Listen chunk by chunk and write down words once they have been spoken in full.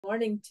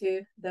Morning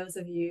to those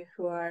of you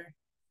who are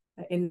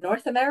in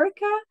North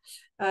America,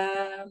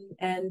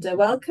 and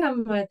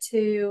welcome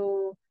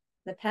to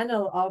the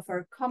panel of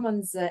our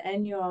Commons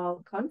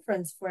annual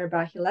conference for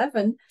BAH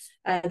 11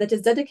 that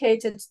is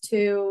dedicated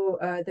to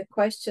the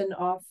question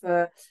of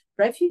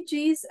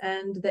refugees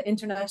and the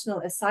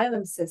international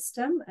asylum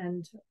system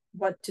and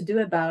what to do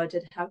about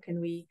it. How can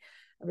we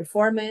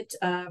reform it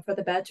for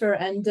the better?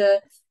 And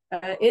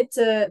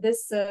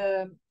this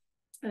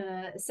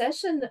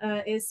session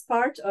is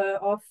part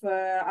of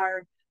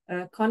our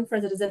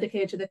conference that is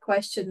dedicated to the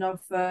question of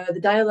the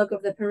dialogue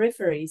of the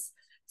peripheries.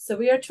 So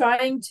we are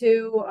trying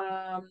to,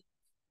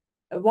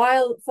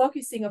 while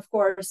focusing, of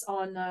course,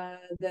 on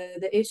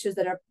the issues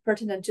that are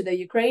pertinent to the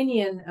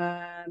Ukrainian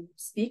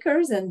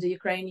speakers and the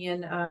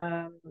Ukrainian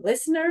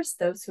listeners,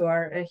 those who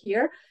are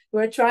here,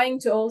 we're trying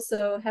to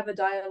also have a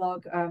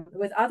dialogue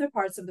with other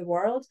parts of the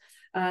world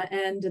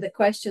and the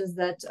questions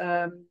that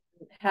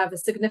have a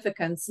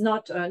significance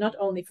not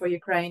only for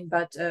Ukraine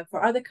but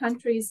for other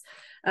countries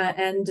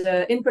and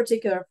in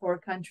particular for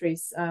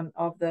countries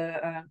of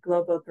the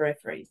global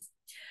peripheries.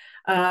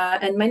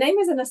 And my name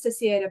is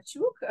Anastasia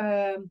Riabchuk.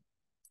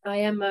 I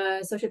am a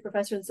associate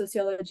professor in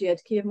sociology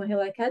at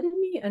Kyiv-Mohyla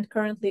Academy and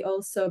currently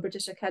also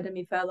British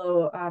Academy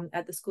Fellow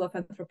at the School of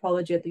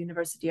Anthropology at the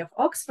University of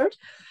Oxford.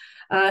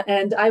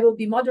 And I will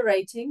be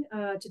moderating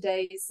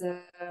today's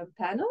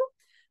panel.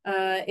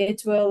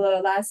 It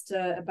will last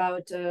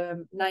about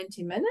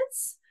 90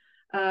 minutes.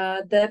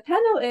 The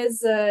panel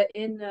is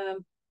in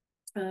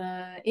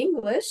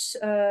English,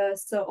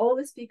 so all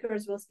the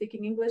speakers will speak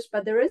in English,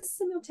 but there is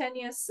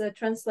simultaneous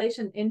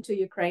translation into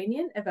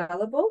Ukrainian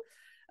available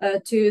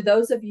to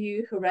those of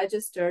you who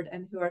registered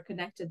and who are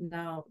connected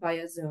now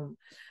via Zoom.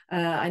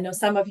 I know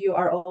some of you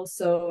are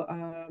also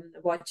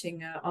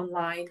watching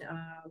online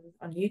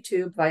on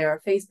YouTube via our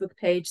Facebook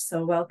page,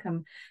 so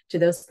welcome to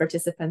those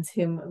participants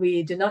whom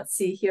we do not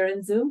see here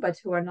in Zoom, but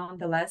who are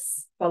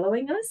nonetheless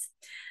following us.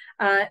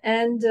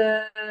 And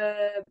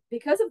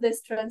because of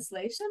this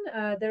translation,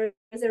 there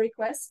is a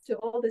request to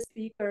all the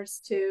speakers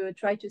to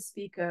try to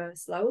speak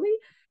slowly,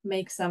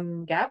 make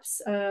some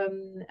gaps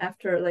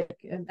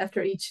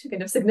after each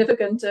kind of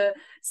significant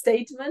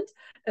statement,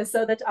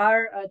 so that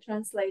our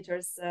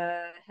translators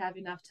have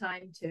enough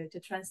time to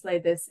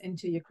translate this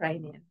into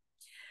Ukrainian.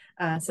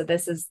 So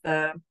this is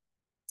the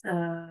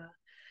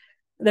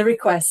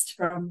request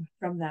from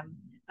them.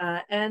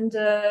 And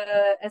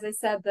as I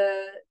said, the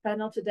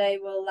panel today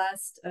will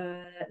last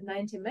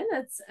 90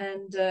 minutes,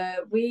 and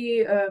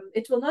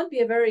it will not be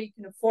a very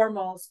kind of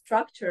formal,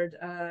 structured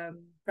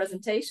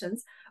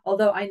presentations,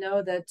 although I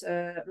know that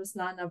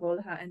Ruslana,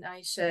 Volha, and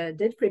Ayşe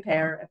did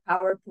prepare a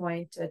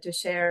PowerPoint to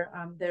share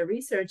their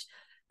research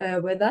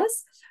with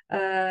us.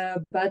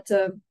 But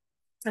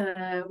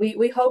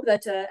we hope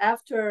that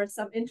after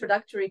some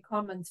introductory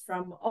comments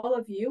from all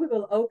of you, we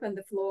will open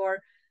the floor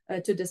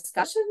to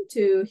discussion,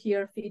 to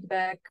hear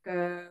feedback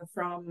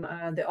from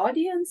the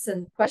audience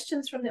and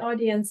questions from the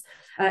audience,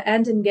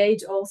 and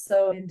engage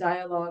also in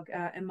dialogue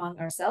among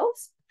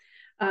ourselves.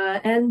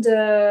 And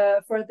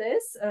for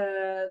this,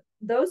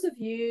 those of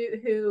you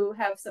who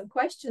have some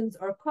questions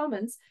or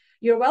comments,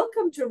 you're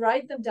welcome to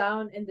write them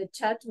down in the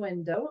chat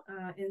window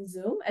in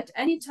Zoom at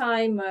any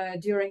time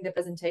during the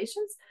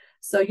presentations.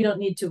 So you don't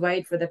need to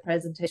wait for the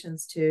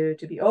presentations to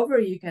be over.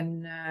 You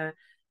can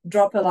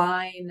drop a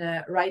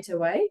line right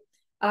away.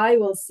 I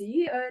will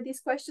see these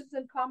questions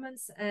and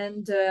comments,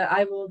 and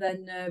I will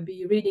then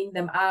be reading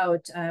them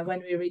out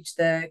when we reach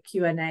the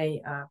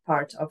Q&A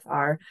part of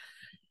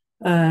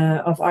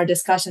our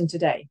discussion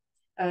today.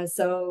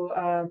 So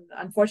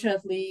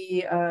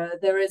unfortunately,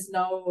 there is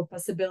no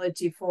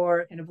possibility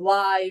for kind of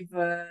live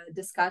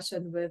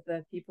discussion with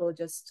people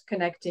just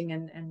connecting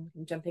and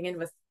jumping in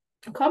with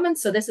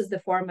comments. So this is the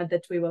format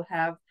that we will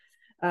have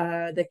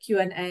the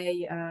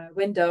Q&A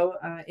window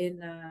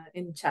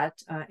in chat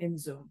in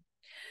Zoom.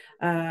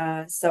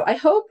 So I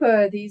hope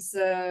these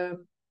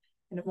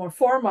kind of more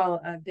formal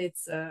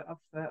bits of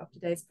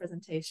today's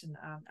presentation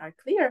are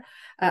clear.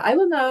 I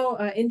will now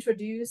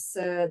introduce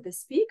the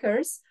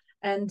speakers.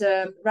 And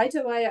right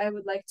away, I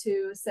would like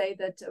to say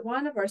that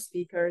one of our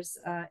speakers,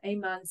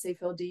 Ayman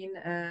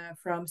Seyfeddin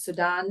from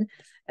Sudan,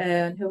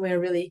 whom we're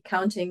really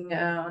counting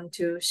on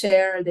to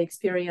share the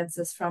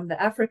experiences from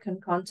the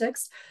African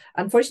context,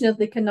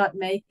 unfortunately cannot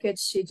make it.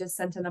 She just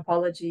sent an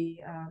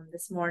apology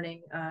this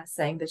morning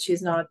saying that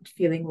she's not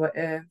feeling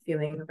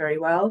very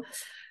well.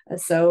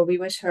 So we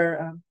wish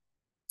her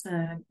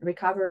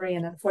recovery,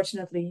 and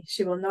unfortunately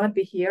she will not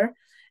be here.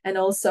 And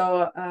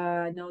also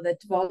know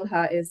that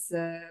Volha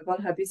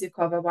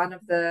Biziukova, one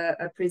of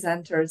the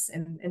presenters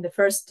in the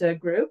first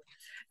group,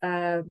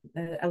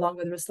 along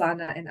with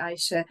Ruslana and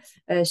Ayşe.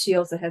 She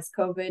also has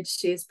COVID.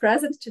 She is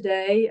present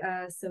today,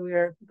 so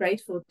we're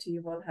grateful to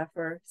you, Volha,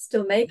 for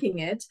still making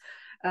it.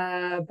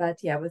 but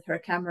yeah, with her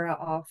camera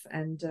off,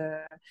 and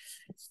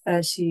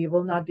she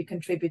will not be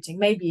contributing.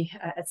 Maybe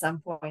at some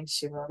point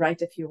she will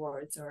write a few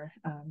words or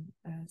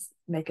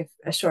make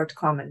a short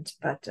comment.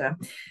 But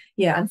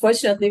yeah,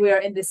 unfortunately, we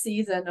are in the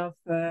season of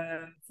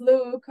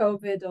flu,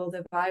 COVID, all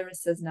the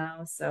viruses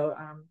now. So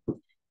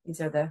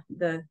these are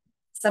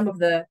some of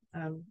the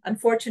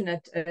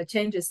unfortunate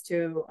changes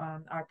to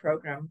our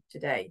program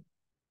today.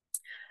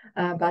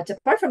 But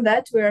apart from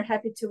that, we're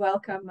happy to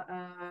welcome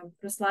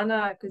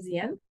Ruslana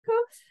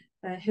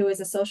Koziienko, who is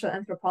a social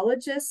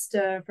anthropologist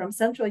from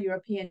Central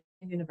European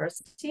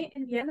University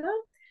in Vienna.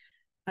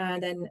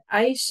 Then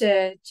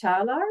Ayşe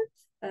Çağlar,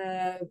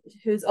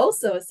 who's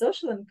also a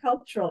social and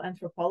cultural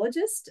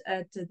anthropologist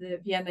at the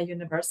Vienna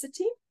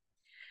University.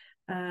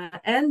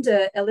 And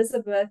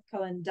Elizabeth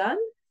Cullen-Dunn,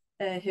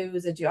 who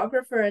is a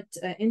geographer at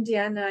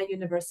Indiana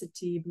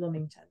University,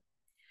 Bloomington.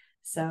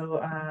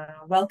 So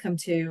welcome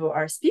to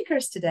our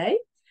speakers today.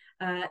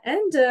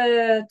 And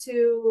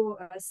to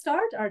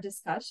start our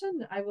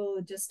discussion, I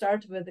will just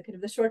start with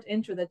the short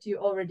intro that you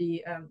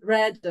already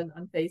read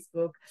on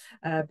Facebook,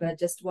 but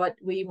just what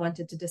we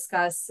wanted to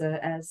discuss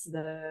as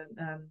the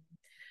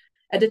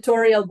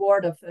editorial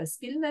board of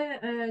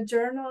Wspólne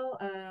Journal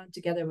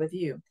together with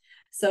you.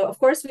 So, of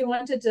course, we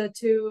wanted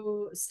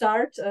to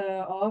start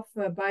off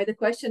by the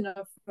question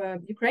of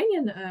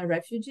Ukrainian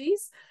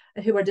refugees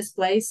who were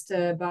displaced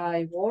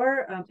by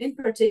war, in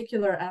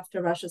particular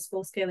after Russia's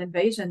full-scale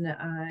invasion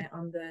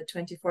on the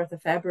 24th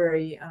of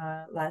February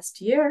last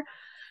year.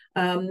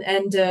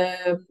 And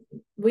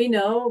we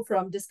know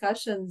from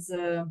discussions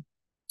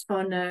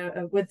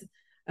with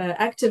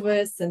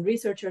activists and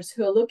researchers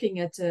who are looking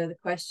at the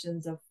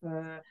questions of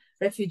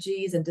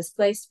refugees and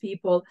displaced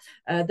people,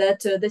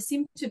 that there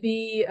seem to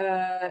be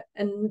a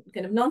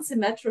kind of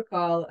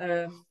non-symmetrical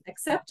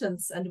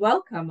acceptance and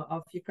welcome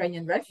of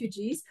Ukrainian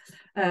refugees,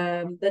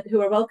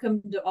 who are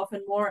welcomed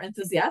often more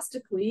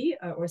enthusiastically,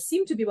 or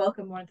seem to be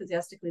welcomed more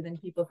enthusiastically than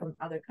people from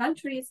other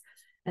countries.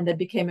 And that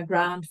became a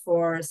ground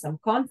for some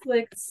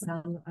conflicts.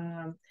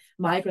 Some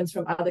migrants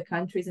from other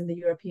countries in the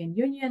European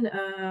Union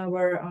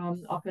were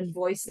often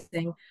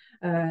voicing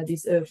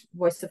this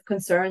voice of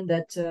concern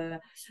that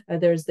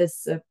there's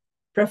this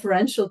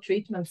preferential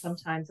treatment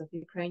sometimes of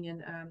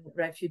Ukrainian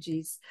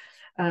refugees.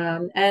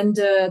 And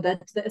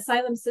that the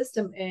asylum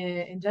system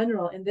in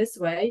general in this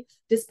way,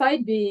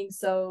 despite being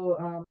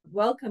so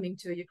welcoming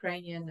to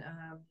Ukrainian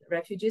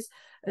refugees,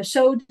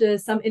 showed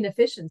some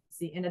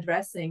inefficiency in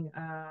addressing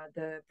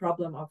the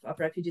problem of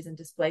refugees and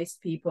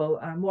displaced people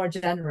more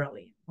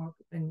generally,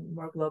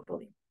 more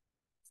globally.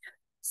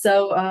 So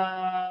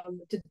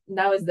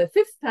now is the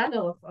fifth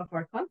panel of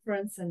our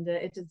conference, and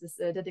it is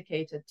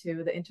dedicated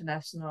to the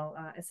international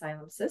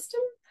asylum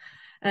system.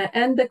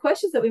 And the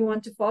questions that we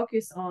want to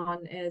focus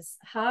on is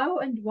how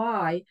and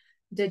why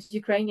did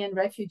Ukrainian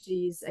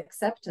refugees'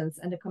 acceptance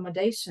and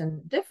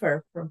accommodation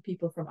differ from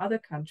people from other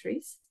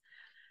countries?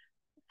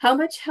 How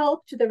much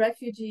help to the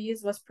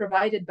refugees was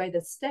provided by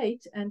the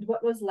state, and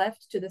what was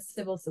left to the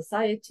civil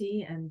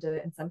society and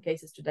in some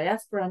cases to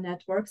diaspora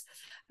networks?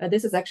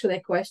 This is actually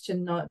a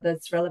question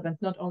that's relevant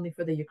not only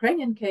for the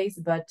Ukrainian case,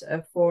 but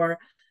for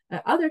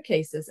other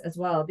cases as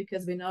well,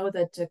 because we know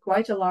that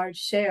quite a large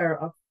share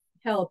of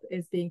help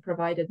is being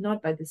provided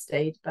not by the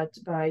state, but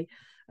by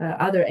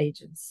other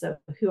agents. So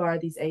who are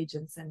these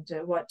agents, and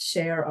what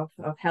share of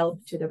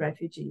help to the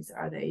refugees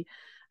are they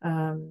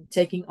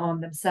taking on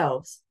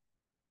themselves?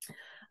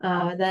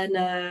 Then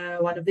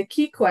one of the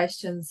key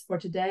questions for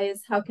today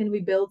is how can we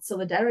build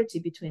solidarity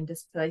between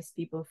displaced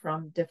people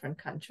from different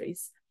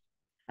countries?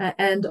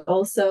 And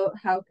also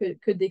how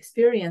could the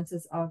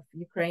experiences of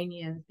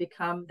Ukrainians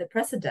become the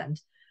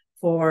precedent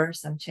for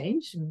some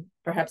change,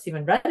 perhaps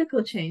even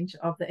radical change,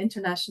 of the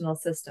international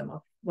system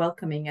of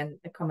welcoming and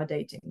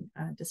accommodating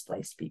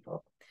displaced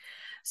people?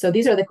 So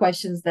these are the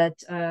questions that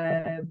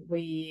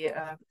we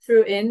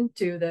threw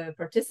into the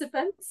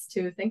participants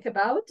to think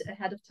about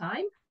ahead of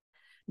time.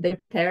 They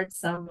prepared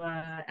some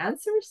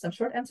answers, some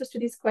short answers to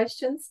these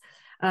questions.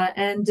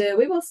 And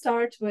we will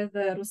start with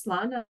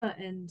Ruslana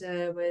and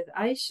with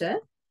Ayşe,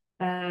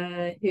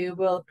 who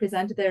will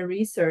present their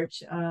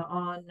research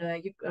on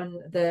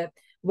the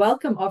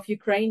welcome of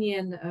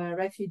Ukrainian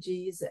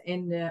refugees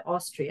in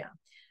Austria.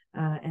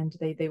 And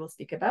they will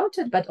speak about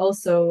it, but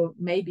also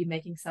maybe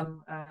making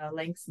some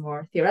links,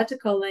 more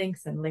theoretical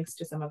links, and links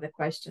to some of the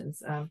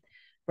questions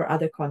for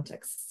other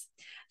contexts.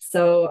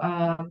 So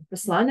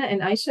Ruslana and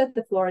Ayşe,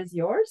 the floor is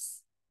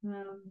yours.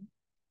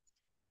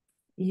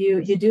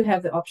 You do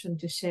have the option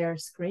to share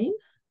screen.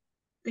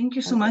 Thank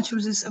you so much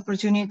for this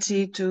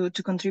opportunity to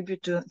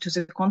contribute to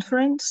the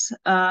conference.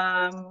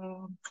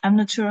 I'm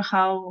not sure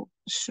how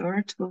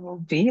short we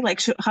will be,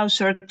 like how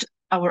short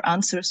our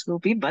answers will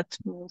be, but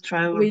we will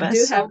try our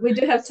best. We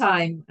do have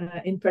time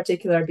in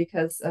particular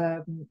because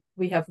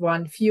we have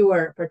one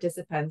fewer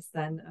participants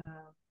than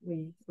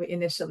we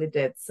initially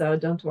did, so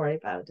don't worry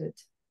about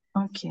it.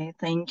 Okay,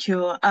 thank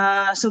you.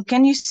 So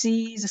can you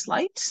see the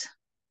slides?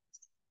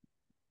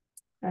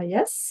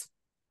 Yes.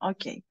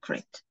 Okay,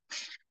 great.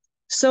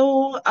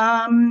 So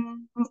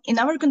in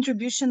our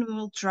contribution, we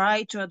will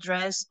try to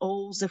address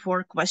all the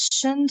 4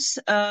 questions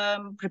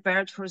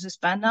prepared for this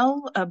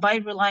panel by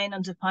relying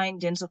on the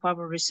findings of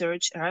our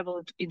research,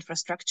 arrival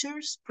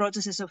infrastructures,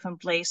 processes of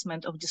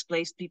emplacement of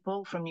displaced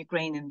people from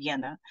Ukraine and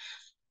Vienna.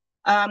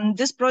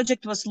 This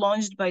project was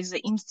launched by the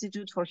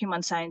Institute for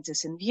Human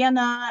Sciences in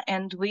Vienna,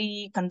 and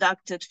we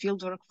conducted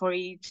fieldwork for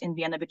it in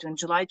Vienna between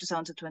July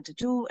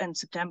 2022 and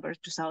September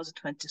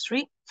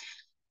 2023.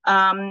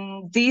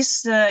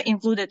 These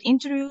included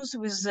interviews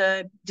with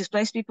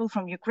displaced people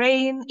from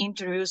Ukraine,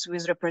 interviews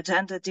with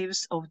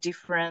representatives of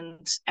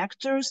different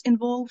actors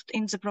involved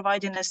in the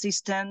providing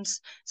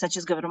assistance, such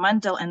as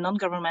governmental and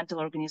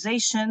non-governmental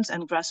organizations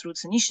and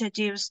grassroots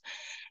initiatives.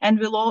 And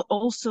we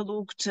also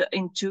looked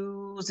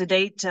into the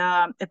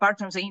data. Apart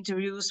from the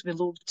interviews, we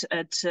looked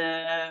at,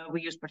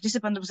 we used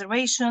participant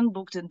observation,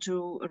 looked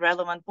into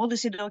relevant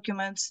policy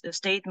documents,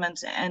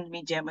 statements, and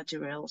media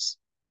materials.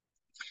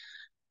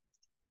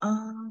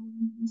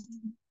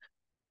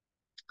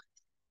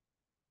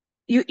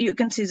 You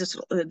can see this,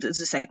 the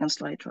second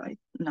slide right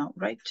now,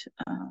 right?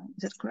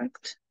 Is that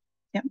correct?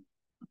 Yeah.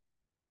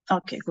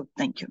 Okay, good,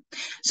 thank you.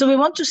 So we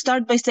want to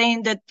start by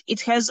saying that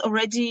it has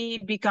already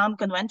become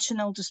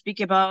conventional to speak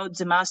about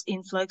the mass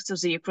influx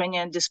of the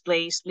Ukrainian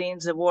displaced fleeing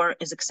the war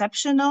as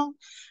exceptional.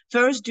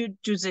 First, due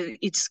to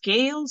its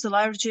scale, the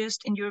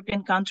largest in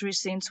European countries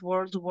since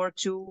World War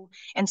II,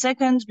 and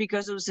second,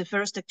 because of the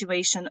first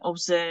activation of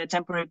the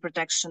Temporary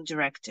Protection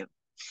Directive.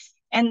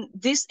 And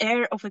this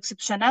air of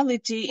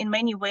exceptionality in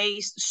many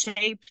ways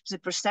shaped the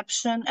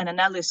perception and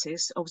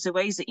analysis of the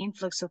way the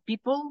influx of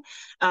people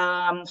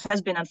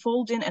has been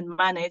unfolding and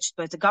managed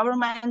by the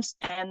governments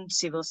and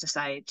civil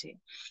society.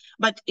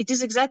 But it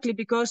is exactly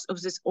because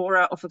of this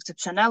aura of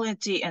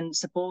exceptionality and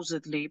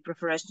supposedly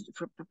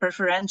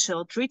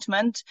preferential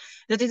treatment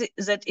that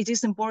it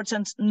is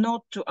important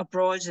not to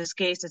approach this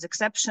case as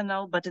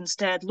exceptional, but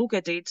instead look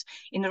at it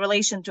in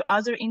relation to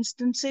other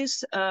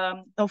instances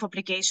of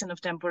application of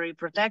temporary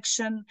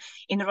protection,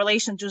 in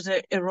relation to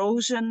the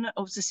erosion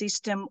of the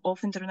system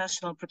of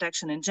international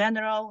protection in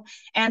general,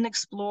 and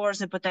explore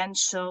the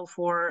potential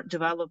for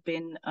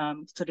developing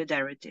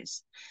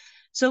solidarities.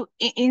 So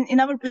in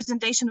our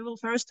presentation, we will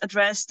first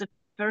address the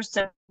first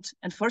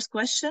and first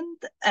question,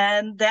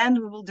 and then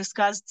we will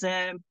discuss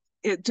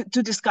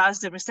to discuss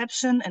the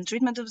reception and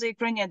treatment of the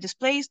Ukrainian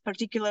displaced,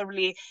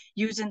 particularly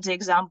using the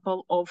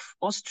example of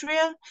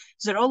Austria,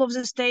 the role of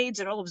the state,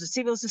 the role of the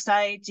civil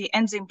society,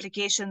 and the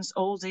implications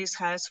all this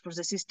has for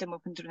the system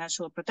of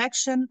international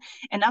protection.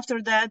 And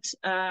after that,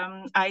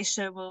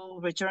 Ayşe will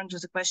return to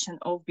the question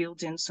of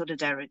building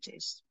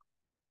solidarities.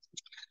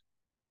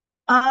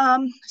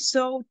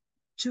 So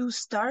to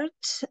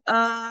start,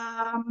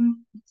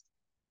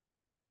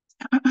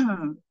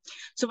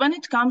 so when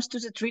it comes to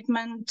the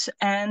treatment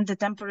and the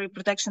temporary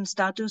protection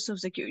status of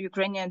the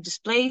Ukrainian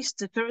displaced,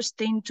 the first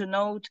thing to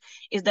note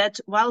is that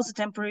while the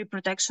temporary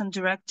protection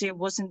directive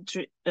was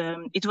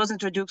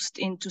introduced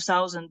in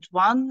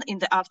 2001 in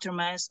the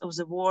aftermath of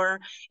the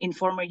war in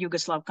former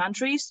Yugoslav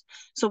countries,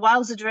 so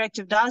while the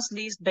directive does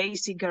list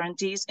basic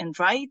guarantees and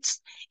rights,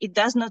 it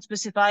does not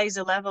specify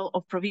the level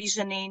of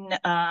provisioning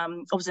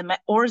of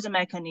the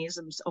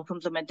mechanisms of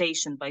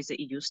implementation by the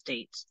EU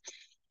states.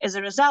 As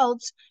a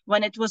result,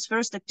 when it was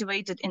first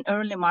activated in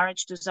early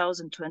March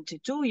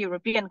 2022,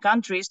 European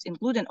countries,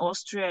 including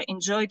Austria,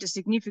 enjoyed a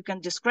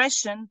significant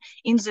discretion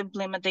in the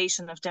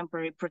implementation of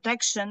temporary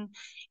protection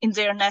in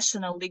their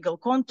national legal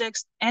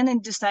context and in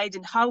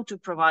deciding how to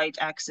provide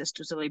access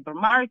to the labor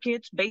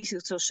market,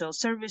 basic social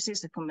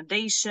services,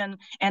 accommodation,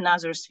 and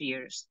other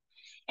spheres.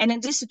 And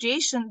in this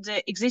situation,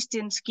 the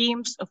existing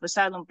schemes of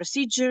asylum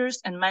procedures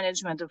and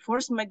management of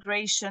forced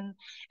migration,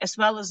 as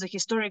well as the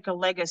historical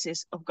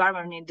legacies of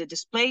governing the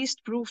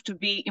displaced, proved to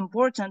be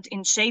important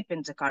in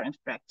shaping the current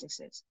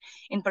practices.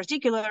 In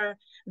particular,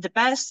 the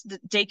path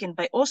taken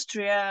by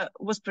Austria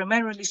was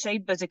primarily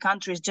shaped by the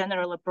country's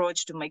general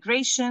approach to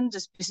migration, the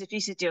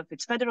specificity of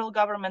its federal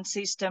government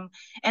system,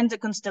 and the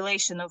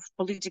constellation of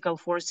political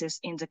forces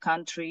in the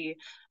country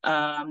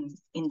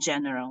in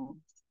general.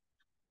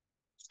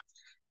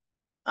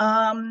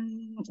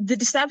 The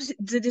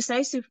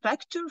decisive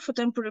factor for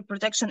temporary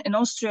protection in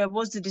Austria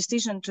was the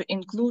decision to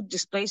include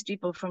displaced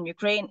people from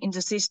Ukraine in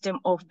the system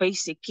of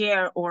basic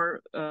care,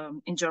 or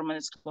in German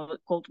it's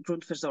called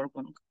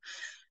Grundversorgung.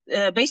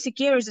 Basic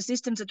care is a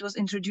system that was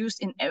introduced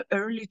in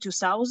early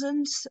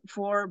 2000s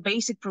for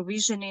basic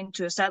provisioning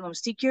to asylum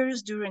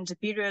seekers during the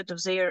period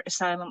of their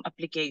asylum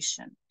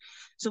application.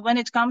 So when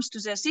it comes to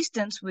the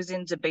assistance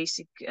within the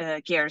basic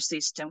care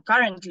system,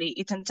 currently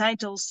it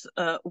entitles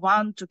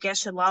one to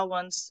cash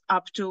allowance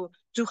up to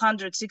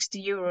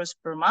 260 euros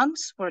per month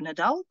for an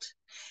adult,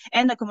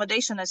 and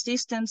accommodation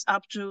assistance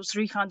up to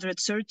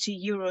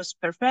 330 euros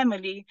per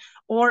family,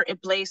 or a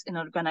place in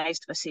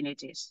organized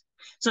facilities.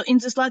 So in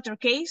this latter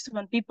case,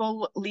 when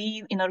people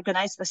live in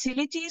organized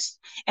facilities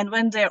and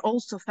when they're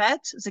also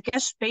fed, the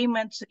cash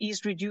payment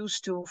is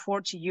reduced to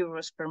 40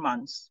 euros per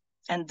month.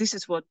 And this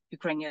is what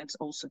Ukrainians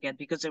also get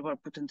because they were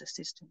put in the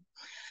system.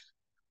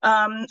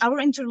 Our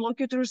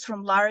interlocutors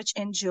from large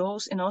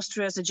NGOs in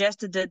Austria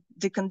suggested that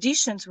the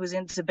conditions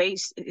within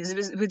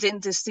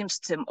the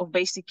system of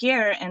basic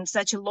care and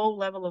such a low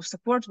level of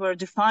support were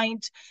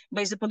defined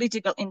by the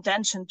political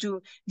intention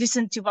to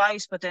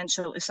disincentivize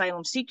potential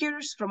asylum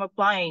seekers from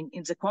applying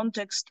in the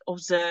context of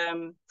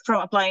the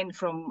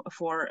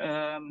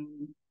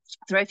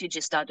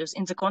refugee status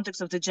in the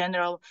context of the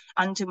general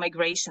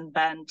anti-migration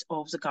ban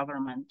of the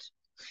government.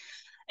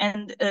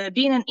 And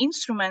being an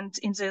instrument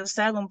in the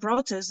asylum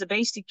process, the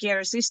basic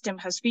care system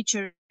has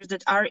features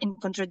that are in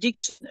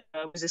contradiction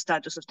with the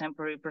status of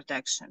temporary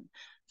protection.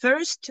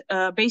 First,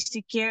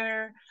 basic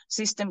care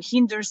system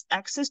hinders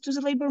access to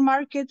the labor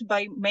market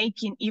by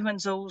making even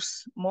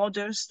those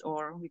modest,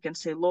 or we can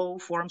say low,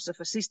 forms of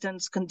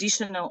assistance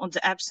conditional on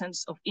the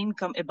absence of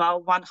income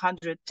above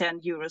 110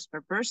 euros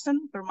per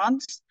person per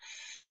month.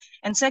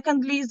 And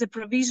secondly, the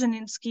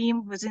provisioning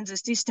scheme within the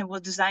system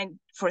was designed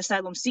for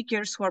asylum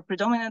seekers who are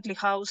predominantly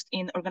housed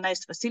in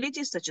organized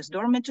facilities, such as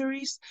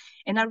dormitories,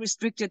 and are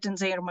restricted in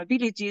their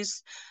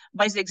mobilities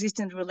by the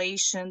existing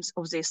relations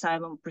of the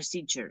asylum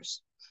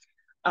procedures.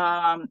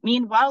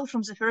 Meanwhile,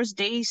 from the first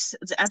days,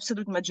 the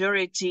absolute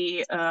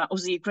majority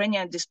of the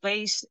Ukrainian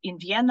displaced in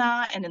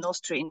Vienna and in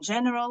Austria in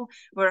general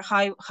were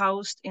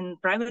housed in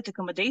private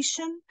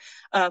accommodation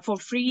for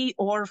free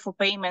or for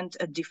payment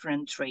at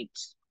different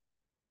rates.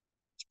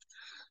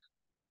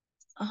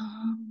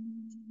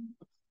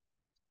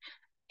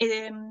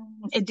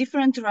 A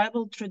different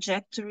arrival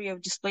trajectory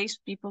of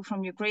displaced people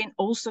from Ukraine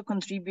also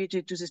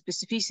contributed to the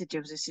specificity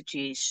of the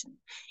situation.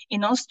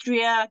 In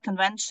Austria,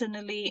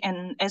 conventionally,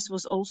 and as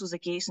was also the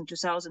case in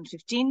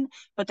 2015,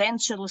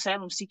 potential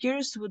asylum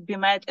seekers would be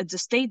met at the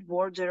state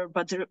border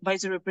by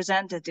the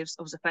representatives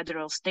of the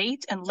federal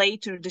state and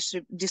later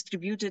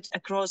distributed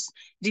across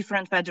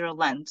different federal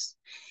lands.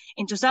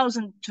 In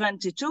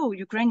 2022,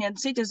 Ukrainian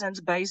citizens,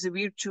 by the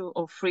virtue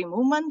of free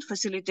movement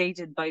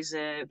facilitated by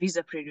the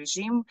visa-free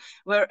regime,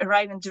 were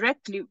arriving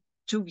directly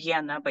to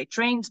Vienna by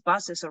trains,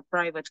 buses, or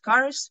private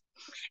cars.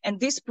 And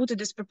this put a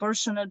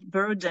disproportionate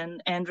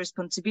burden and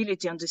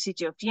responsibility on the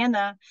city of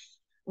Vienna,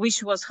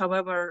 which was,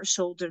 however,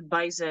 shouldered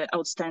by the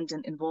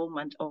outstanding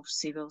involvement of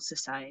civil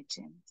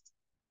society.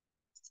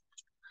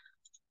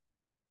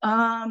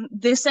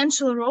 The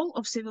essential role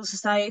of civil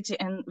society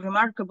and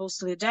remarkable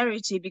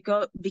solidarity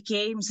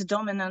became the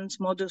dominant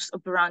modus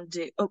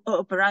operandi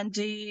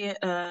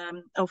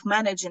of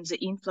managing the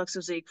influx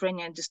of the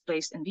Ukrainian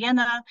displaced in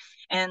Vienna.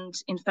 And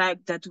in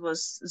fact, that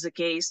was the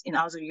case in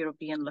other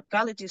European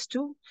localities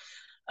too.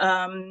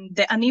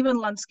 The uneven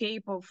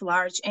landscape of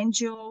large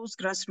NGOs,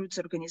 grassroots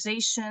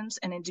organizations,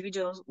 and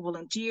individual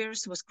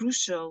volunteers was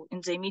crucial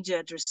in the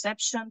immediate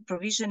reception,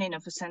 provisioning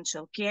of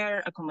essential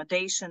care,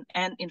 accommodation,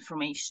 and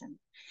information.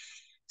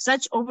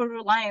 Such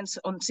over-reliance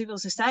on civil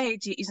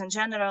society is in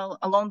general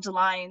along the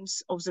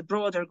lines of the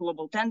broader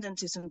global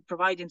tendencies in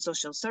providing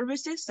social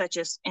services, such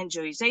as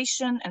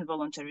NGOization and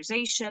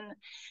voluntarization.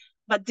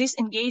 But this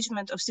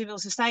engagement of civil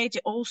society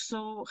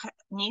also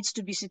needs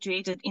to be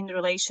situated in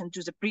relation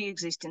to the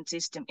pre-existing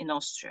system in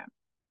Austria.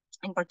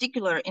 In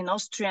particular, in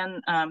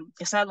Austrian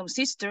asylum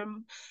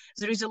system,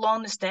 there is a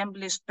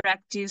long-established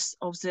practice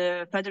of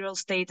the federal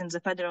state and the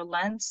federal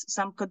lands,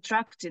 some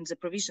contracting the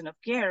provision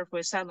of care for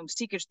asylum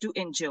seekers to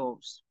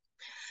NGOs.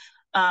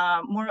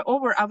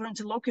 Moreover, our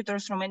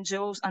interlocutors from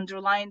NGOs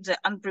underlined the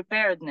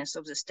unpreparedness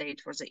of the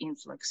state for the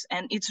influx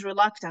and its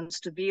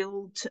reluctance to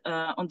build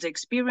on the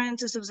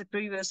experiences of the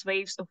previous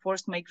waves of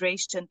forced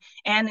migration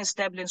and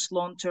establish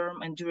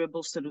long-term and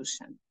durable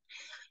solutions.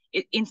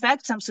 In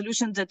fact, some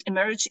solutions that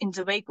emerged in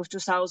the wake of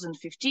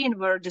 2015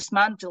 were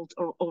dismantled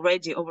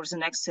already over the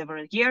next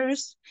several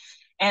years.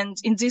 And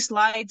in this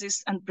light,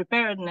 this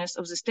unpreparedness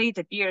of the state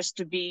appears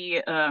to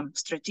be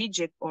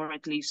strategic or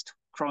at least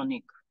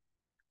chronic.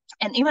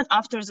 And even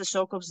after the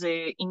shock of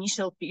the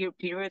initial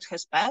period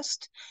has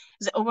passed,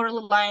 the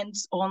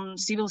over-reliance on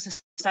civil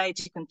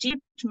society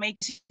continued to make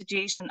the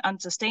situation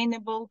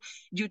unsustainable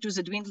due to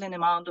the dwindling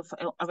amount of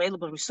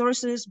available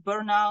resources,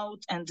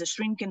 burnout, and the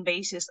shrinking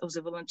basis of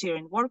the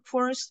volunteering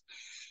workforce.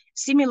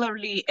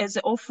 Similarly, as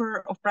the offer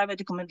of private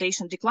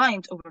accommodation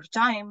declined over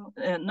time,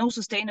 no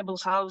sustainable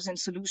housing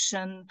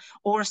solution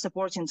or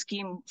supporting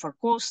scheme for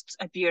costs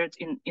appeared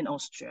in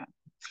Austria.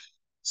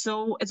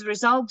 So as a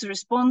result, the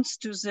response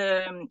to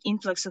the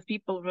influx of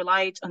people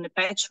relied on a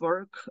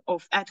patchwork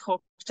of ad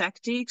hoc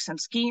tactics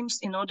and schemes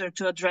in order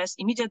to address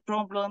immediate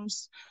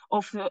problems,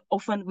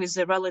 often with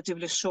a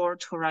relatively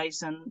short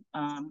horizon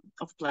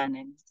of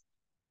planning.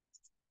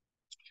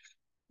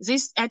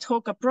 This ad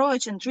hoc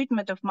approach and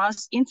treatment of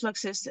mass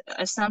influxes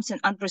as something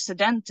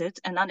unprecedented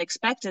and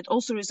unexpected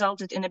also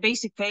resulted in a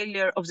basic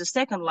failure of the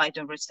second line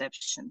of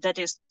reception, that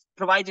is,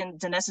 providing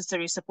the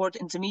necessary support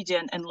in the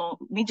medium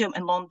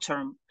and long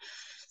term.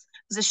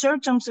 The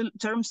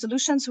short-term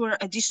solutions were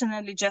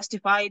additionally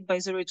justified by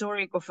the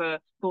rhetoric of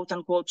a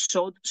quote-unquote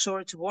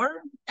short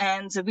war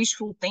and the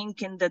wishful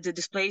thinking that the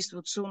displaced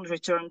would soon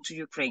return to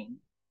Ukraine.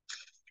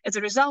 As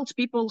a result,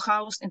 people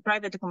housed in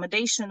private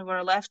accommodation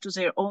were left to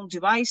their own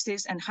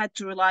devices and had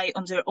to rely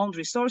on their own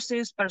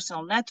resources,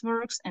 personal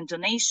networks, and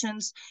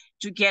donations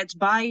to get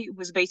by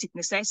with basic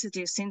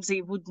necessities, since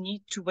they would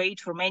need to wait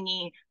for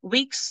many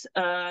weeks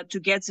to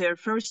get their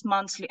first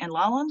monthly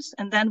allowance,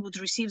 and then would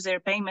receive their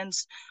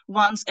payments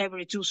once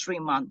every 2-3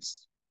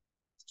 months.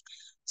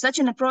 Such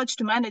an approach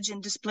to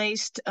managing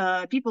displaced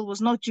people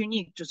was not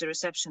unique to the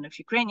reception of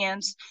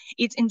Ukrainians.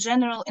 It in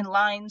general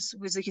aligns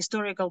with the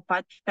historical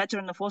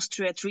pattern of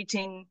Austria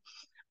treating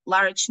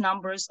large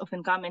numbers of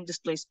incoming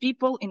displaced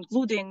people,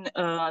 including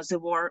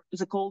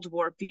the Cold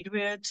War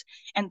period,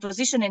 and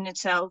positioning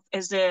itself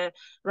as a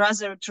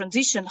rather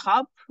transition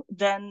hub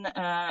than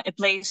a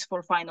place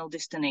for final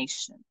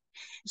destination.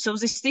 So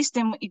the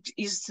system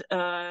is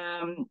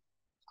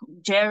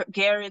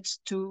geared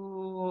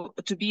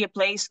to be a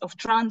place of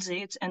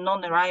transit and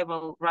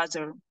non-arrival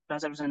rather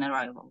than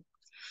arrival.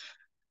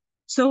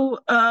 So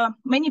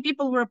many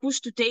people were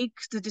pushed to take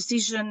the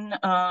decision,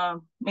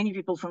 many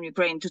people from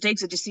Ukraine, to take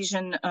the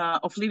decision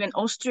of leaving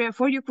Austria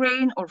for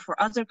Ukraine or for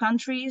other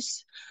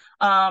countries.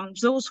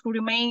 Those who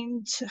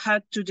remained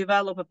had to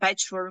develop a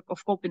patchwork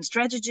of coping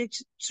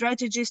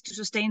strategies to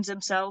sustain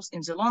themselves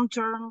in the long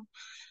term.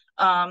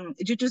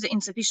 Due to the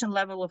insufficient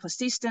level of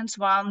assistance,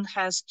 one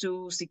has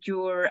to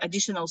secure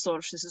additional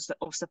sources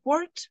of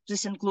support.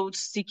 This includes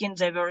seeking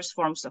diverse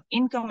forms of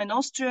income in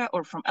Austria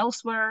or from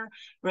elsewhere,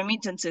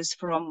 remittances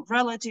from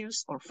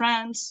relatives or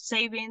friends,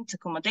 savings,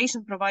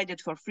 accommodation provided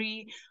for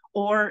free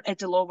or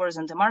at a lower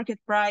than the market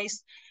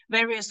price,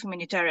 various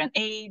humanitarian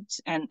aid,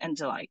 and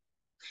the like.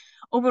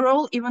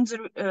 Overall, even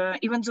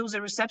though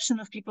the reception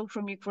of people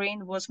from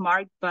Ukraine was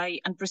marked by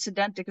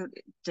unprecedented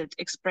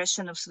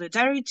expression of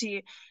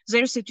solidarity,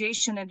 their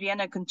situation in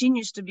Vienna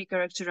continues to be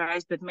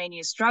characterized by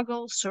many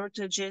struggles,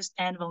 shortages,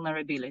 and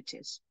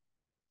vulnerabilities.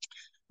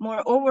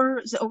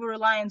 Moreover, the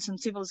over-reliance on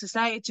civil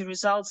society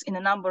results in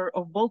a number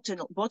of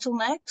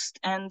bottlenecks,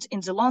 and in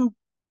the long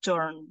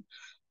term,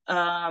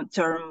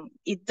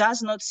 it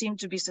does not seem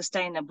to be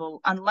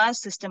sustainable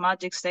unless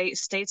systematic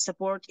state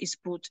support is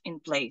put in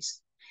place.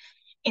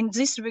 In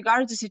this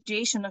regard, the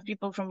situation of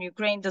people from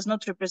Ukraine does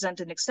not represent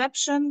an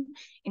exception.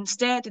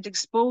 Instead, it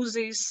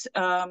exposes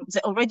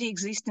the already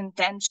existing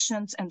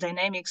tensions and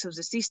dynamics of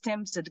the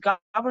systems that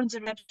govern the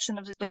reception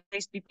of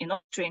displaced people in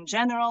Austria in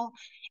general,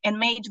 and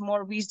made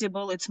more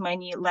visible its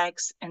many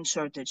lacks and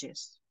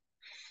shortages.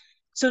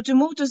 So to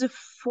move to the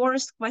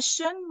fourth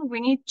question, we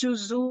need to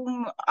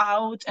zoom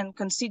out and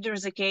consider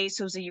the case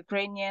of the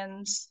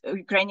Ukrainian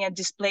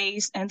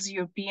displaced and the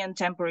European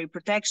temporary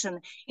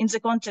protection in the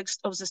context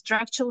of the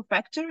structural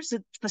factors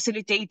that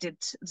facilitated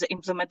the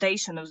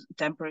implementation of the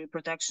temporary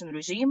protection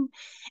regime,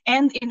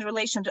 and in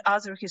relation to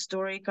other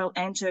historical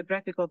and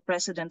geographical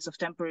precedents of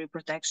temporary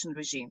protection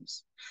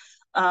regimes.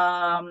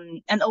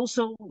 And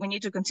also we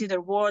need to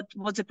consider what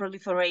the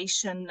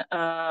proliferation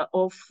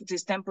of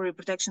these temporary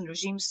protection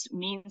regimes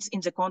means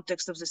in the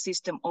context of the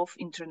system of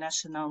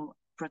international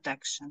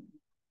protection.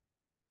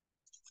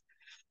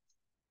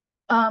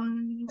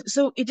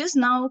 So it is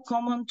now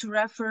common to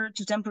refer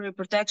to temporary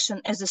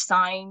protection as a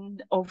sign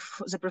of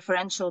the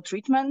preferential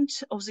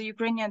treatment of the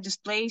Ukrainian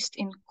displaced,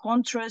 in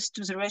contrast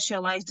to the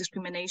racialized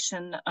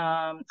discrimination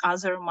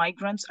other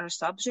migrants are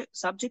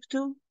subject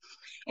to.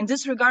 In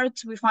this regard,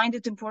 we find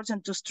it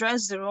important to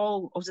stress the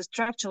role of the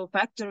structural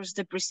factors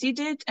that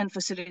preceded and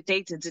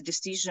facilitated the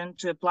decision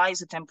to apply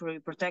the temporary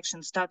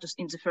protection status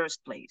in the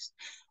first place.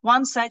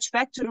 One such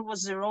factor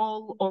was the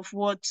role of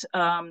what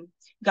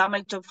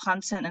Gameltov,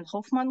 Hansen, and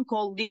Hoffman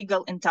call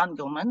legal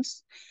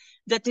entanglements,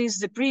 that is,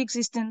 the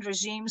pre-existing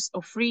regimes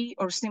of free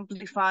or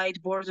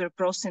simplified border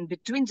crossing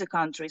between the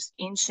countries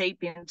in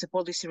shaping the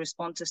policy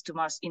responses to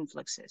mass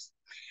influxes.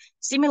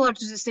 Similar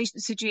to the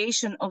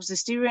situation of the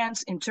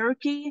Syrians in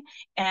Turkey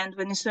and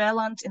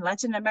Venezuelans in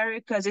Latin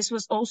America, this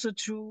was also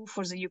true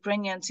for the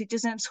Ukrainian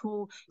citizens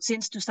who,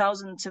 since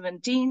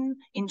 2017,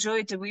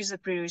 enjoyed a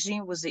visa-free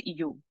regime with the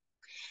EU.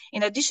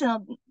 In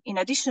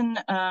addition,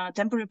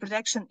 temporary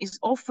protection is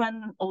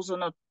often, also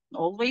not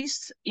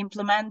always,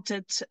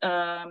 implemented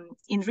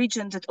in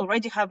regions that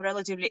already have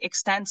relatively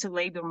extensive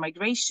labor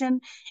migration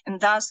and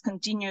thus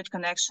continued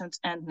connections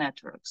and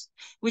networks,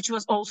 which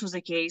was also the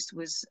case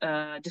with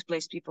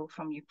displaced people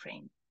from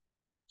Ukraine.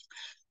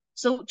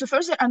 So to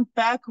further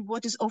unpack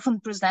what is often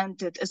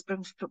presented as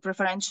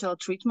preferential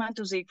treatment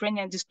of the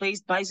Ukrainian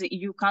displaced by the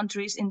EU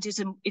countries,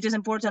 it is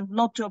important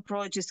not to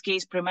approach this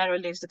case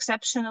primarily as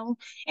exceptional,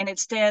 and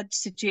instead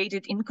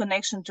situated in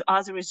connection to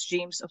other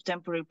regimes of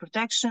temporary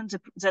protection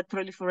that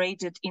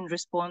proliferated in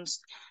response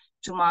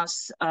to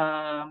mass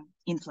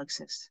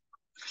influxes.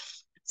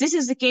 This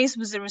is the case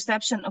with the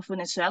reception of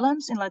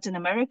Venezuelans in Latin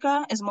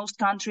America, as most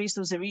countries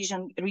of the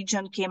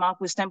region came up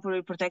with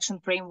temporary protection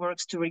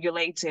frameworks to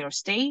regulate their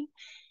stay.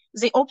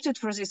 They opted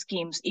for these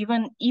schemes,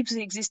 even if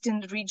the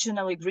existing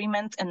regional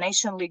agreement and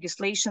national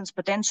legislations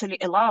potentially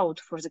allowed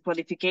for the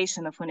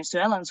qualification of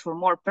Venezuelans for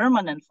more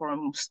permanent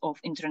forms of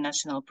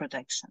international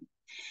protection.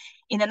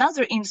 In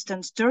another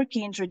instance,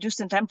 Turkey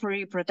introduced a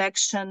temporary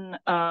protection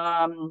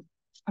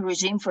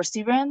regime for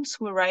Syrians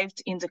who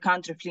arrived in the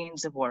country fleeing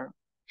the war.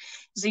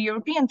 The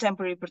European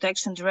Temporary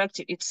Protection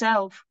Directive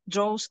itself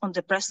draws on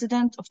the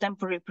precedent of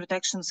temporary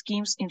protection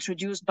schemes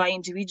introduced by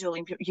individual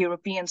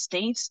European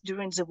states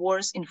during the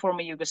wars in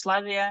former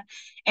Yugoslavia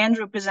and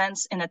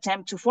represents an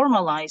attempt to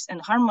formalize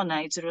and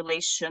harmonize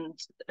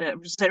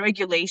the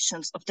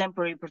regulations of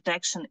temporary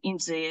protection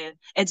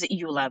at the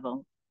EU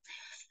level.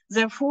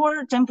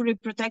 Therefore, temporary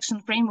protection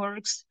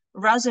frameworks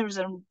rather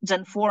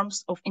than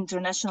forms of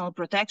international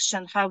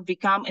protection have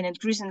become an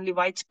increasingly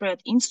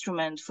widespread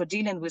instrument for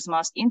dealing with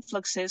mass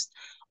influxes,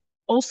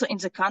 also in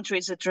the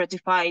countries that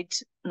ratified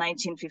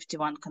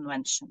 1951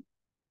 Convention.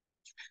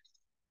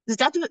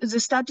 The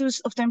status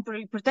of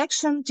temporary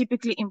protection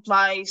typically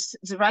implies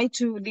the right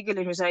to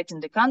legally reside in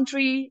the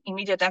country,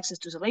 immediate access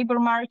to the labor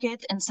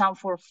market, and some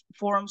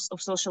forms of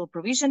social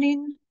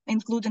provisioning,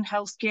 including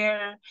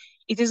healthcare.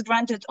 It is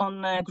granted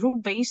on a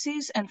group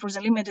basis and for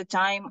the limited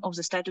time of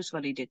the status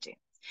validity.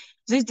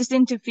 These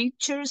distinctive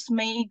features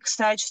make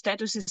such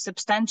statuses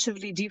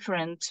substantially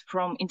different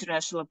from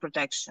international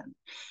protection.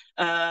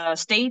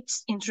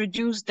 States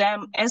introduce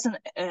them as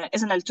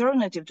an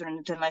alternative to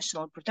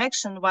international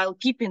protection while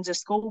keeping the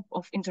scope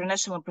of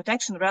international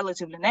protection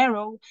relatively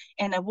narrow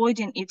and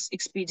avoiding its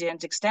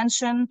expedient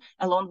extension,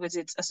 along with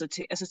its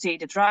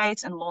associated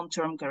rights and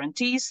long-term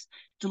guarantees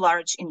to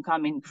large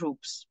incoming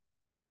groups.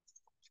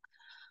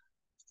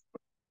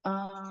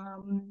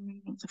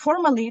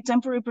 Formally,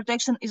 temporary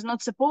protection is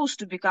not supposed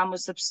to become a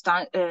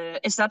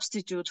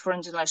substitute for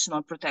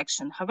international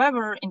protection.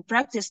 However, in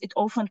practice, it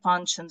often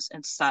functions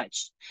as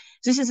such.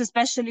 This is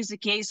especially the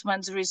case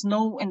when there is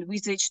no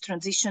envisaged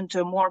transition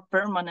to a more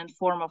permanent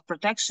form of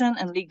protection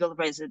and legal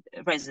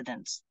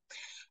residence.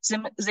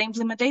 The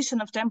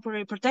implementation of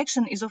temporary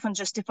protection is often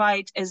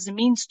justified as a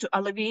means to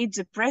alleviate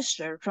the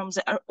pressure from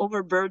the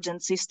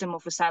overburdened system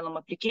of asylum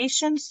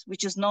applications,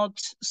 which is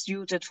not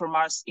suited for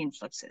mass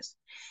influxes.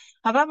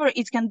 However,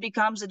 it can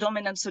become the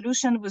dominant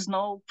solution with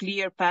no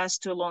clear path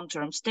to a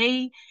long-term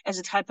stay, as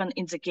it happened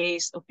in the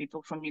case of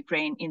people from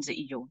Ukraine in the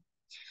EU.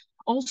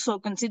 Also,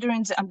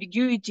 considering the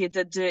ambiguity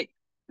that the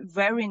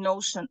very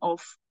notion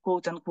of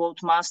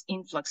quote-unquote mass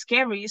influx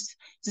carries,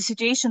 the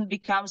situation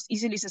becomes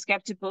easily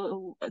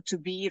susceptible to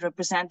be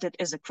represented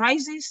as a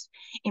crisis,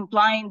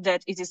 implying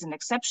that it is an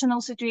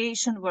exceptional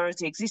situation where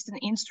the existing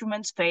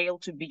instruments fail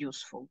to be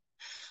useful.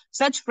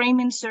 Such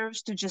framing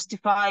serves to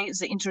justify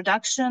the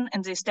introduction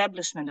and the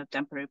establishment of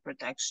temporary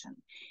protection.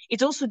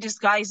 It also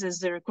disguises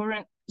the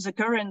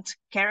current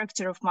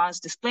character of mass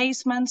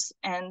displacements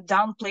and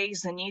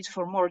downplays the need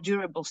for more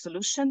durable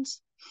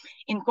solutions.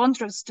 In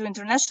contrast to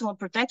international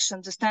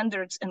protection, the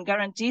standards and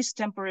guarantees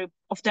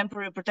of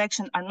temporary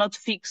protection are not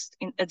fixed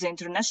at the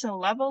international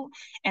level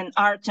and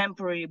are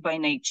temporary by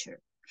nature.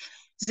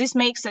 This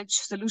makes such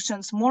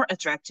solutions more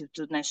attractive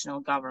to national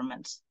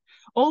governments.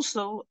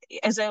 Also,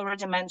 as I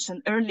already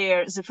mentioned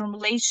earlier, the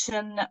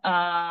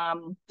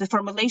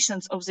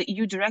formulations of the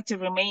EU directive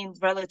remain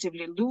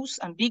relatively loose,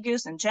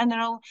 ambiguous, and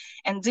general,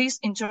 and this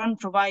in turn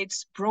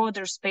provides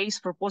broader space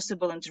for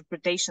possible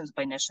interpretations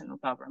by national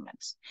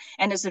governments.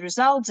 And as a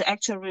result, the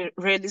actual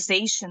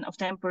realization of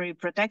temporary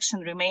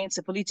protection remains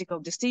a political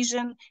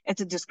decision at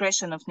the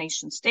discretion of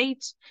nation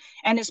states,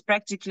 and is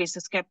practically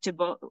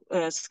susceptible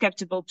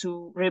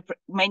to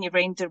many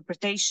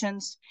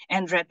reinterpretations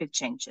and rapid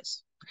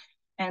changes.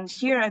 And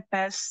here I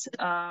pass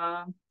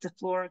the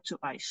floor to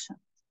Ayşe.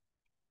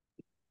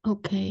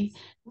 Okay,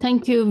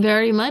 thank you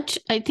very much.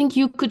 I think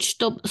you could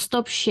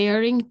stop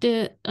sharing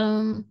the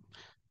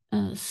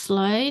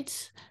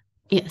slides.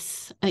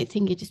 Yes, I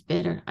think it is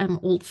better. I'm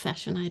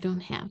old-fashioned. I don't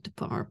have the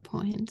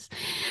PowerPoints.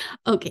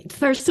 Okay,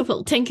 first of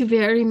all, thank you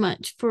very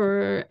much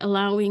for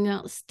allowing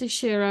us to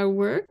share our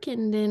work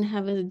and then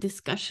have a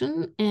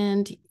discussion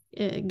and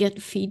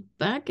get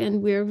feedback.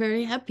 And we're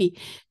very happy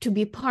to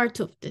be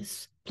part of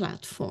this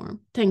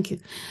platform. Thank you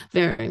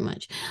very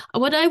much.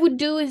 What I would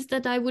do is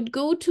that I would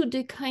go to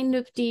the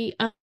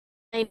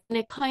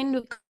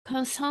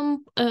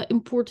some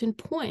important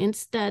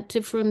points that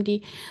from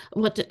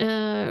what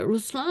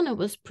Ruslana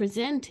was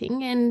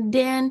presenting, and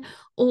then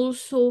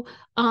also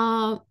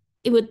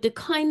with the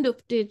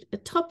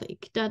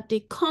topic that the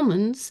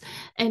Commons,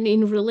 and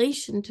in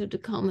relation to the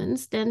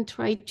Commons, then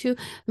try to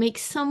make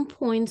some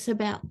points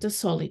about the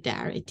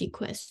solidarity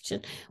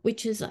question,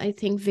 which is, I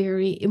think,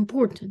 very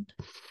important.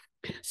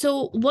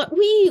 So what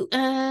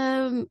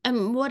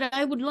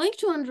I would like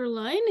to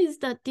underline is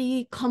that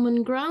the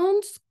common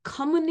grounds,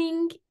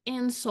 commoning,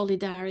 and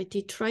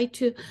solidarity try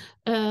to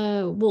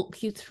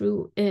walk you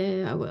through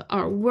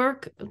our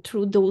work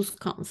through those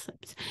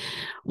concepts.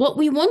 What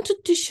we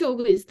wanted to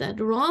show is that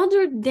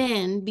rather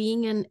than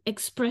being an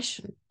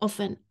expression of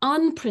an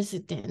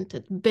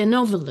unprecedented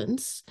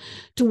benevolence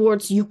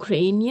towards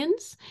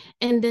Ukrainians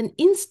and an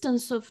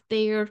instance of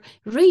their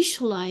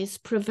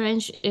racialized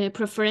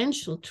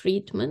preferential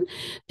treatment,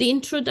 the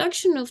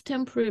introduction of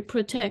temporary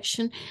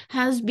protection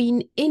has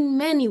been in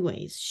many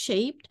ways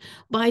shaped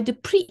by the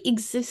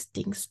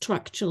pre-existing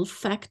structural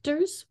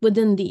factors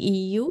within the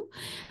EU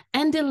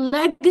and the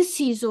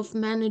legacies of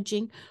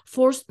managing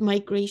forced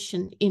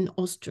migration in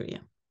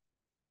Austria.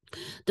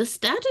 The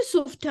status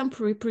of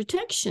temporary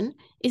protection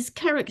is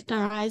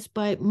characterized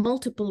by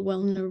multiple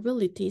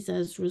vulnerabilities,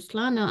 as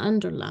Ruslana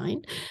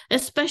underlined,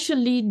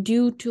 especially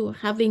due to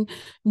having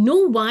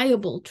no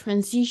viable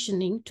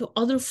transitioning to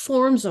other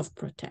forms of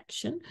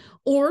protection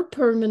or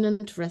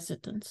permanent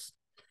residence.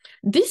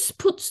 This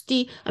puts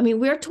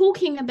we're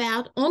talking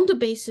about on the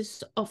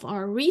basis of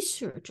our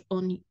research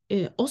on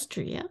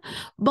Austria,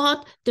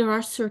 but there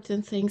are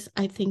certain things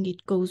I think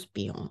it goes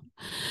beyond.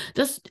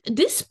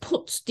 This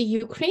puts the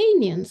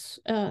Ukrainians,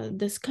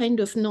 this kind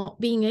of not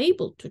being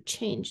able to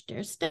change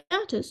their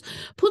status,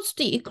 puts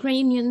the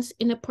Ukrainians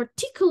in a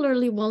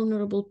particularly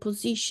vulnerable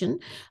position,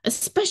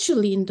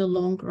 especially in the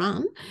long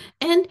run.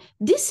 And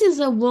this is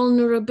a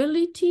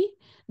vulnerability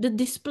the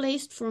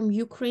displaced from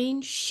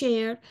Ukraine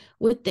share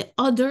with the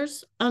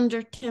others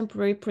under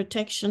temporary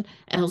protection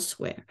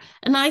elsewhere.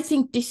 And I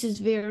think this is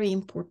very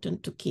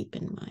important to keep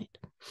in mind.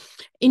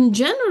 In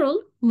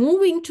general,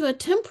 moving to a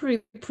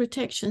temporary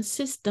protection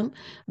system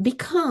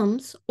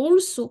becomes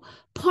also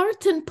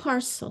part and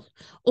parcel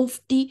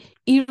of the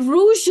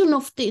erosion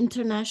of the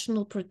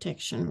international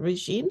protection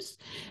regimes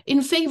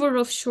in favor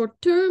of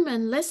short-term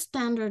and less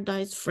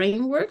standardized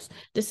frameworks,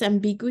 this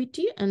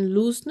ambiguity and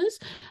looseness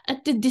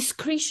at the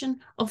discretion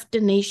of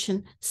the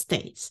nation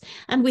states.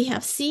 And we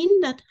have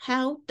seen that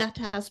how that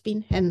has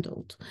been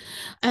handled.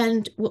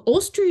 And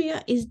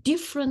Austria is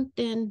different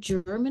than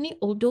Germany,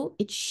 although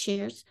it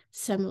shares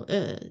some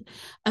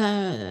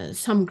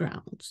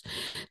grounds.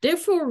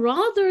 Therefore,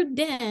 rather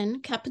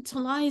than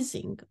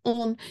capitalizing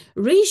on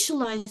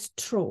racialized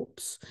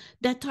tropes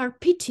that are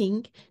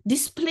pitting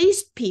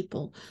displaced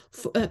people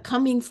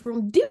coming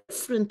from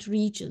different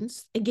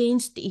regions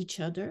against each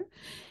other,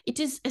 it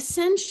is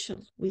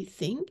essential, we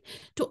think,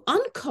 to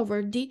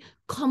uncover the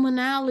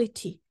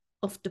commonality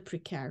of the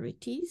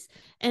precarities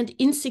and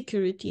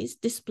insecurities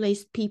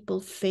displaced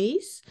people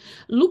face,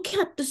 look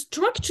at the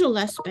structural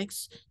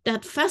aspects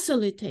that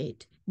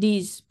facilitate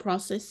these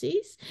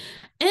processes,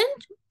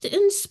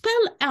 and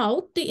spell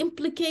out the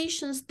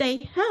implications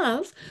they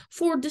have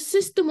for the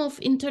system of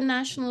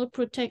international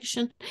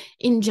protection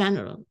in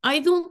general.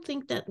 I don't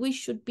think that we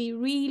should be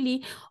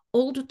really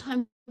all the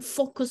time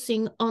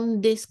focusing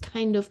on this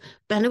kind of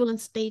benevolent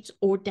states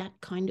or that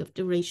kind of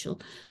the racial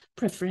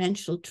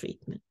preferential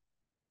treatment.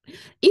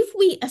 If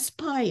we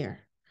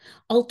aspire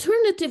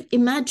alternative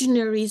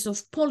imaginaries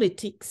of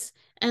politics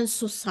and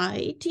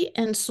society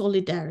and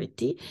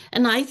solidarity,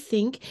 and I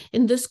think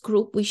in this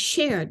group we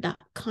share that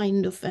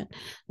kind of a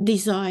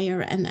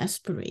desire and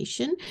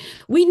aspiration,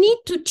 we need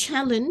to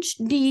challenge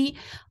the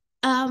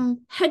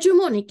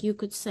hegemonic, you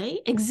could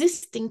say,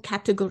 existing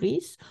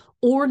categories,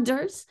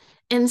 orders,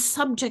 and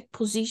subject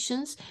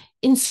positions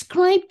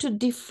inscribed to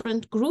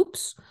different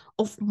groups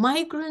of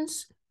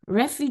migrants,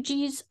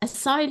 refugees,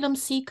 asylum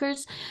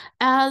seekers,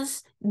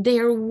 as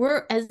these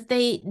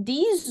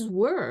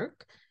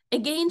work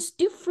against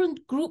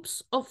different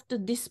groups of the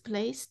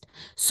displaced,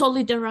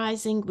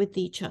 solidarizing with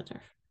each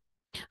other.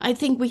 I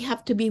think we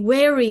have to be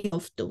wary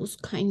of those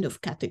kind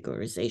of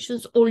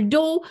categorizations,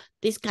 although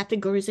these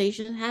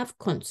categorizations have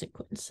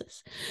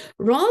consequences.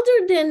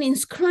 Rather than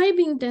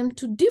inscribing them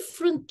to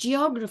different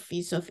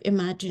geographies of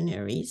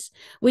imaginaries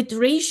with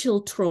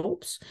racial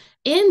tropes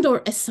and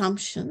or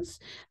assumptions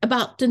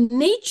about the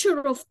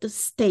nature of the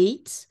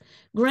states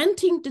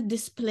granting the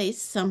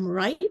displaced some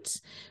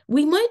rights,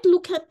 we might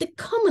look at the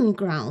common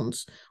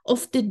grounds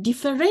of the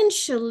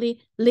differentially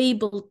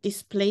labeled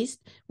displaced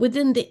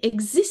within the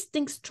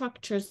existing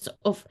structures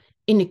of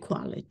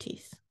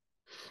inequalities.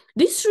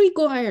 This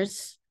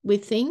requires, we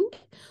think,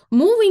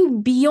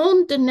 moving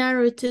beyond the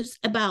narratives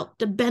about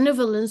the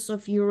benevolence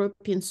of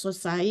European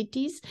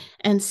societies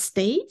and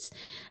states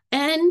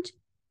and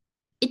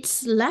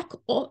its lack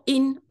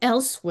in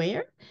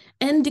elsewhere,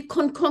 and the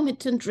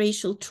concomitant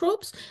racial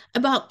tropes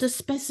about the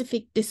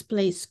specific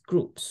displaced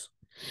groups.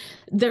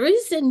 There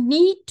is a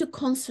need to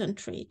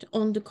concentrate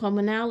on the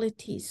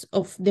commonalities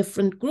of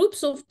different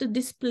groups of the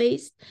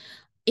displaced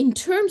in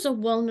terms of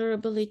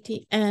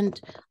vulnerability and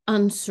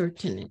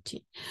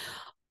uncertainty.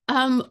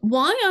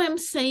 Why I'm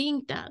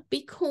saying that?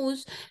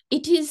 Because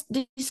it is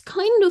this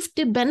kind of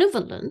the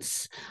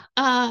benevolence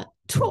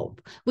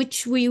trope,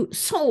 which we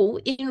saw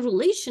in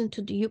relation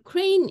to the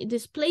Ukraine,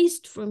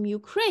 displaced from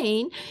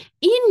Ukraine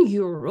in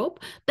Europe,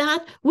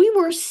 that we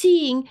were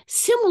seeing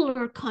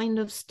similar kind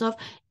of stuff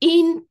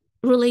in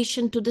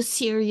relation to the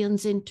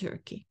Syrians in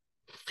Turkey.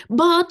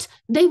 But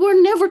they were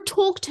never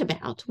talked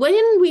about.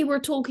 When we were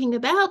talking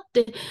about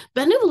the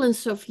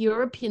benevolence of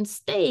European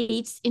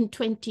states in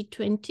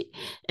 2020,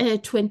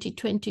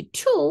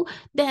 2022,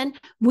 then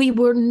we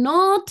were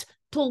not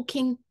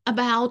talking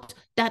about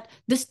that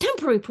this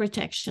temporary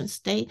protection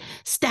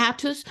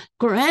status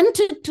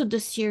granted to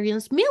the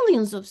Syrians,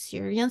 millions of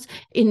Syrians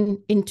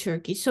in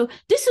Turkey. So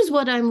this is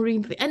what I'm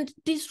reading. And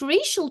these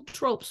racial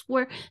tropes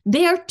were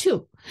there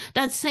too.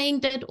 That's saying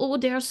that, oh,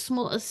 they're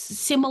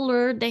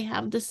similar, they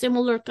have the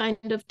similar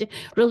kind of the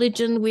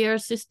religion, we are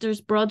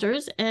sisters,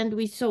 brothers, and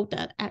we saw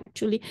that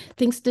actually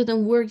things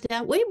didn't work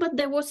that way, but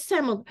there was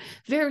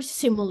very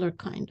similar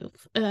kind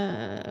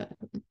of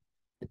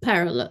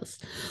parallels.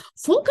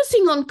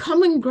 Focusing on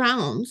common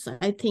grounds,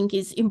 I think,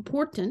 is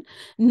important,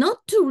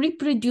 not to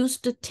reproduce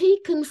the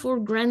taken for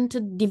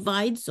granted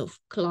divides of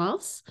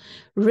class,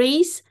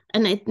 race,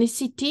 and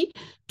ethnicity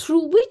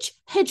through which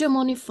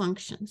hegemony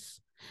functions.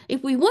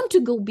 If we want to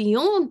go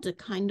beyond the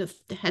kind of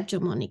the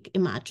hegemonic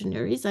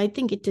imaginaries, I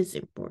think it is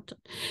important.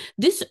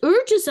 This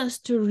urges us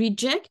to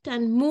reject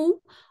and move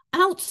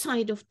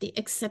outside of the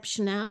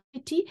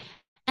exceptionality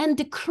and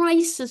the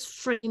crisis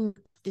frame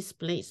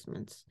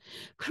displacements.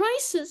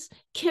 Crisis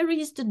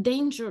carries the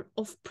danger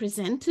of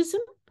presentism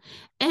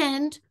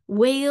and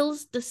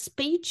veils the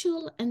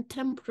spatial and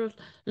temporal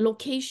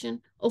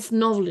location of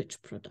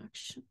knowledge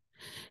production.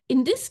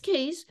 In this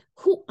case,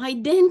 who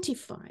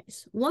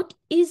identifies what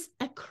is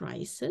a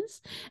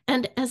crisis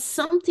and as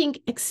something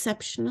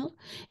exceptional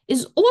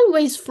is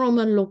always from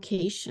a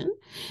location.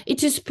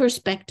 It is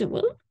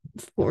perspectival,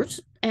 of course,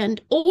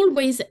 and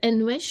always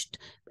enmeshed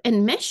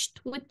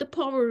with the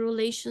power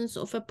relations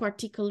of a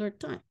particular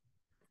time.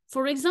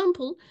 For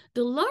example,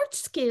 the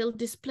large-scale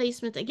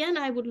displacement, again,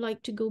 I would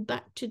like to go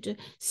back to the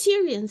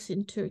Syrians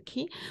in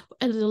Turkey,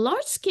 and the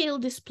large-scale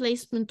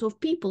displacement of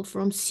people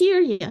from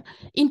Syria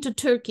into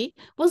Turkey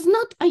was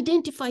not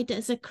identified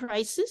as a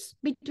crisis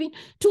between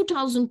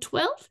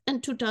 2012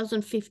 and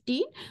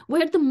 2015,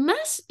 where the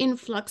mass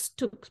influx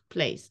took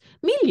place.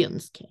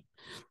 Millions came.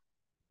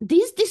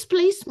 These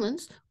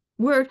displacements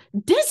were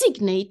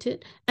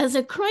designated as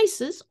a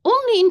crisis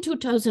only in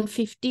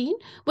 2015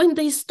 when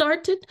they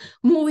started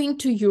moving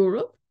to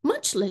Europe,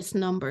 much less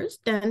numbers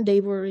than they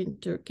were in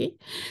Turkey.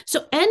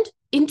 So, and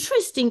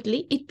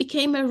interestingly, it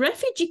became a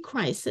refugee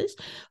crisis,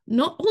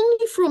 not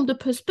only from the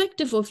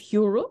perspective of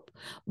Europe,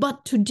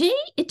 but today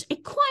it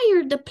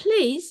acquired a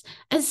place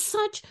as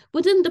such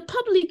within the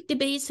public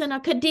debates and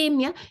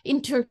academia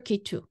in Turkey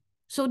too.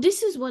 So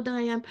this is what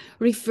I am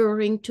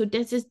referring to.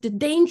 This is the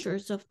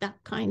dangers of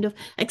that kind of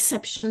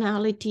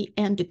exceptionality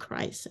and the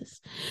crisis.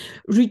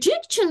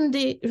 Rejecting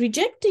the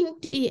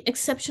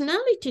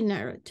exceptionality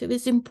narrative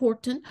is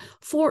important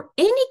for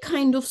any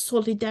kind of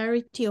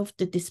solidarity of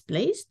the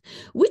displaced,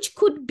 which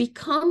could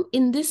become,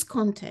 in this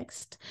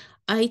context,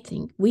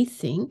 we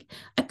think,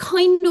 a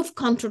kind of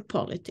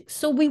counter-politics.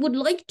 So we would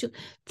like to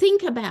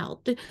think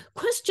about the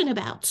question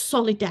about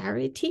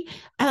solidarity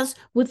as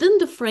within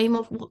the frame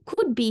of what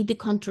could be the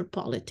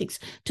counter-politics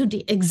to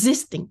the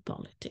existing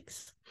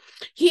politics.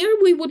 Here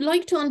we would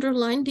like to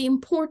underline the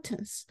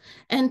importance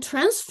and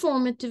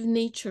transformative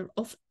nature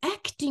of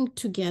acting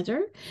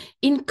together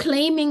in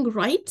claiming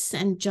rights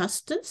and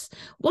justice,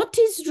 what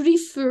is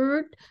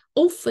referred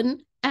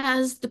often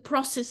as the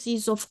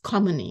processes of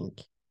commoning.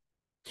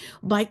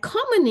 By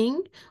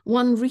commoning,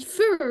 one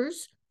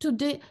refers to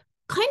the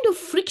kind of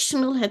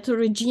frictional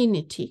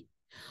heterogeneity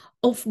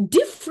of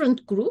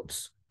different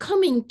groups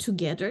coming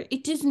together.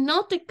 It is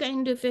not a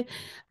kind of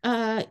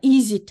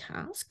easy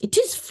task. It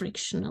is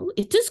frictional,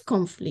 it is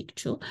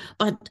conflictual,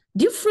 but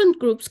different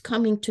groups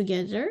coming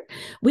together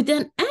with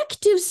an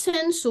active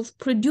sense of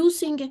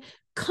producing a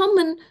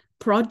common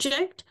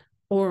project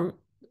or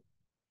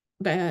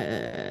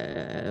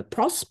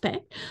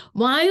prospect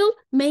while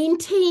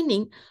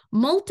maintaining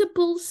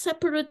multiple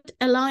separate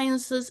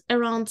alliances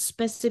around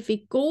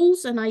specific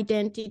goals and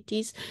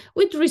identities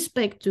with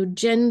respect to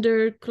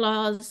gender,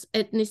 class,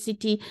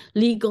 ethnicity,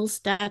 legal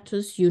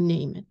status, you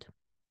name it.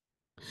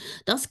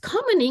 Thus,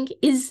 commoning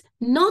is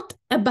not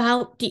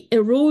about the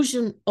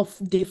erosion of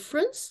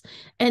difference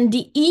and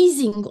the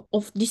easing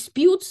of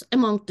disputes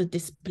among the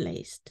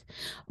displaced,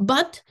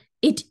 but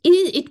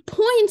it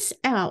points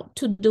out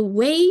to the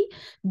way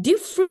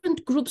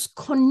different groups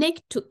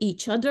connect to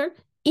each other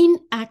in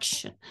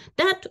action.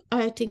 That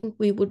I think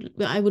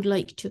I would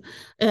like to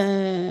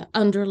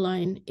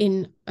underline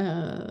in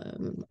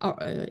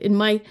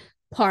my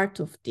part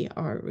of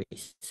our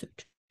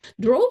research.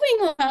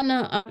 Drawing on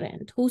Hannah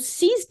Arendt, who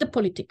sees the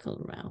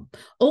political realm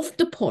of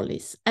the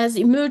polis as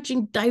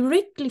emerging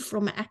directly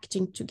from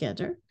acting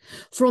together,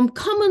 from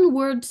common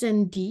words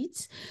and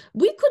deeds,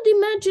 we could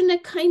imagine a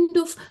kind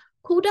of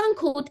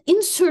quote-unquote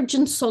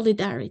insurgent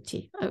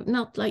solidarity,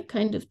 not like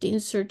kind of the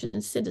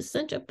insurgent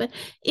citizenship, but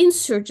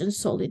insurgent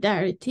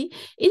solidarity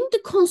in the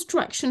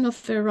construction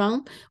of a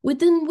realm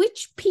within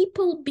which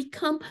people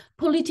become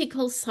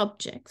political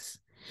subjects.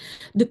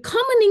 The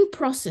commoning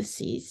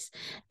processes,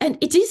 and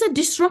it is a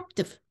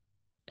disruptive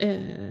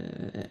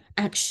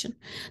action.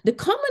 The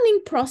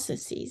commoning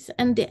processes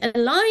and the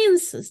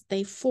alliances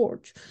they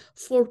forge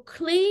for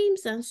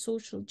claims and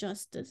social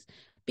justice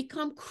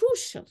become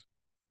crucial,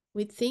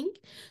 we think,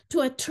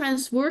 to a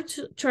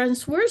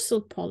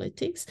transversal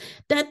politics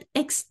that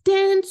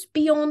extends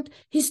beyond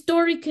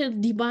historical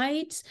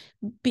divides,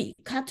 be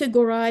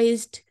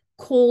categorized,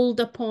 called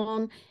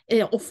upon,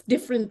 of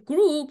different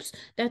groups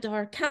that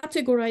are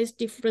categorized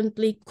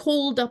differently,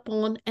 called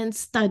upon and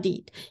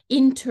studied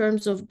in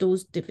terms of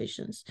those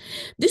divisions.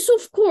 This,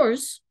 of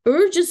course,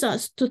 urges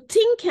us to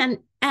think and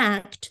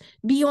act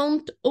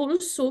beyond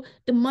also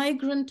the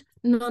migrant,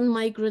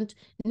 non-migrant,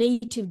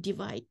 native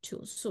divide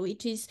too. So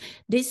it is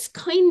this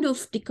kind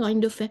of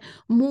a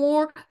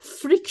more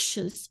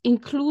frictious,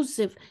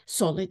 inclusive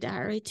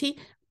solidarity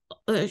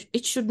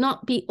it should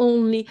not be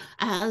only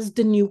as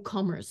the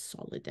newcomers'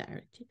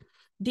 solidarity.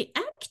 The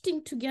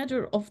acting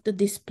together of the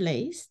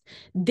displaced,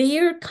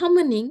 their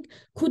commoning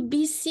could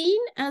be seen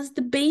as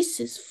the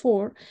basis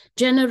for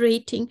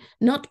generating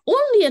not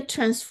only a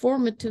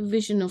transformative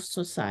vision of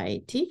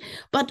society,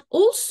 but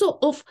also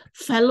of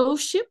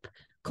fellowship,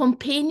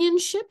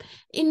 companionship,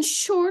 in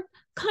short,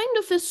 kind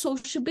of a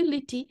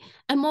sociability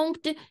among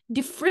the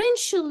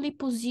differentially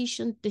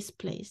positioned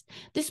displaced.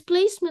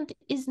 Displacement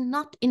is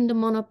not in the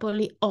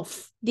monopoly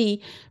of the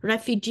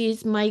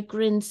refugees,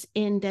 migrants,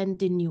 and then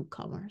the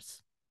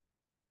newcomers.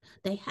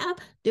 They have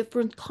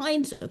different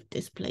kinds of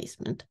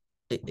displacement.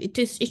 It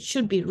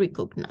should be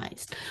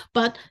recognized,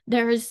 but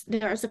there is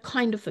a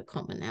kind of a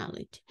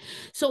commonality.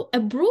 So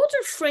a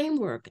broader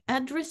framework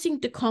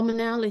addressing the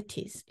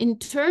commonalities in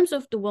terms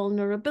of the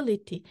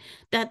vulnerability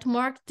that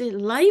mark the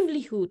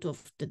livelihood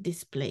of the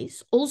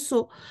displaced,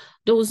 also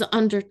those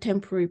under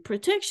temporary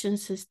protection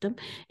system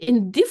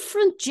in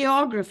different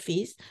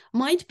geographies,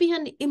 might be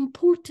an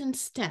important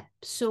step,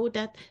 so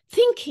that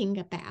thinking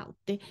about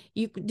the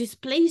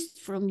displaced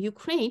from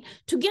Ukraine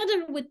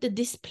together with the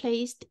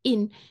displaced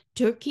in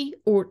Turkey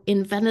or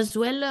in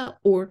Venezuela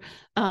or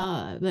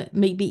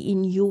maybe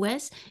in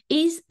US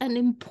is an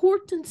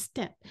important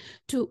step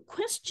to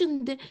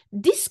question the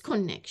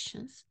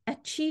disconnections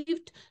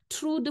achieved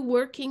through the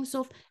workings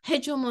of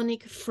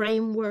hegemonic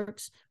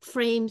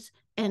frames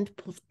and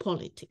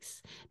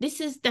politics.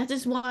 That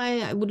is why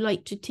I would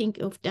like to think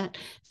of that,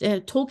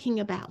 talking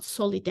about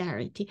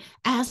solidarity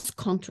as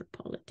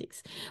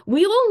counter-politics.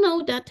 We all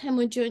know that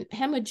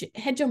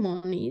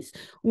hegemonies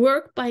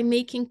work by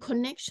making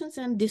connections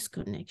and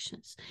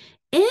disconnections,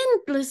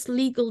 endless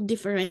legal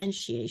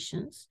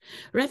differentiations,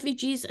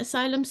 refugees,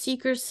 asylum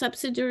seekers,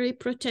 subsidiary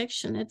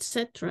protection,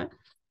 etc.,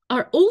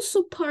 are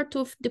also part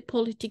of the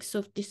politics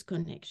of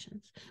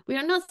disconnections. We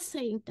are not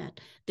saying that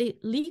the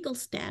legal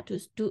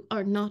status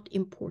are not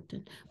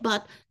important,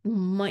 but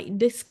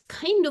this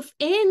kind of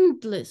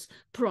endless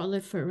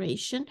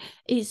proliferation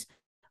is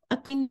a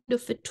kind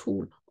of a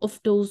tool of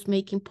those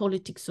making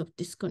politics of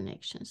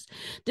disconnections.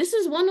 This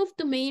is one of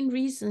the main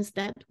reasons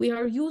that we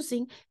are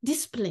using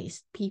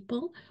displaced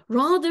people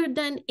rather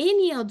than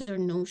any other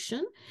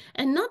notion,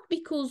 and not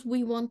because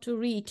we want to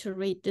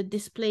reiterate the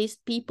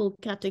displaced people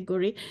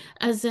category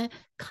as a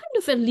kind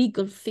of a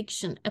legal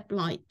fiction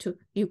applied to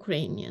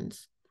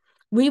Ukrainians.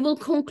 We will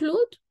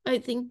conclude, I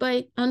think,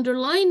 by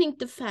underlining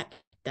the fact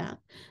that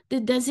the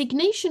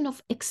designation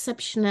of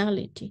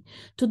exceptionality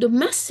to the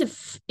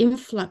massive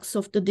influx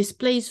of the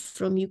displaced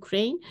from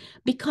Ukraine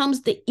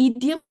becomes the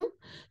idiom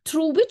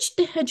through which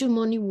the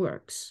hegemony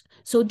works.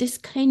 So this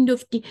kind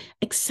of the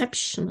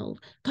exceptional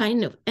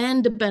kind of,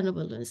 and the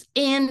benevolence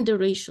and the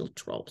racial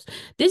tropes.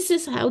 This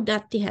is how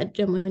that the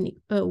hegemony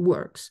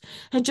works.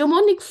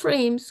 Hegemonic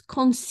frames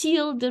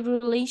conceal the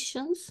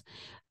relations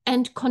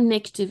and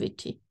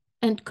connectivity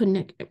and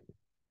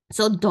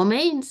So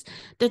domains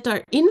that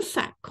are in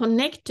fact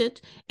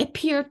connected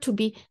appear to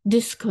be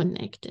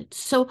disconnected.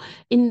 So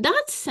in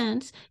that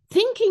sense,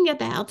 thinking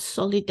about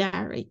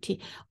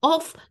solidarity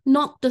of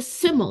not the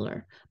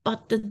similar,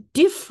 but the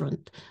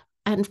different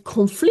and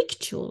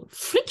conflictual,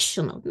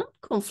 frictional, not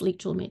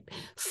conflictual, maybe,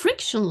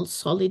 frictional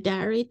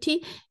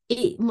solidarity,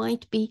 it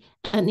might be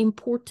an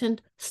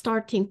important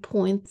starting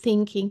point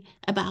thinking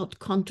about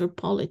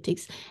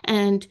counter-politics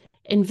and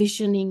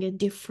envisioning a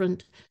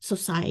different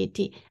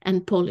society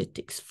and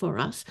politics for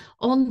us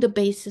on the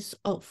basis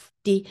of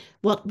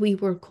what we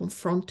were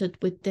confronted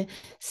with, the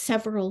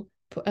several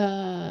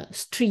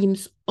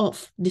streams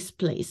of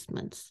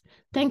displacements.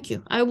 Thank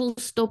you. I will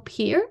stop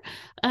here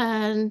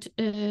and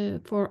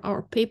for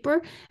our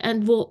paper,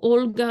 and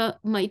Olga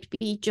might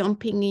be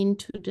jumping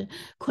into the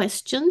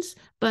questions,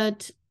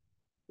 but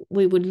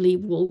we would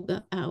leave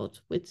Olga out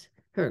with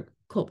her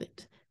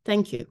COVID.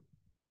 Thank you.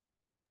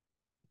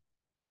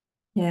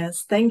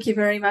 Yes, thank you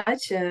very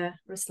much,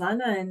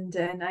 Ruslana and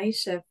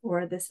Ayşe,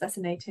 for this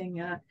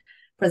fascinating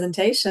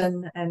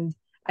presentation. And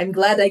I'm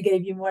glad I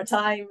gave you more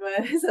time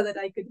so that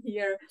I could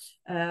hear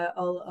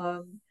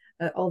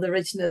all the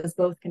richness,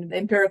 both kind of the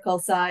empirical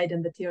side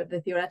and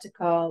the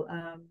theoretical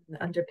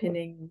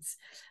underpinnings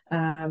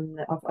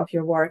of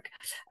your work.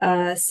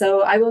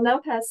 So I will now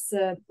pass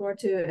the floor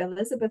to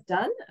Elizabeth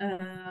Dunn.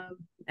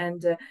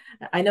 And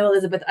I know,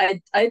 Elizabeth,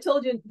 I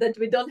told you that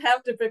we don't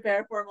have to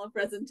prepare formal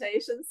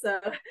presentations, so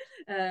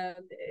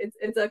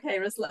it's okay.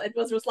 It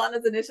was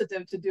Ruslana's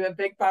initiative to do a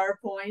big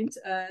PowerPoint,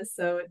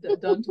 so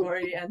don't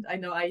worry. And I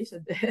know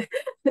Ayşe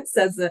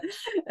says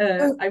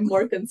I'm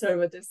more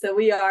conservative, so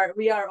we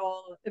are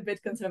all a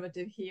bit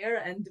conservative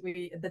here, and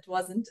that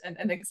wasn't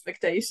an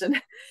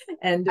expectation.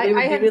 And we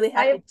would be really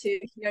happy to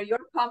hear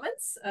your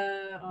comments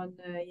on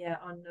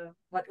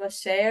what was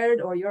shared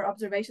or your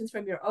observations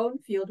from your own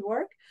field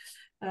work.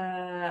 So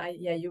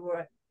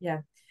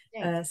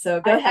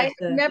go ahead.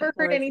 I've never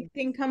heard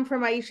anything come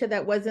from Ayşe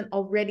that wasn't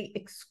already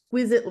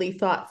exquisitely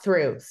thought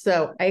through,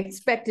 so I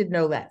expected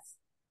no less.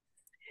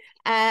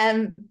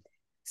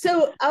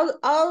 So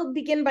I'll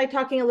begin by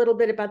talking a little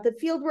bit about the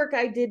fieldwork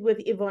I did with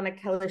Iwona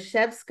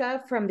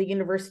Kalashewska from the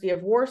University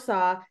of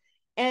Warsaw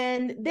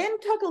and then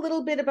talk a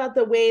little bit about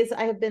the ways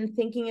I have been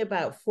thinking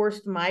about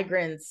forced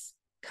migrants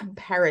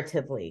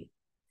comparatively.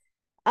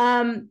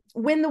 When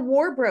the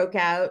war broke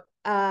out,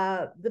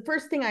 the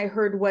first thing I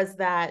heard was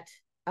that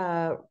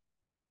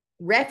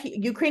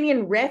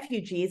Ukrainian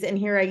refugees, and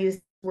here I use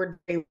the word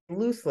very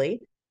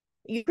loosely,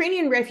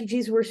 Ukrainian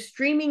refugees were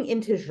streaming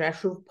into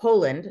Rzeszów,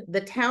 Poland,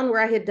 the town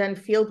where I had done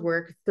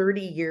fieldwork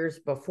 30 years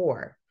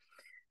before.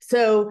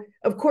 So,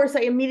 of course,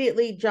 I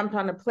immediately jumped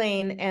on a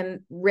plane and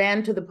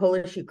ran to the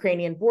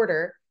Polish-Ukrainian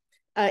border.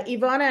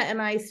 Ivana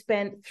and I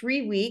spent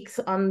 3 weeks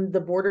on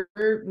the border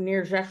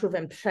near Rzeszów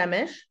and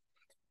Przemyśl,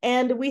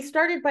 and we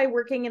started by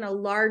working in a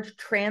large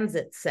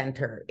transit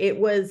center. It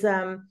was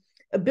a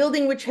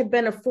building which had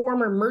been a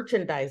former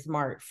merchandise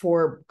mart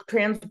for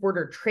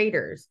transborder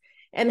traders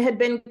and had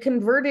been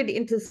converted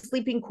into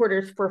sleeping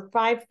quarters for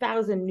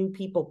 5,000 new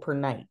people per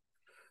night.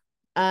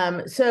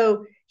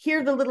 So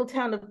here, the little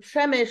town of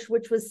Przemyśl,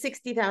 which was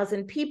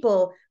 60,000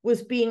 people,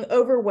 was being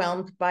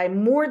overwhelmed by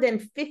more than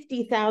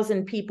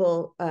 50,000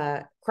 people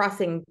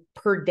crossing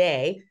per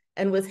day,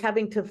 and was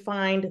having to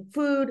find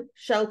food,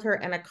 shelter,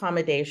 and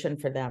accommodation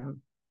for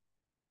them.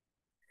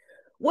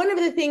 One of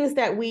the things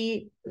that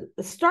we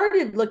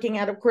started looking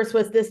at, of course,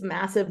 was this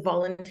massive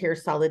volunteer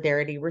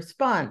solidarity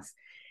response.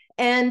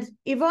 And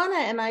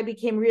Ivana and I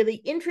became really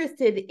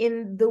interested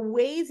in the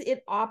ways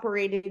it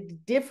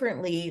operated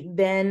differently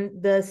than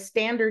the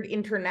standard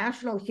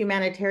international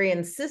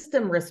humanitarian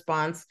system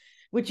response,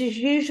 which is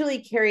usually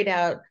carried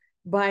out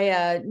by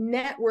a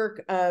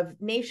network of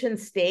nation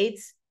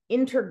states,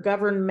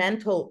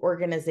 intergovernmental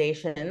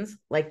organizations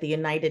like the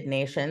United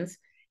Nations,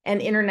 and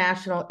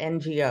international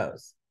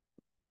NGOs.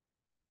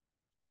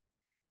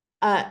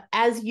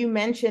 As you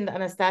mentioned,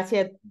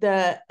 Anastasia,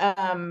 the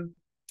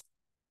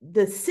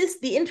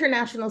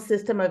international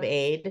system of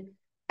aid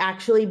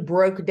actually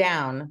broke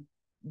down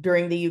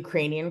during the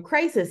Ukrainian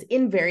crisis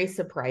in very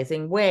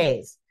surprising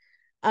ways.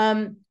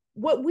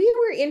 What we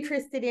were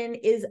interested in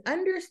is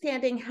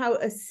understanding how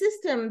a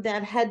system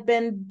that had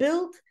been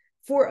built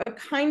for a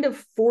kind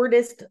of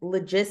Fordist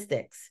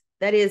logistics,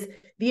 that is,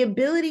 the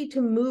ability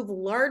to move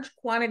large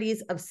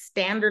quantities of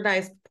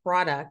standardized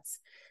products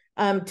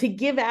to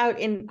give out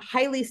in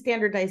highly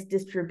standardized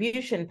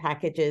distribution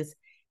packages,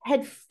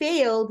 had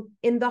failed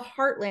in the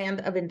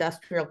heartland of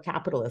industrial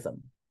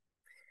capitalism.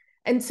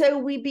 And so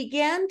we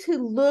began to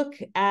look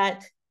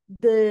at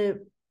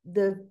the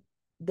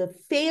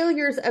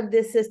failures of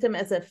this system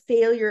as a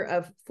failure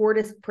of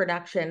Fordist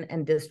production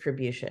and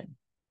distribution.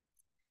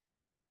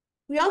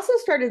 We also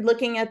started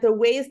looking at the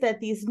ways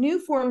that these new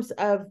forms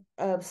of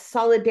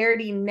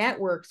solidarity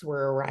networks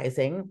were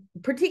arising,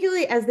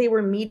 particularly as they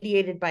were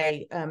mediated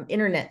by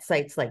internet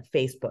sites like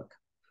Facebook.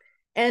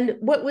 And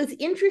what was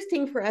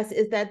interesting for us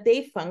is that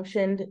they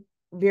functioned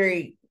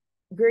very,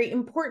 very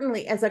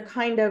importantly as a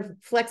kind of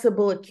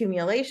flexible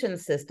accumulation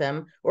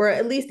system, or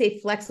at least a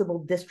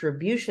flexible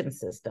distribution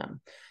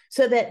system,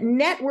 so that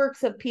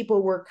networks of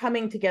people were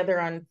coming together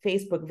on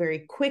Facebook very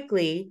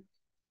quickly,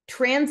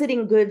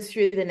 transiting goods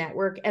through the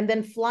network, and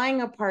then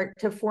flying apart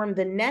to form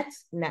the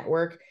next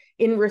network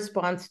in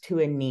response to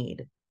a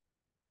need.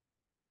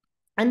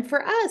 And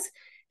for us,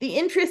 the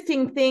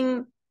interesting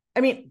thing,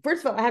 I mean,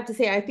 first of all, I have to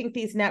say, I think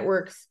these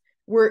networks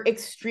were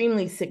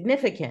extremely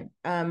significant.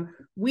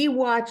 We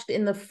watched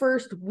in the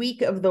first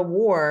week of the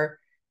war,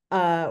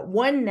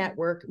 one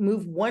network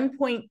move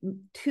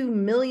 $1.2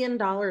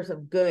 million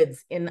of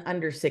goods in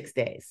under 6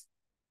 days.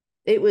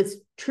 It was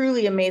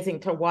truly amazing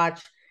to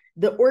watch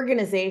the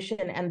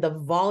organization and the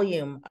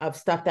volume of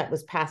stuff that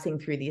was passing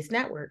through these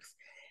networks.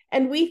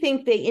 And we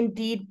think they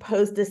indeed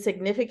posed a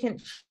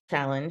significant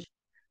challenge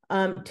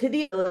to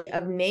the ability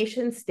of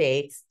nation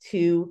states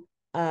to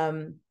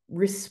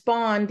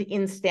respond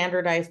in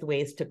standardized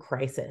ways to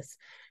crisis.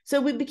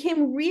 So we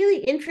became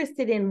really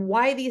interested in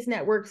why these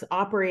networks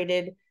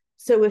operated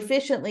so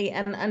efficiently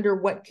and under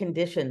what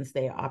conditions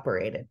they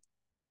operated.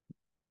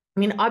 I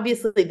mean,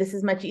 obviously, this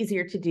is much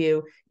easier to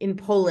do in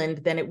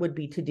Poland than it would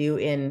be to do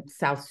in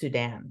South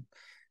Sudan,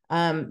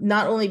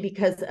 not only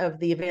because of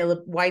the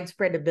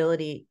widespread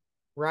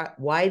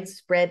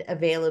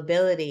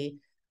availability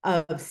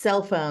of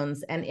cell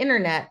phones and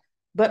internet,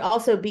 but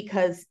also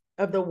because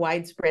of the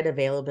widespread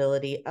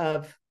availability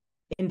of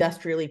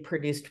industrially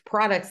produced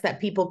products that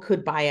people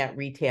could buy at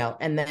retail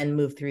and then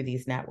move through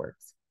these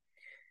networks.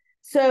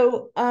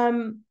 So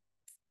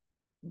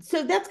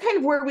that's kind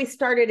of where we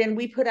started, and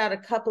we put out a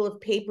couple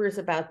of papers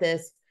about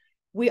this.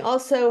 We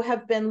also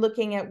have been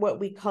looking at what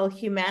we call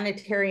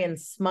humanitarian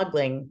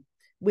smuggling,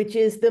 which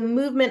is the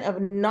movement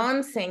of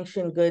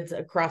non-sanctioned goods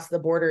across the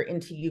border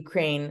into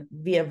Ukraine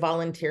via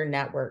volunteer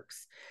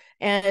networks.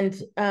 And,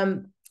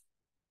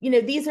 you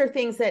know, these are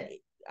things that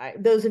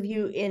those of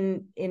you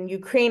in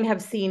Ukraine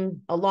have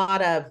seen a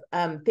lot of,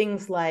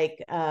 things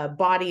like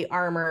body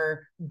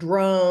armor,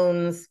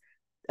 drones,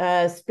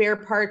 spare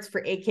parts for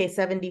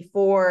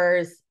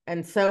AK-74s,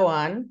 and so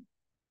on,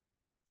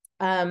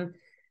 that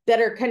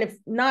are kind of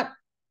not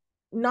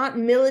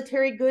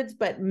military goods,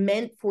 but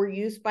meant for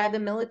use by the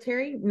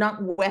military,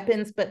 not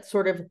weapons, but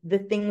sort of the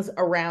things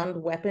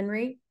around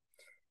weaponry.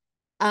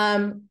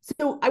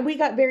 So we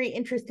got very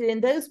interested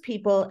in those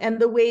people and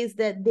the ways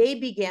that they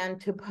began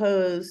to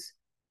pose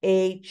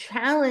a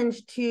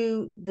challenge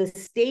to the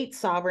state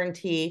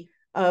sovereignty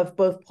of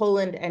both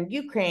Poland and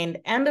Ukraine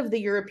and of the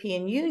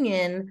European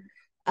Union,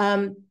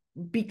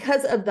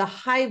 because of the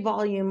high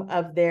volume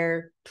of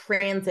their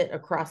transit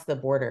across the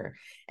border.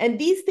 And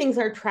these things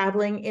are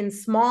traveling in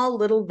small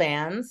little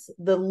vans.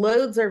 The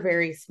loads are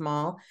very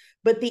small,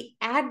 but the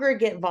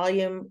aggregate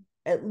volume,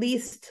 at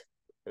least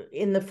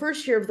in the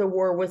first year of the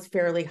war, was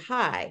fairly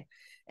high.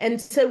 And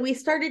so we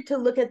started to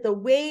look at the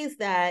ways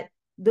that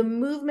the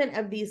movement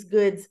of these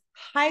goods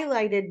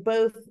highlighted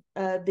both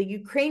the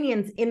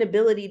Ukrainians'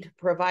 inability to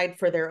provide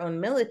for their own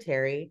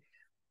military,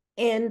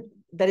 and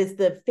that is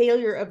the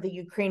failure of the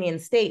Ukrainian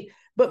state,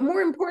 but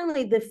more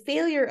importantly, the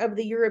failure of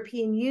the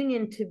European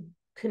Union to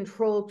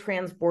control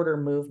transborder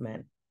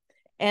movement.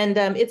 And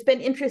it's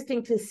been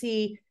interesting to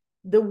see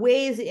the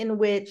ways in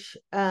which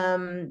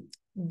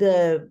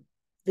the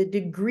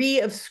degree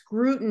of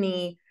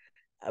scrutiny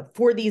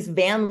for these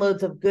van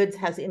loads of goods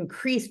has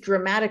increased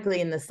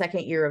dramatically in the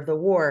second year of the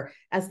war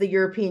as the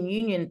European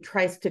Union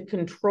tries to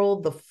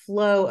control the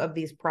flow of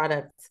these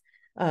products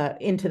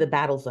into the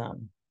battle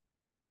zone.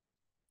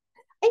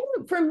 I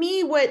think for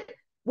me, what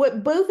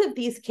both of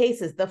these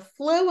cases, the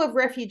flow of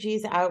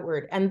refugees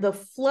outward and the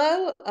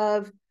flow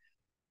of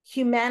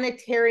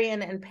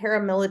humanitarian and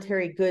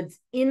paramilitary goods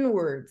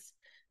inwards,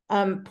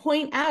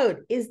 point out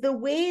is the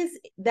ways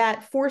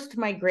that forced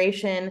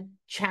migration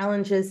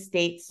challenges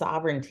state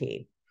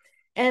sovereignty.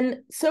 And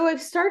so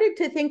I've started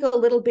to think a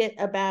little bit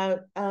about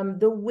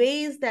the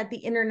ways that the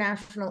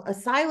international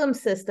asylum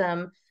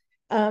system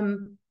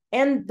and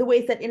the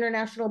ways that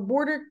international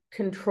border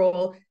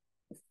control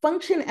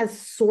function as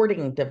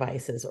sorting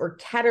devices or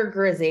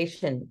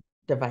categorization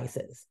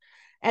devices.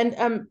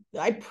 And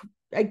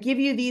I give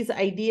you these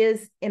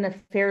ideas in a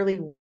fairly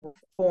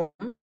form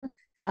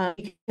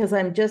because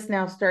I'm just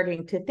now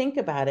starting to think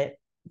about it.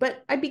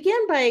 But I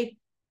began by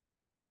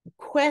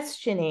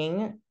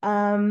questioning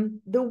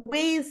the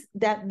ways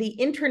that the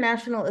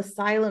international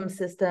asylum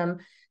system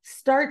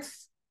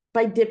starts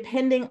by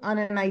depending on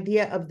an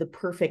idea of the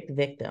perfect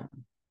victim.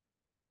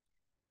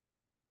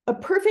 A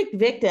perfect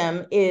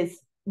victim is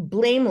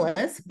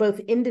blameless, both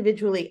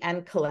individually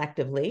and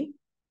collectively,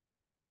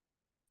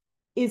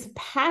 is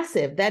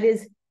passive, that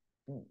is,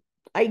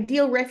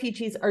 ideal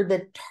refugees are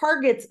the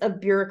targets of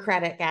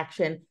bureaucratic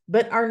action,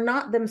 but are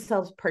not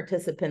themselves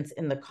participants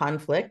in the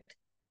conflict.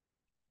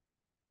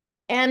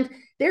 And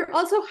they're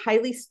also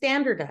highly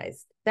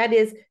standardized. That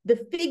is,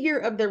 the figure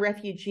of the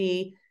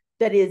refugee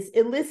that is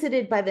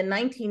elicited by the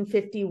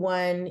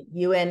 1951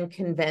 UN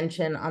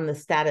Convention on the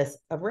Status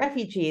of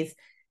Refugees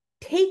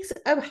takes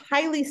a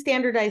highly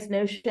standardized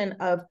notion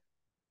of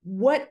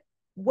what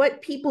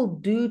people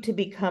do to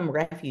become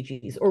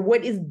refugees or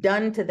what is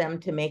done to them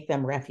to make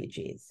them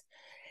refugees.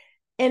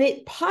 And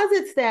it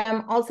posits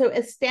them also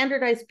as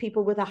standardized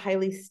people with a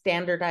highly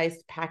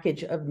standardized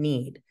package of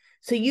need.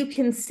 So you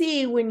can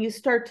see when you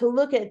start to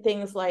look at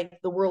things like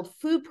the World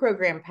Food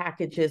Program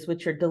packages,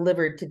 which are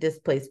delivered to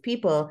displaced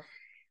people,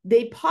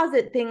 they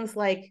posit things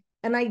like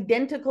an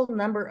identical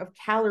number of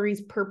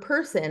calories per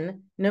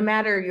person, no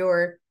matter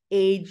your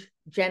age,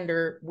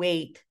 gender,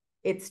 weight.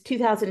 It's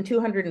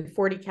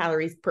 2,240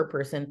 calories per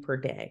person per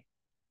day.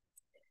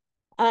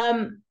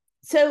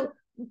 So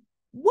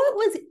what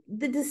was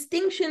the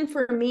distinction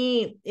for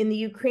me in the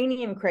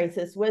Ukrainian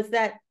crisis was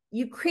that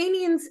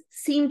Ukrainians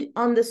seemed,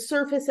 on the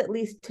surface at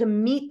least, to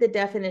meet the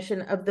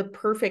definition of the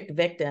perfect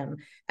victim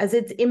as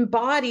it's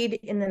embodied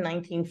in the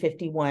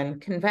 1951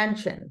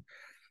 convention.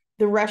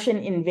 The Russian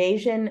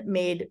invasion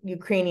made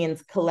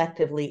Ukrainians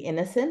collectively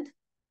innocent.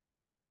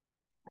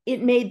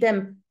 It made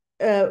them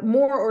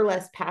more or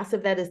less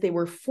passive, that is, they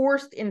were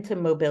forced into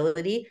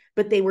mobility,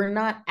 but they were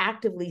not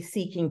actively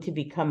seeking to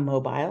become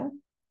mobile.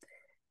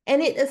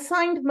 And it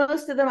assigned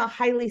most of them a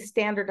highly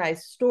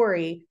standardized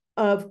story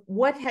of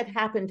what had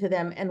happened to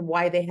them and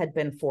why they had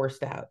been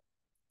forced out.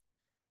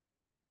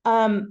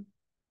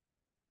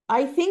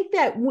 I think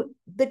that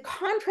the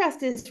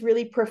contrast is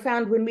really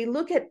profound when we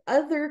look at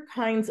other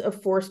kinds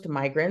of forced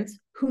migrants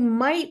who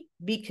might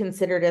be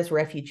considered as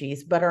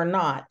refugees, but are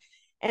not.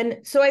 And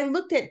so I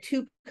looked at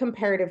two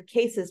comparative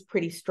cases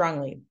pretty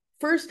strongly.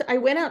 First, I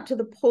went out to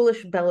the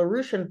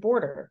Polish-Belarusian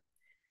border.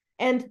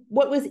 And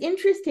what was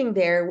interesting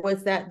there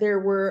was that there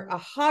were a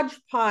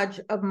hodgepodge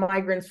of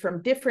migrants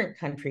from different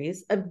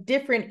countries, of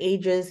different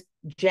ages,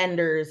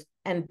 genders,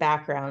 and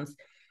backgrounds,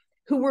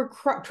 who were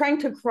trying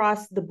to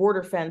cross the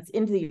border fence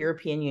into the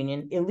European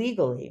Union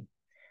illegally.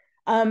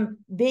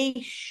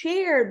 They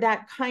share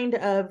that kind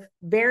of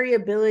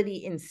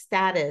variability in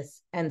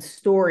status and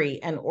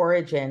story and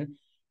origin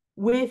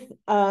with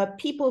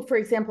people, for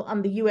example,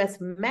 on the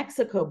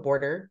US-Mexico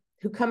border,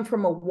 who come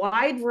from a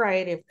wide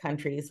variety of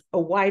countries, a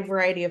wide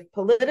variety of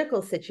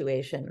political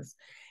situations,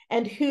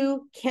 and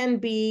who can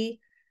be,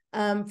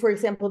 for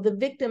example, the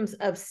victims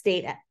of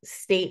state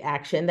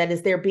action, that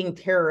is, they're being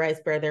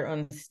terrorized by their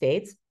own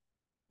states,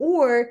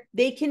 or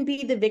they can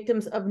be the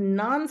victims of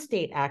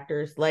non-state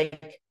actors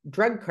like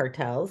drug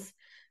cartels,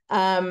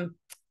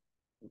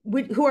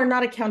 who are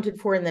not accounted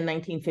for in the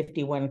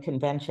 1951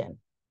 convention.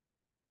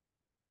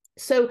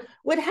 So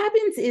what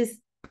happens is,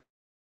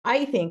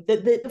 I think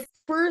that the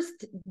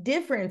first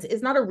difference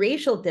is not a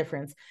racial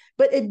difference,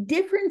 but a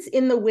difference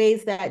in the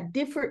ways that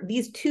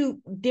these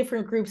two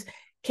different groups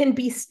can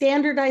be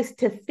standardized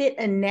to fit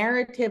a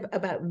narrative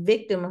about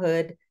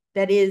victimhood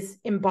that is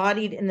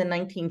embodied in the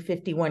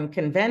 1951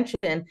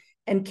 convention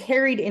and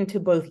carried into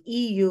both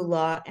EU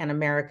law and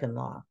American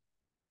law.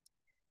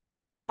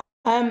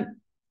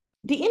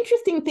 The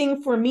interesting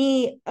thing for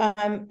me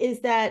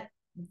is that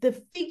the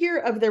figure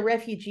of the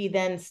refugee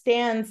then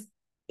stands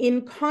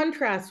in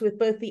contrast with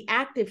both the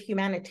active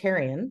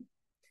humanitarian,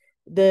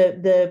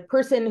 the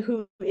person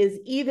who is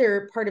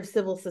either part of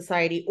civil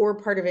society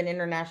or part of an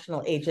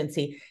international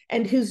agency,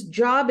 and whose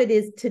job it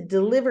is to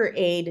deliver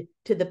aid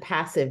to the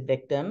passive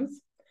victims,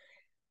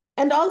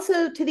 and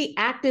also to the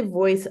active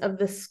voice of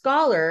the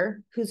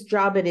scholar, whose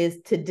job it is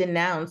to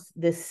denounce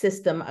this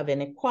system of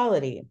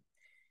inequality.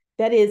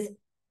 That is,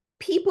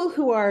 people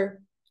who are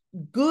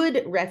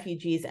good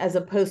refugees as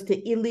opposed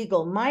to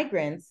illegal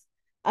migrants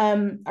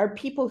are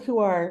people who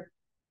are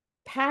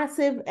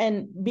passive,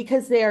 and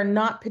because they are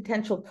not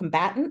potential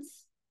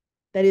combatants,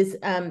 that is,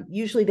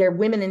 usually they're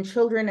women and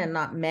children and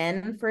not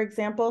men, for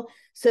example,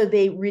 so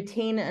they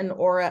retain an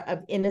aura of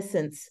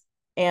innocence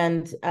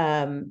and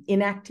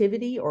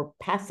inactivity or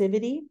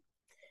passivity.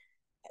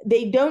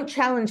 They don't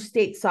challenge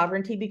state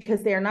sovereignty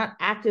because they are not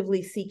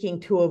actively seeking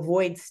to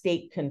avoid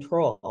state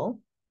control.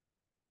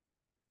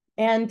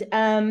 And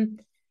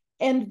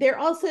they're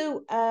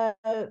also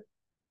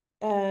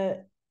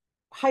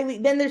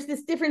then there's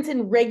this difference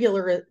in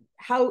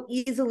how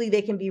easily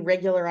they can be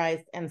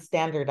regularized and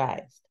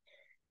standardized.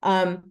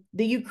 The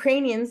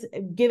Ukrainians,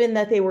 given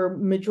that they were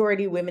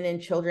majority women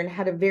and children,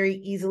 had a very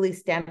easily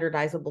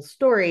standardizable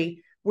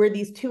story where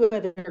these two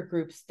other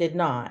groups did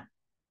not.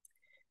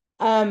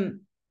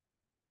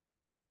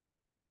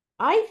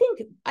 I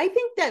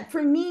think that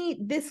for me,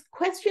 this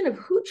question of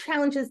who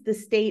challenges the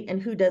state and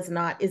who does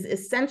not is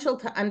essential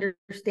to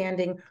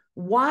understanding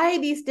why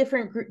these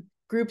different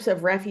groups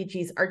of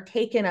refugees are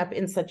taken up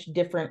in such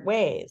different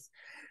ways.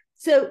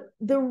 So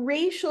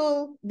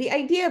the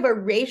idea of a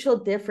racial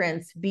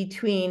difference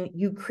between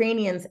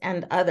Ukrainians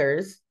and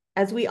others,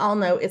 as we all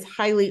know, is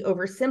highly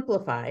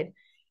oversimplified,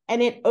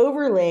 and it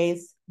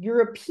overlays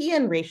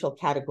European racial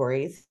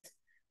categories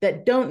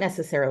that don't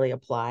necessarily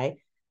apply,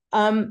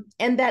 and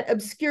that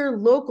obscure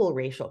local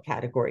racial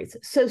categories.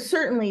 So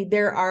certainly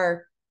there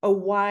are a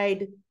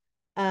wide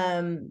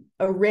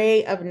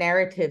array of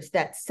narratives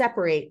that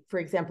separate, for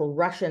example,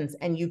 Russians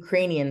and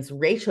Ukrainians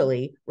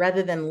racially,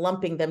 rather than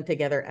lumping them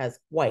together as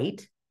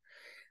white.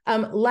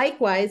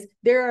 Likewise,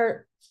 there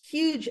are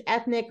huge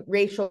ethnic,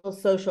 racial,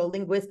 social,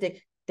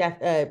 linguistic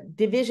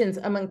divisions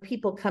among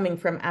people coming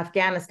from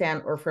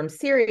Afghanistan or from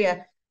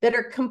Syria that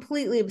are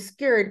completely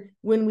obscured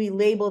when we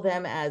label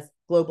them as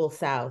global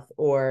South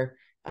or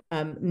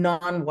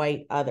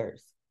non-white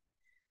others.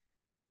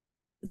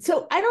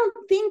 So I don't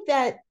think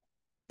that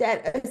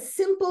a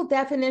simple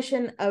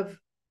definition of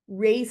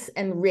race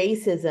and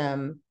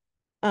racism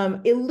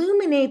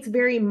illuminates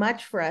very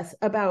much for us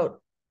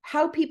about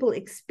how people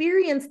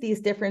experience these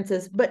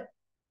differences,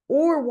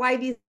 or why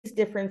these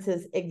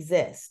differences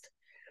exist.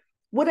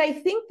 What I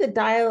think the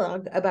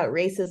dialogue about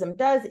racism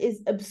does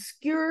is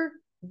obscure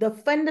the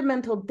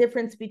fundamental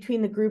difference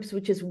between the groups,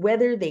 which is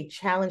whether they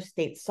challenge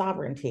state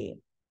sovereignty.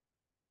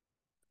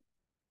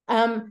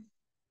 I'm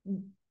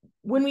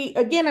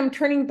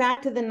turning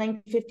back to the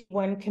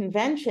 1951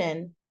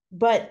 convention,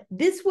 but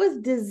this was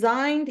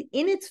designed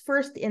in its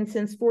first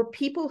instance for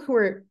people who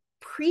are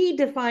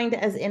predefined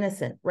as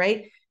innocent,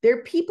 right?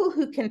 They're people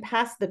who can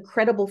pass the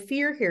credible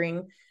fear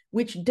hearing,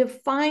 which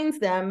defines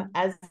them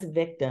as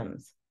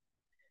victims.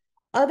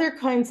 Other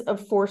kinds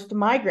of forced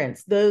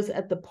migrants, those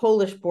at the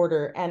Polish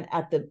border and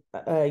at the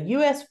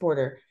US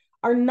border,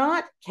 are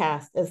not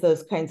cast as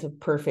those kinds of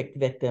perfect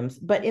victims,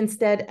 but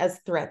instead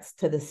as threats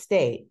to the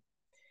state.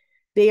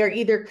 They are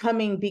either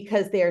coming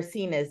because they are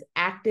seen as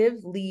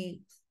active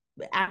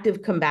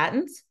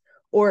combatants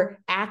or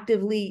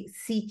actively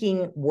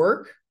seeking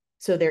work.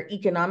 So they're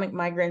economic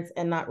migrants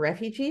and not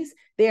refugees.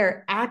 They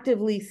are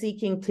actively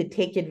seeking to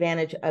take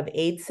advantage of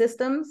aid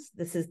systems.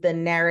 This is the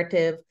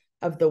narrative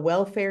of the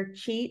welfare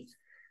cheat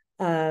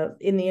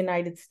in the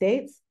United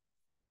States.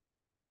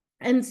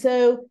 And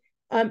so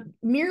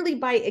merely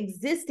by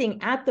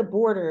existing at the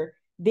border,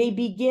 they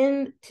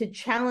begin to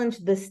challenge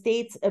the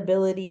state's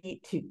ability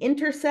to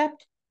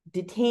intercept,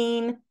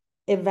 detain,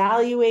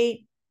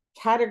 evaluate,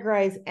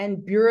 categorize, and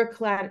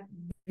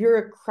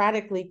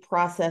bureaucratically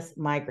process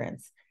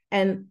migrants.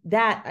 And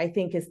that, I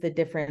think, is the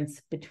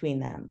difference between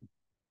them.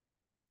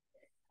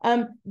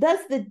 Thus,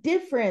 the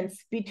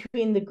difference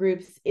between the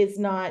groups is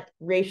not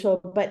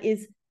racial, but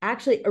is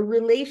actually a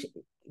relation.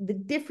 The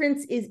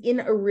difference is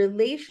in a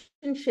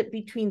relationship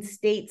between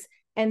states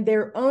and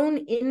their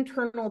own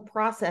internal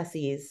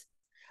processes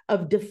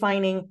of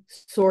defining,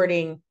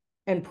 sorting,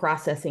 and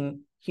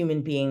processing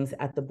human beings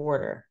at the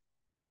border.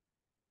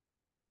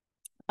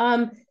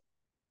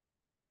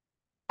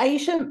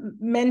 Ayşe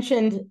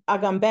mentioned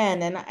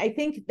Agamben, and I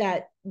think that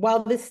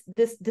while this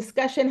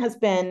discussion has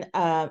been,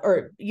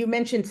 or you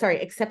mentioned, sorry,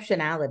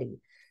 exceptionality.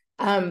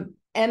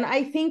 And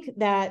I think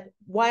that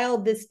while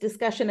this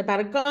discussion about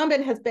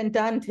Agamben has been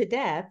done to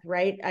death,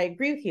 right, I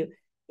agree with you,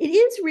 it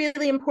is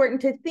really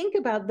important to think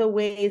about the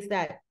ways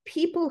that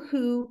people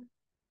who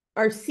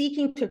are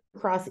seeking to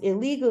cross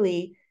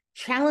illegally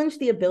challenge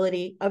the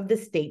ability of the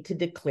state to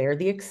declare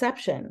the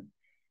exception.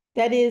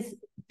 That is,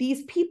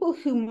 these people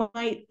who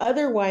might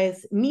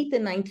otherwise meet the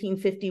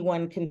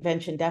 1951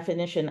 Convention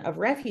definition of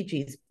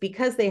refugees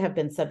because they have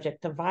been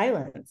subject to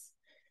violence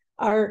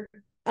are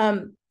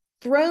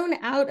thrown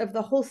out of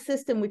the whole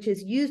system which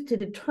is used to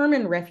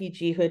determine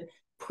refugeehood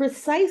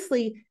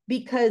precisely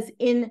because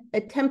in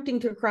attempting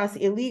to cross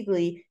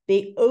illegally,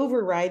 they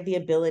override the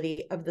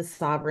ability of the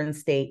sovereign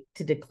state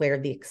to declare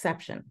the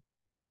exception.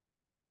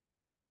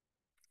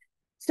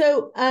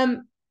 So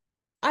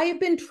I have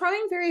been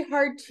trying very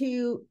hard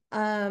to,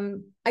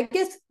 I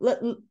guess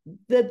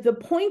the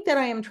point that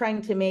I am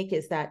trying to make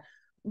is that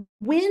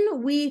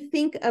when we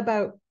think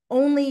about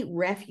only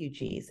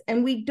refugees,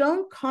 and we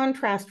don't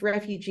contrast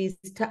refugees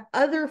to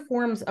other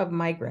forms of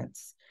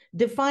migrants,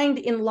 defined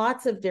in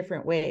lots of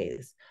different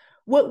ways,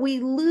 what we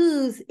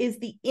lose is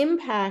the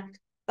impact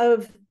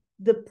of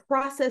the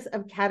process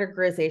of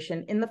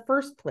categorization in the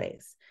first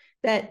place.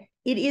 That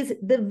it is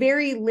the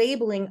very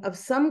labeling of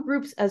some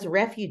groups as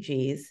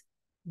refugees,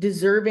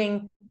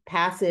 deserving,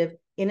 passive,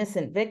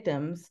 innocent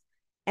victims,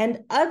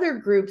 and other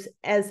groups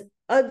as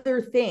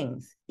other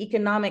things,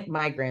 economic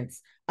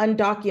migrants,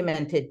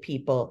 undocumented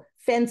people,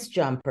 fence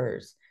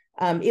jumpers,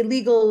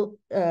 illegalized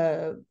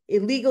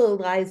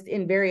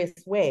in various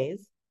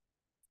ways.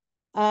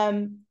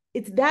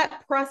 It's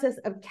that process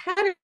of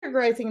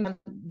categorizing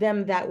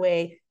them that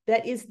way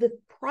that is the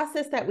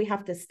process that we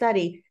have to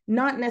study,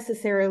 not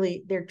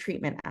necessarily their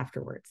treatment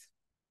afterwards.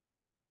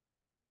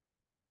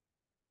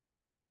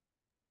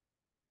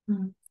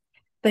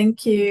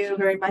 Thank you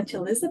very much,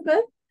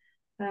 Elizabeth.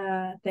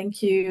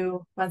 Thank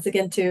you once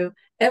again to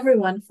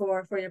everyone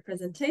for your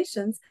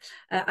presentations.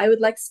 I would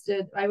like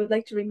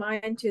to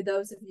remind to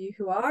those of you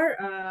who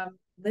are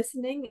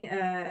listening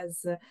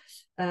as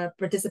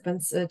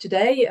participants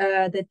today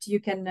that you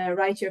can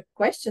write your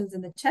questions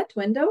in the chat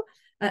window.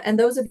 And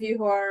those of you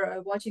who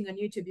are watching on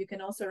YouTube, you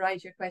can also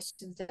write your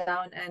questions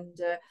down,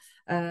 and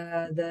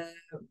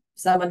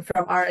someone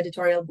from our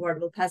editorial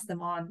board will pass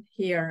them on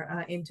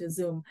here into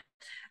Zoom.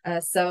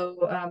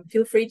 So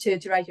feel free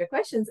to write your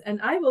questions, and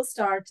I will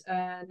start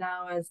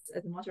now as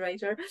a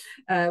moderator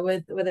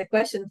with a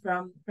question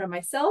from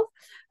myself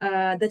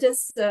that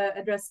is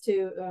addressed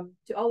to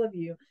all of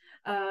you.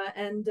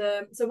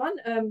 So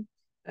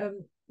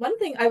one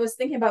thing I was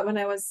thinking about when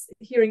I was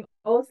hearing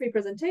all three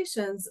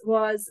presentations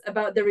was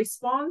about the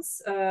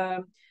response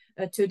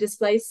to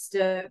displaced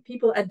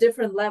people at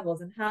different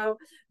levels, and how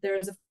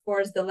there's, of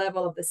course, the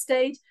level of the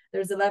state,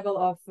 there's the level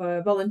of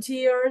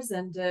volunteers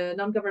and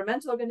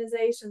non-governmental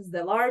organizations,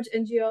 the large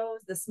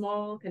NGOs, the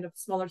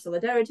smaller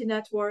solidarity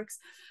networks,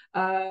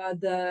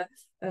 the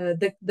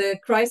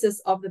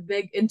crisis of the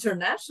big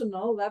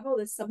international level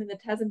is something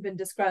that hasn't been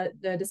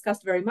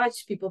discussed very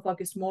much. People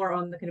focus more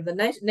on the kind of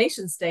the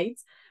nation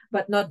states,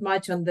 but not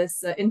much on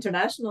this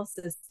international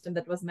system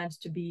that was meant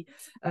to be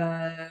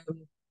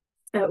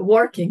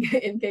working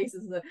in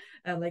cases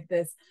like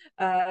this,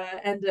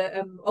 and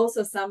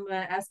also some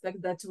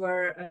aspects that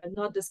were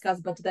not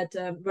discussed, but that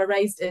were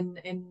raised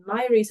in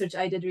my research.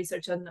 I did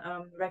research on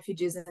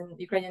refugees and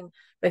Ukrainian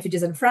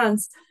refugees in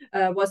France,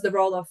 was the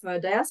role of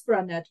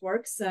diaspora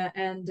networks,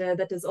 and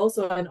that is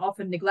also an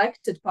often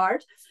neglected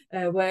part,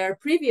 where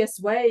previous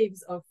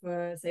waves of,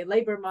 say,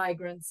 labor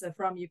migrants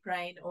from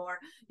Ukraine, or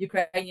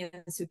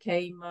Ukrainians who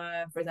came,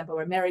 for example,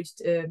 were married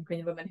to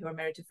Ukrainian women who were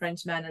married to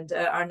Frenchmen and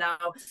are now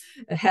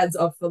heads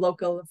of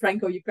local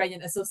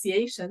Franco-Ukrainian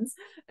associations,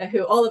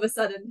 who all of a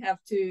sudden have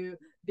to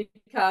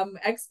become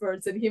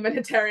experts in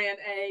humanitarian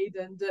aid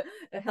and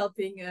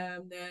helping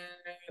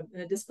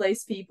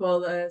displaced people,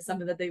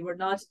 something that they were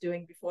not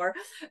doing before,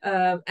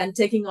 and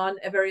taking on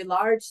a very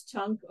large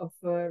chunk of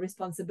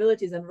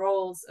responsibilities and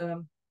roles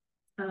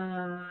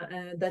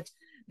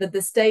that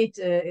the state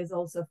is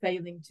also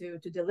failing to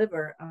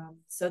deliver.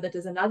 So that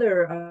is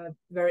another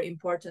very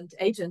important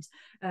agent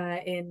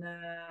in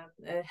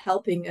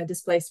helping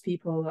displaced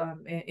people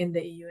in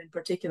the EU in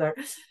particular.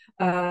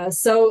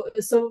 So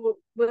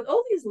with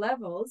all these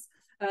levels,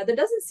 there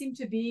doesn't seem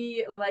to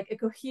be like a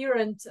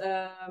coherent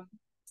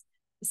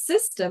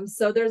system.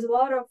 So there's a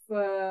lot of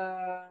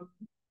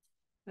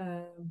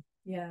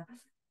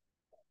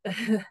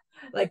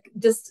like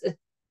just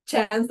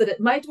chance that it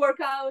might work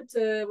out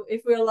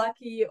if we're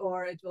lucky,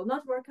 or it will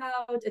not work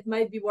out. It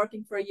might be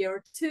working for a year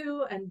or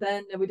two, and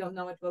then we don't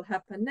know what will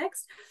happen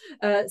next.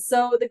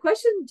 So the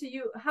question to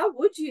you, how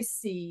would you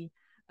see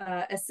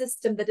a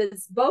system that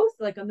is both,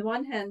 like, on the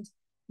one hand,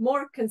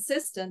 more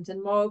consistent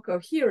and more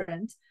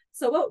coherent?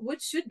 So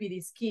what should be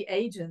these key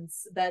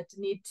agents that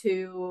need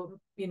to,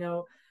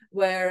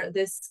 where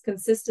this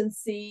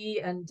consistency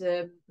and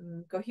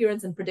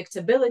coherence and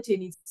predictability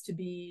needs to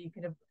be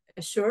kind of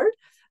assured?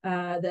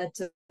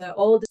 that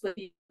all displaced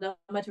people, no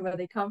matter where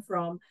they come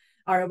from,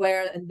 are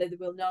aware and they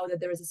will know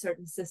that there is a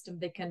certain system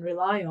they can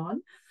rely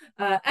on.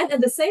 And at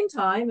the same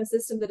time, a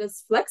system that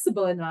is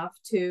flexible enough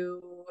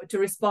to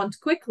respond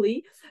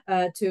quickly,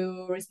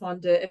 to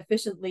respond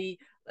efficiently,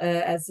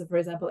 as, for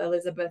example,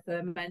 Elizabeth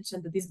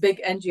mentioned, that these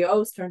big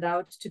NGOs turned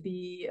out to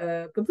be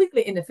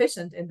completely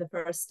inefficient in the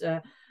first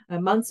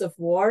months of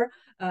war.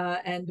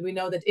 And we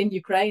know that in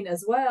Ukraine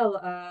as well,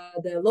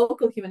 the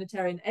local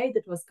humanitarian aid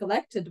that was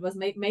collected was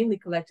mainly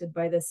collected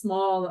by the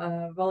small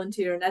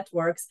volunteer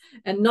networks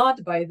and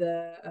not by the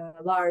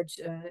large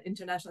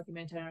international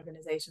humanitarian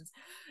organizations.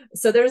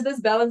 So there's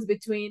this balance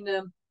between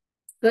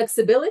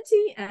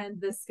flexibility and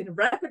this kind of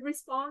rapid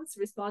response,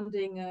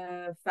 responding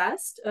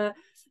fast,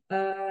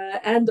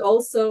 and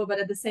also, but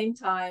at the same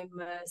time,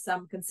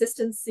 some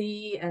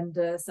consistency and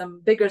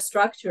some bigger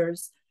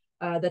structures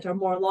that are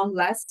more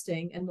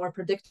long-lasting and more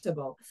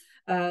predictable.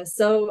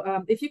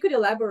 So if you could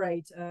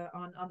elaborate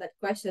on that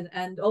question,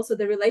 and also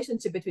the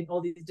relationship between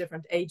all these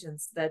different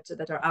agents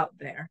that are out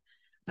there.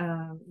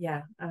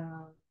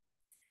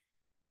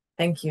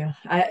 Thank you.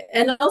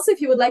 And also,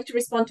 if you would like to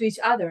respond to each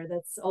other,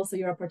 that's also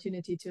your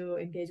opportunity to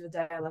engage with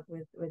dialogue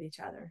with each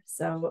other.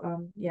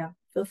 So yeah,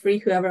 feel free,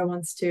 whoever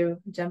wants to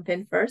jump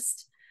in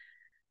first.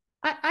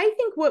 I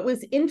think what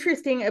was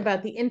interesting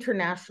about the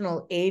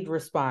international aid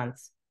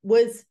response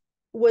was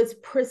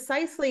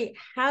precisely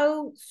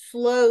how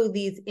slow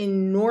these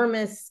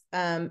enormous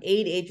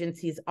aid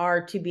agencies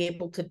are to be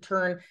able to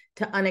turn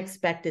to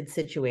unexpected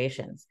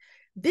situations.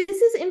 This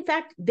is, in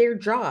fact, their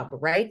job,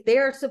 right? They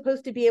are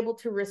supposed to be able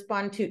to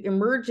respond to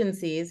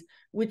emergencies,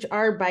 which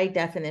are by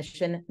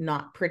definition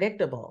not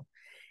predictable.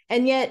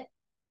 And yet,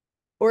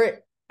 wait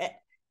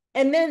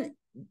a minute,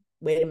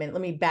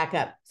 let me back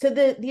up. So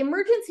the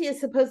emergency is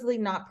supposedly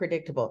not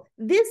predictable.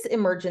 This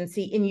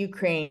emergency in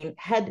Ukraine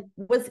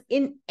was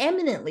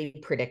eminently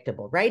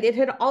predictable, right? It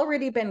had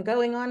already been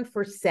going on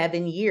for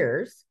 7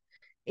 years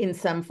in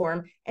some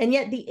form, and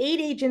yet the aid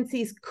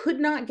agencies could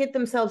not get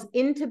themselves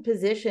into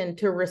position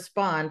to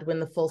respond when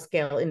the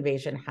full-scale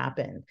invasion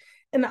happened.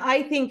 And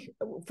I think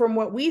from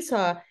what we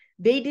saw,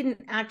 they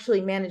didn't actually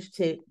manage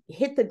to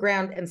hit the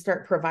ground and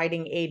start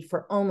providing aid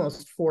for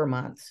almost 4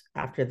 months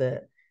after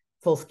the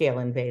full-scale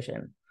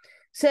invasion.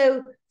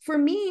 So for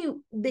me,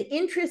 the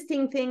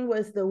interesting thing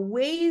was the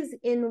ways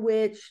in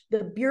which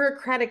the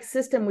bureaucratic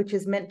system, which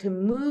is meant to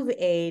move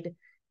aid,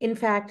 in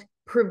fact,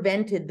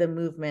 prevented the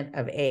movement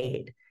of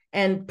aid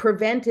and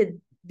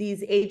prevented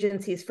these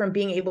agencies from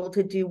being able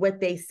to do what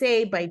they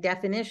say by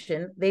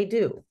definition they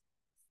do.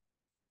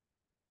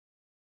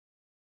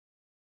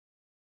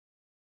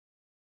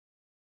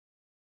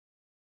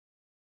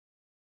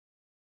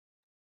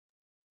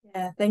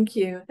 Yeah, thank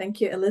you,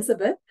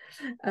 Elizabeth.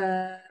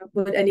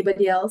 Would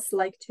anybody else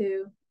like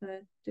to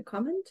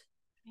comment?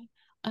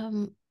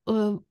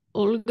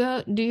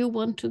 Olga, do you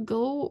want to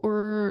go,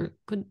 or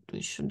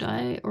should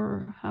I,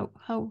 or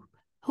how?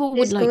 Who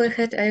Please would like? Go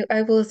ahead.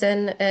 I will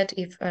then add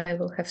if I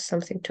will have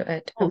something to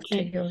add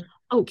after you.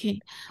 Okay.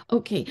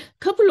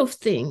 Couple of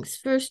things.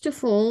 First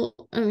of all,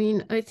 I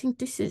mean, I think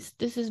this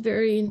is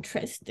very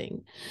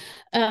interesting,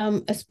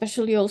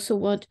 especially also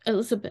what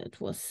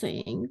Elizabeth was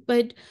saying.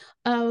 But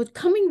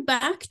coming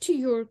back to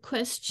your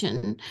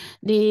question,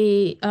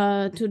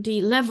 to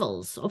the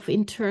levels of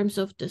in terms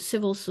of the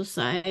civil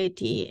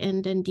society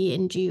and then the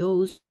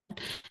NGOs.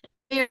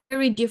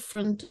 Very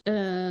different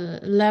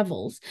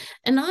levels,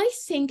 and I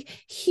think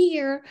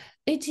here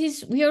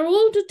we are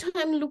all the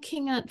time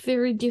looking at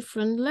very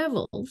different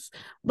levels,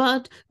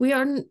 but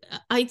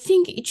I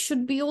think it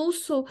should be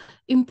also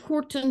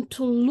important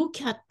to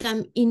look at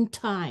them in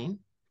time,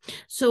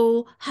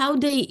 so how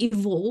they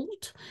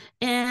evolved,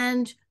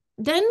 and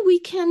then we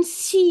can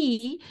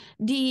see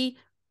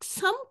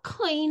some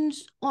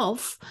kinds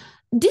of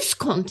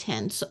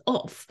discontents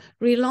of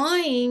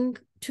relying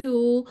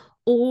to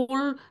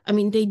all. I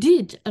mean, they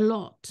did a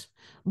lot,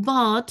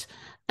 but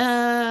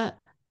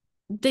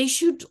they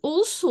should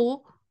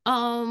also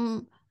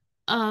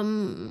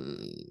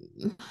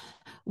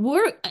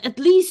at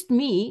least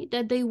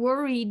they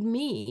worried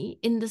me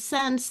in the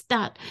sense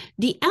that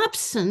the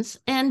absence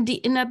and the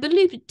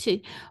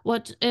inability,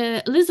 what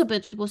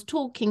Elizabeth was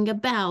talking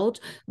about,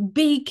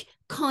 big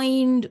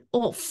kind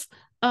of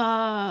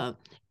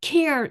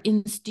care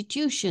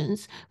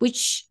institutions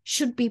which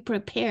should be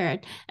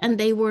prepared, and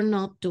they were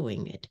not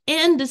doing it,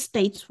 and the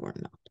states were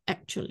not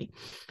actually.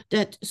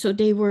 So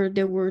there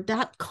were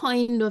that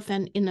kind of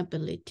an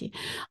inability.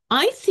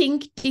 I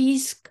think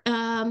these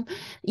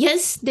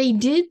yes, they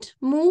did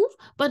move,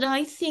 but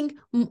I think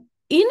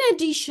in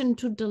addition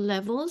to the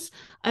levels,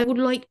 I would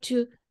like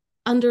to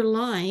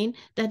underline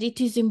that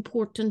it is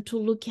important to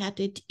look at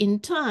it in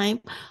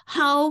time,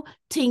 how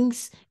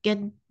things get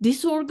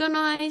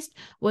disorganized,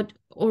 what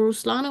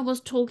Ruslana was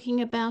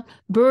talking about,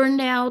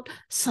 burnout,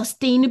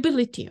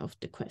 sustainability of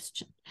the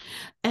question.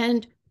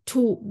 And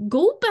to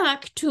go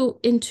back to,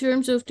 in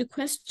terms of the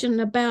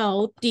question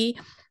about the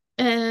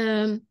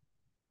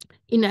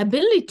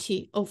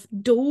inability of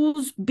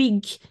those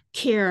big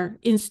care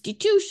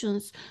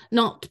institutions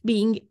not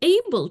being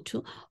able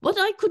to. What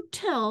I could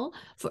tell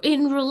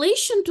in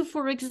relation to,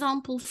 for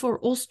example,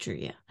 for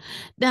Austria,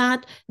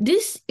 that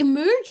this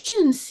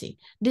emergency,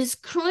 this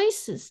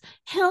crisis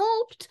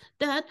helped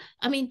that,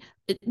 I mean,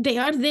 they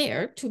are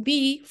there to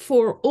be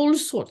for all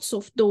sorts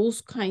of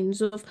those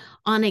kinds of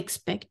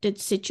unexpected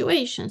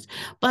situations.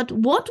 But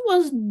what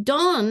was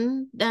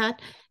done,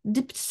 that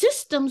the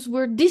systems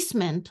were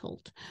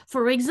dismantled.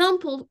 For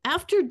example,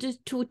 after the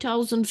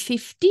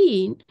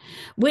 2015,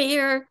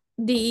 where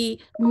the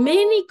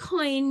many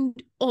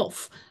kind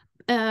of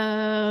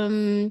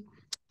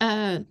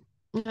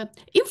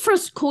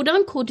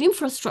quote-unquote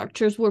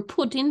infrastructures were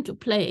put into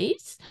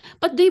place,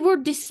 but they were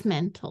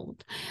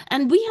dismantled.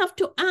 And we have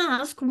to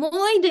ask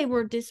why they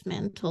were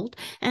dismantled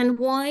and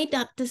why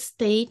that the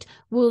state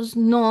was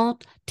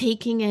not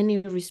taking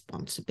any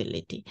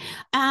responsibility.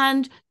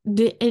 And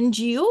the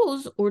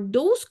NGOs, or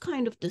those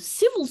kind of the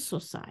civil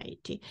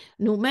society,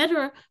 no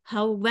matter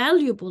how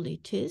valuable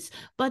it is,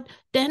 but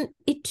then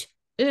it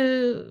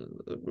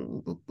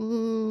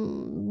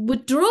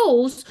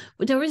withdraws.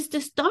 There is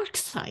this dark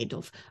side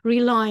of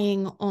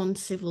relying on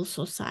civil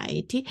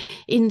society,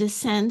 in the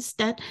sense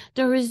that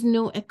there is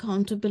no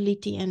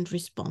accountability and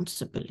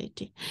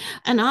responsibility.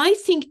 And I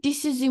think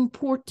this is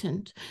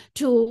important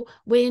to,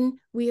 when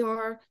we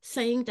are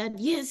saying that,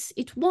 yes,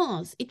 it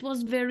was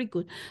very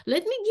good.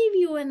 Let me give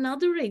you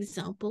another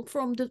example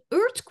from the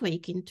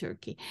earthquake in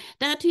Turkey.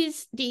 That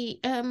is the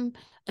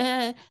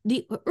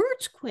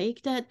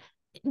earthquake that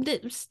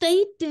the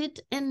state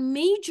did, and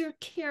major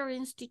care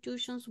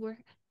institutions were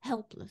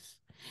helpless,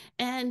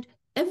 and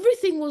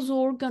everything was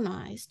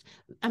organized.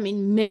 I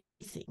mean, many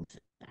things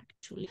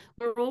actually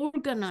were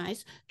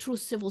organized through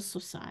civil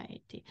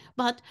society.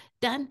 But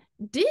then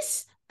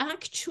this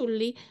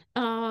actually,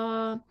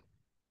 yes,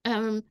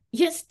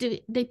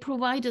 they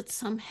provided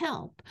some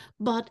help,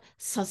 but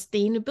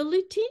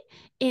sustainability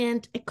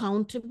and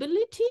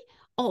accountability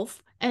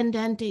of, and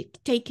then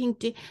taking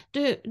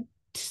the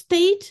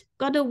state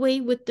got away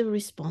with the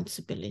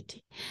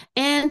responsibility.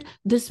 And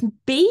this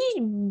big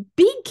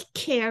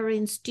care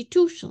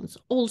institutions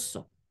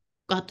also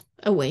got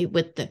away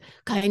with the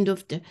kind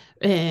of the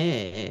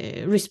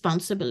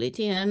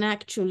responsibility. And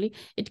actually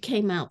it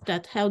came out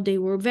that how they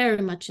were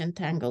very much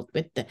entangled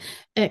with the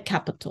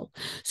capital.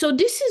 So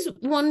this is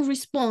one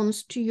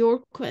response to your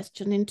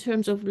question in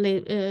terms of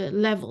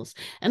levels.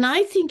 And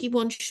I think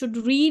one should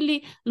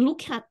really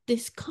look at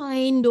this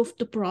kind of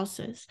the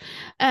process.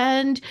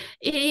 And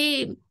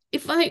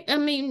I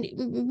mean,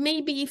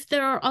 maybe if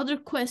there are other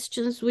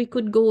questions we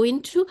could go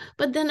into,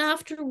 but then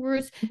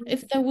afterwards,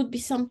 if there would be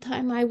some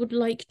time, I would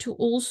like to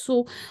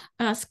also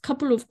ask a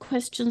couple of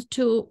questions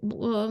to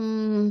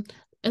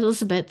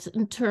Elizabeth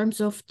in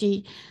terms of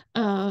the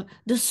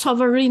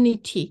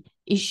sovereignty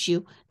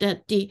issue,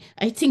 that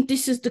I think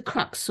this is the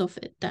crux of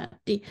it, that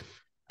we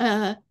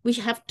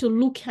have to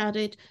look at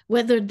it,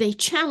 whether they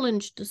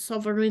challenge the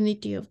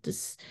sovereignty of the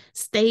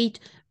state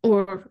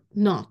or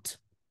not.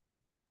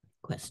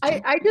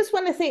 I just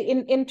want to say,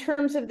 in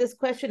terms of this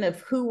question of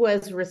who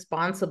was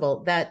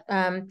responsible, that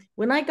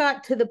when I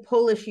got to the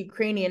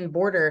Polish-Ukrainian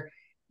border,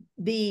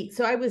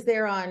 so I was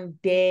there on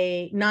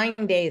 9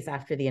 days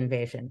after the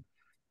invasion,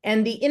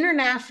 and the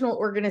International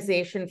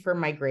Organization for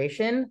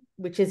Migration,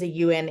 which is a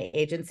UN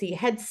agency,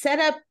 had set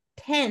up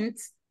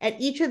tents at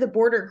each of the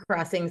border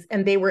crossings,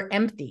 and they were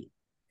empty.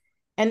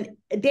 And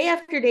day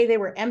after day, they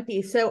were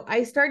empty. So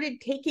I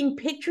started taking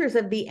pictures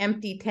of the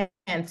empty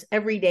tents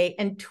every day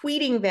and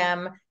tweeting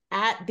them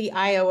at the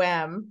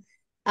IOM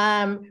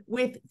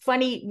with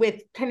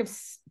kind of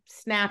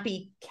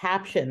snappy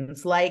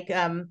captions, like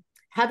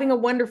having a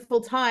wonderful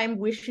time,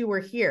 wish you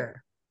were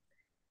here.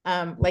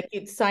 Like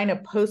you'd sign a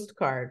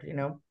postcard, you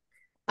know.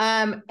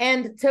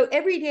 And so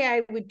every day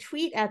I would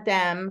tweet at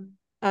them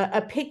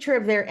a picture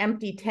of their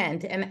empty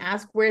tent and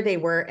ask where they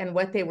were and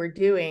what they were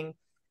doing.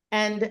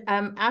 And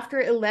after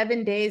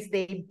 11 days,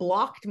 they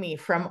blocked me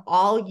from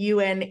all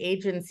UN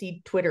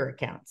agency Twitter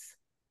accounts.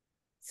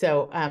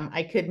 So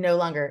I could no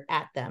longer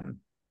at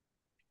them.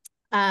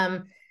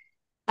 And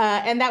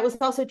that was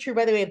also true,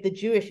 by the way, of the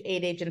Jewish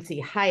aid agency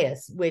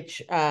Hayes,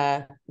 which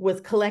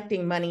was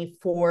collecting money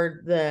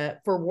for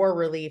war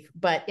relief,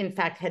 but in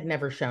fact had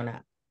never shown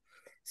up.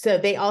 So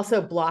they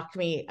also blocked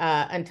me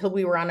until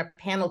we were on a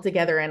panel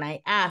together, and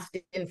I asked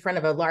in front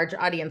of a large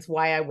audience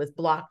why I was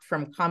blocked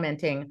from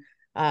commenting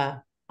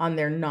on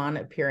their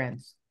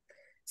non-appearance.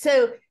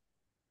 So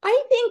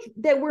I think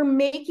that we're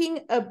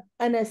making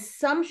an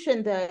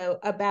assumption, though,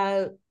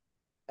 about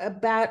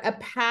a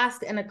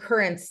past and a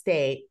current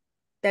state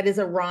that is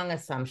a wrong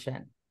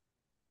assumption.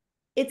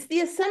 It's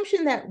the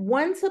assumption that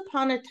once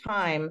upon a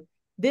time,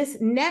 this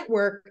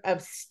network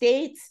of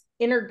states,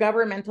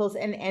 intergovernmentals,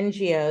 and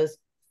NGOs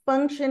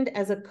functioned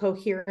as a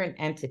coherent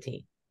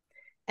entity.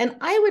 And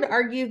I would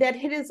argue that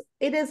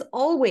it has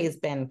always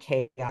been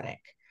chaotic.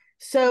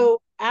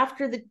 So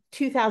after the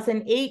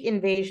 2008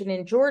 invasion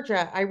in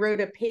Georgia, I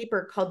wrote a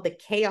paper called The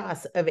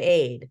Chaos of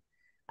Aid,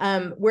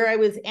 where I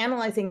was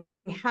analyzing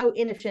how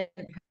inefficient,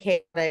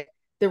 chaotic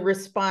the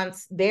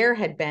response there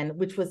had been,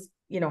 which was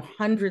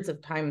hundreds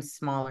of times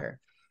smaller.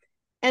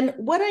 And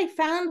what I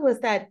found was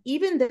that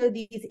even though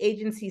these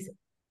agencies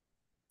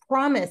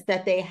promised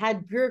that they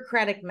had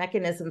bureaucratic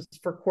mechanisms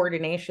for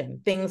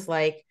coordination, things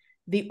like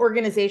the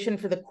Organization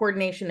for the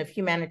Coordination of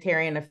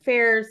Humanitarian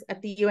Affairs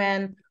at the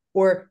UN,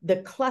 or the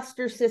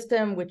cluster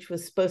system, which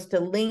was supposed to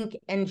link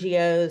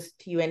NGOs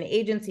to UN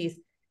agencies,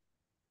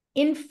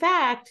 in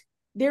fact,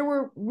 there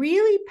were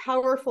really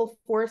powerful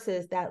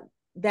forces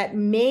that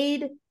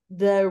made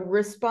the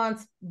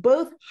response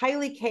both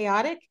highly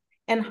chaotic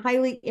and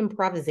highly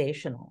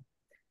improvisational.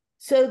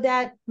 So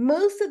that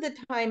most of the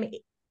time,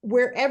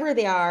 wherever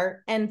they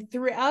are, and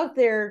throughout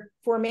their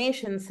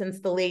formation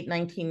since the late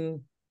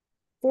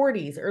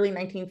 1940s, early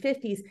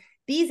 1950s,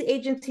 these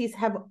agencies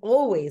have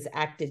always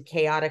acted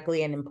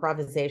chaotically and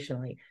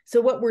improvisationally.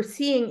 So what we're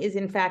seeing is,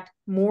 in fact,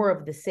 more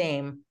of the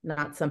same,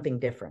 not something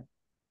different.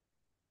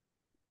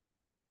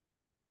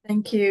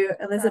 Thank you,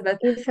 Elizabeth.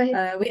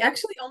 We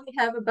actually only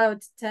have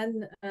about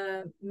 10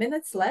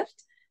 minutes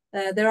left.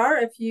 There are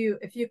a few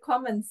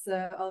comments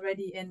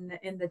already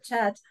in the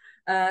chat.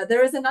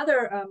 There is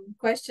another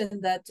question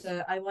that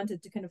I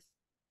wanted to kind of,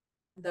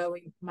 though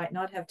we might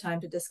not have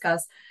time to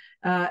discuss,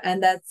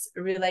 and that's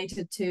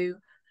related to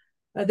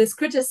this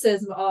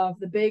criticism of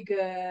the big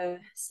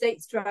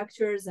state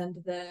structures and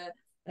the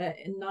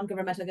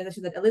non-governmental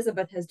organizations that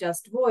Elizabeth has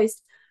just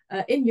voiced.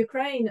 In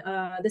Ukraine,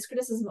 this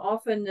criticism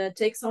often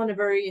takes on a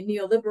very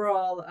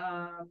neoliberal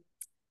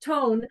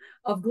tone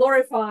of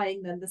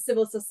glorifying then the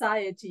civil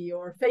society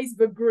or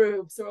Facebook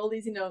groups or all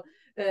these,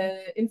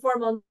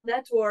 informal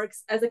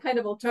networks as a kind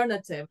of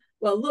alternative.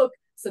 Well, look,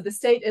 so the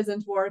state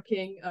isn't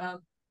working,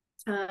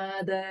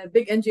 the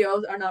big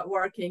NGOs are not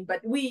working,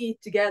 but we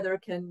together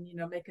can,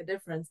 make a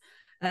difference.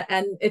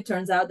 And it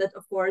turns out that,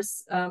 of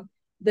course,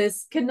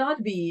 this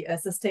cannot be a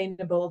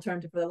sustainable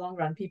alternative for the long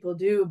run. People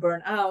do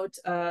burn out.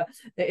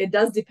 It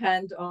does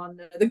depend on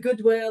the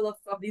goodwill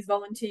of these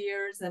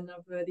volunteers and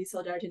of these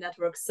solidarity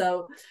networks.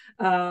 So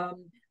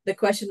the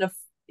question of,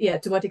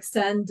 to what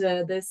extent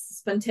this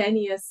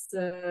spontaneous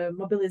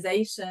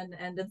mobilization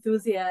and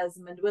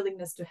enthusiasm and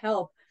willingness to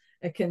help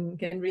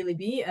can really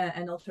be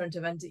an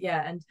alternative.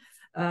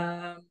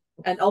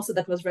 And also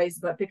that was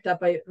picked up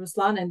by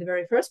Ruslana in the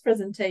very first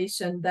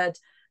presentation, that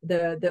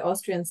the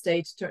Austrian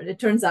state, it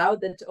turns out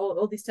that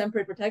all these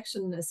temporary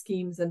protection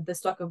schemes and the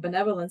stock of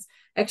benevolence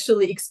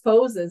actually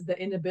exposes the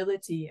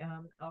inability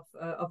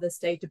of the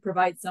state to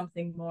provide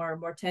something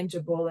more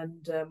tangible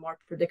and more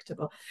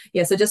predictable.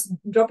 Yeah, so just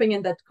dropping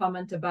in that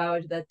comment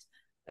about that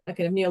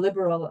kind of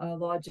neoliberal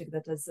logic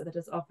that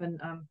is often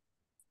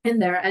in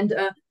there. And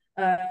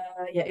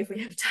if we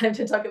have time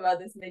to talk about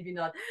this, maybe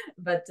not,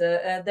 but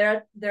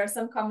there are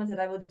some comments that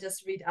I will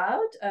just read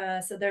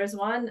out. So there's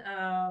one,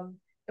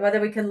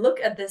 whether we can look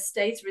at the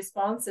state's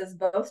responses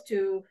both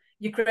to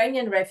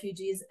Ukrainian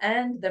refugees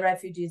and the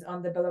refugees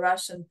on the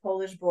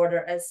Belarusian-Polish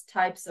border as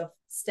types of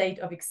state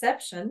of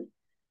exception,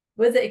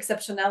 with the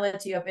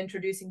exceptionality of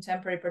introducing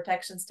temporary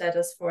protection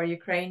status for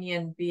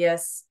Ukrainian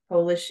BS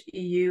Polish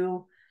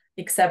EU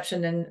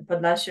exception in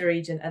Podlasie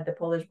region at the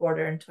Polish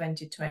border in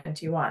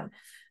 2021.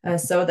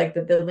 So like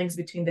the links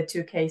between the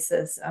two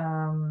cases,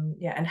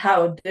 and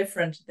how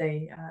different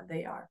they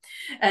are.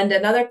 And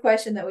another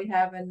question that we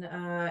have in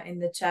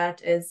the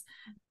chat is,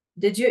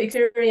 did you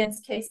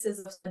experience cases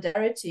of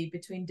solidarity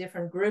between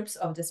different groups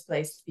of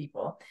displaced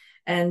people?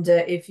 And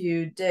if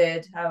you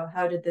did,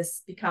 how did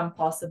this become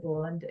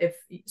possible? And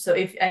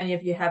if any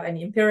of you have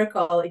any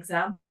empirical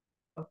example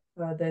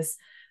of this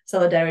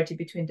solidarity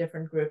between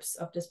different groups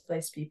of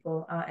displaced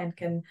people and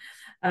can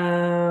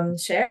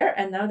share.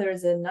 And now there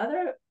is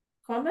another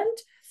comment.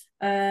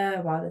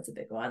 Wow, that's a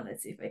big one.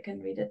 Let's see if I can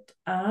read it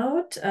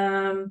out.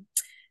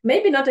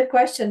 Maybe not a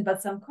question,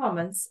 but some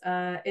comments.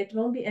 It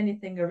won't be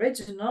anything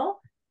original,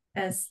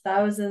 as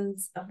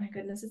thousands, oh my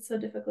goodness, it's so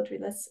difficult to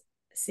read. Let's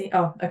see.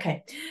 Oh,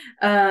 okay.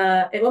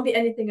 It won't be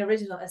anything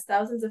original, as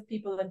thousands of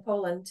people in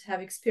Poland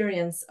have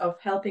experience of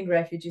helping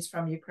refugees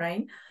from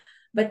Ukraine,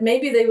 but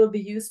maybe they will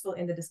be useful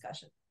in the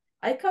discussion.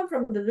 I come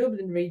from the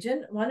Lublin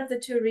region, one of the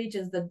two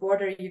regions that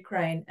border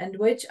Ukraine, and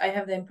which I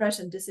have the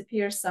impression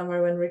disappears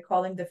somewhere when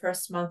recalling the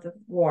first month of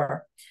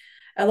war.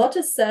 A lot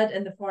is said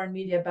in the foreign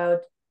media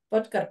about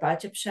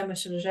Podkarpacie,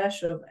 Przemysl,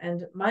 Rzeszów,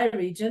 and my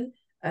region,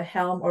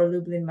 Helm or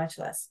Lublin much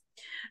less.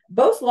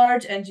 Both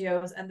large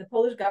NGOs and the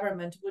Polish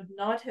government would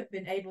not have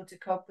been able to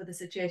cope with the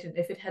situation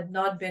if it had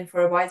not been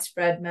for a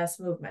widespread mass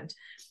movement.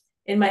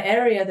 In my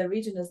area, the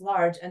region is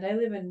large, and I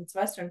live in its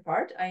western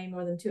part, i.e.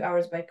 more than 2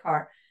 hours by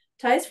car.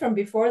 Ties from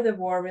before the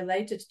war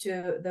related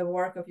to the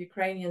work of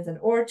Ukrainians in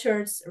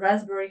orchards,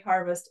 raspberry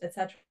harvest,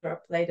 etc.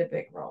 played a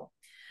big role.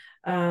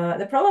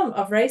 The problem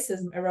of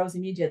racism arose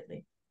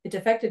immediately. It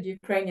affected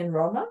Ukrainian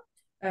Roma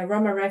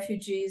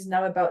refugees,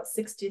 now about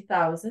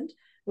 60,000,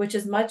 which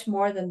is much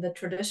more than the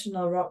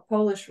traditional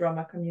Polish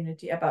Roma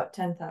community, about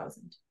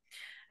 10,000.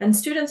 And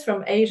students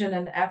from Asian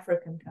and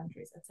African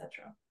countries,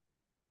 etc.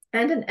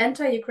 And an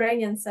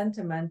anti-Ukrainian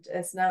sentiment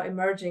is now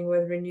emerging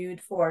with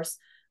renewed force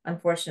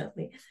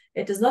unfortunately.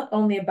 It is not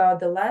only about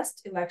the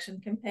last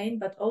election campaign,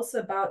 but also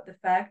about the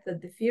fact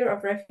that the fear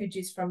of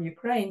refugees from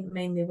Ukraine,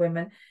 mainly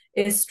women,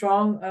 is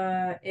strong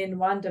in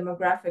one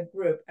demographic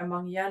group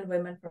among young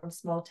women from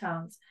small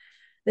towns.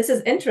 This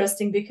is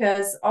interesting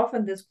because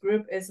often this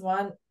group is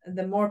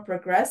the more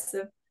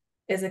progressive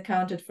is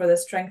accounted for the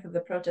strength of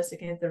the protest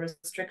against the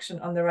restriction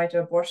on the right to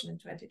abortion in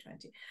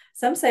 2020.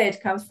 Some say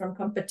it comes from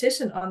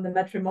competition on the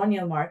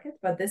matrimonial market,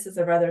 but this is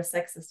a rather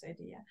sexist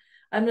idea.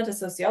 I'm not a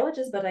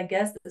sociologist, but I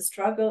guess the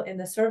struggle in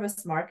the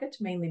service market,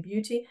 mainly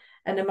beauty,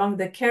 and among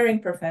the caring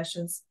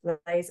professions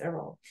plays a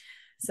role.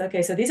 So,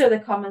 okay, so these are the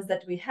comments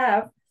that we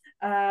have.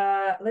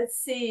 Let's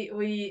see,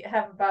 we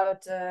have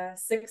about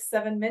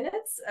 6-7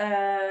 minutes,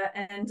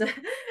 and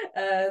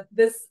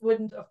this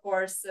wouldn't, of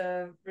course,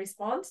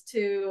 respond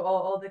to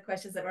all the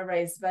questions that were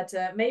raised, but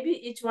maybe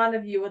each one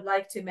of you would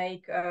like to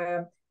make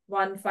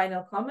one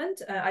final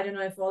comment. I don't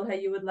know if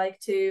Volha, you would like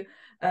to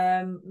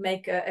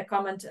make a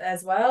comment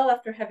as well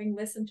after having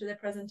listened to the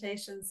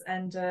presentations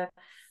and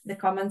the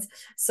comments.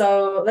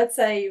 So let's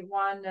say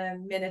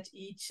 1 minute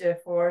each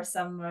for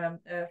some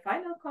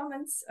final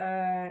comments.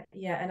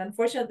 Yeah, and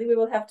unfortunately we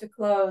will have to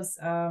close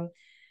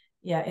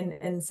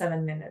in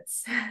 7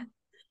 minutes.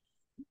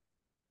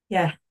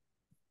 Yeah.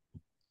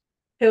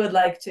 Who would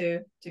like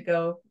to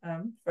go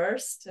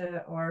first,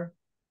 or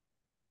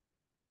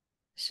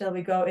shall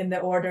we go in the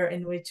order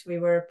in which we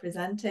were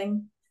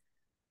presenting?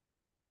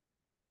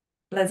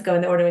 Let's go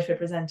in the order in which we're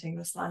presenting.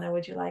 Ruslana,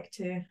 would you like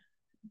to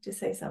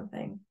say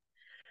something?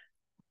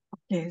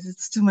 Yes,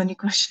 it's too many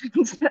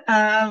questions.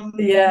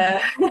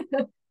 Yeah.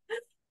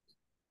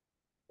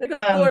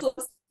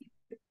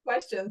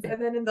 Questions,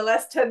 and then in the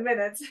last 10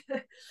 minutes.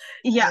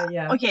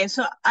 Yeah. Okay,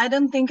 so I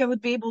don't think I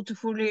would be able to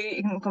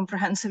fully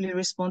comprehensively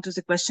respond to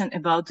the question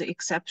about the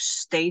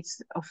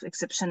states of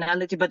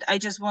exceptionality, but I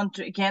just want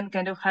to again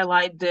kind of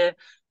highlight the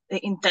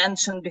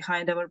intention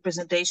behind our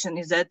presentation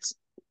is that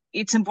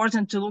it's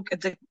important to look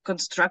at the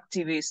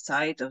constructivist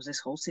side of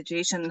this whole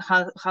situation,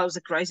 how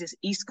the crisis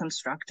is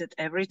constructed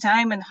every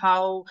time, and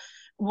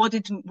what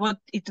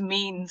it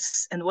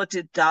means and what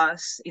it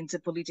does in the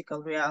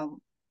political realm,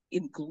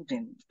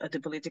 including the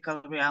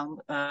political realm.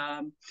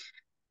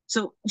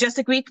 So just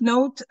a quick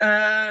note,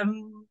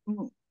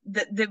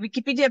 the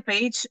Wikipedia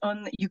page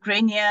on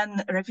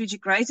Ukrainian refugee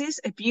crisis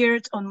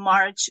appeared on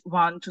March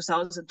 1,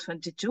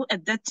 2022.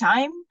 At that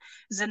time,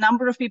 the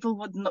number of people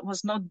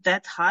was not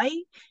that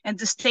high, and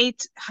the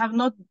state have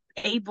not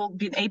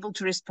been able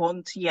to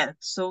respond yet.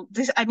 So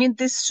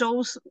this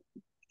shows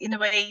in a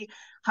way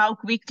how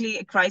quickly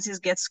a crisis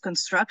gets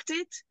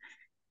constructed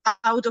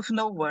out of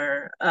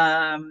nowhere.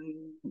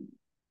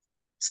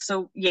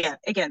 So yeah,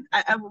 again,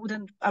 I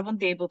won't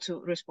be able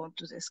to respond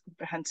to this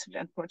comprehensively,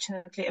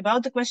 unfortunately.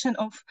 About the question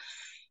of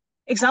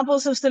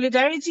examples of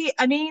solidarity,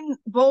 I mean,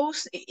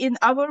 both in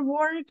our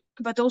work,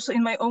 but also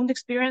in my own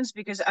experience,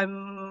 because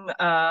I'm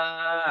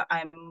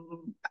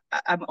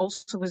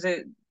also with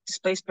a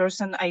displaced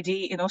person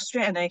ID in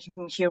Austria, and I'm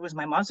here with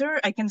my mother.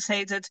 I can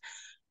say that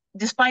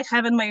despite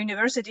having my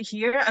university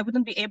here, I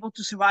wouldn't be able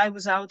to survive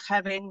without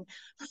having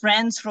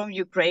friends from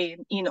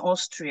Ukraine in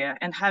Austria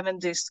and having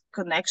these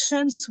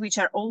connections, which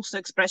are also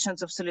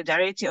expressions of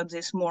solidarity on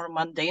this more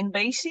mundane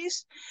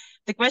basis.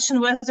 The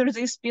question whether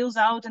this spills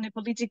out in a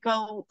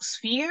political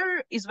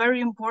sphere is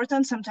very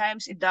important.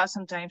 Sometimes it does,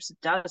 sometimes it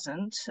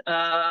doesn't.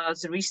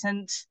 The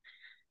recent,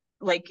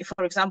 like,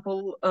 for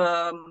example,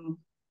 the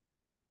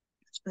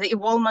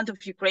involvement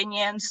of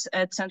Ukrainians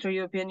at Central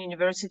European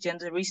University and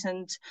the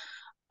recent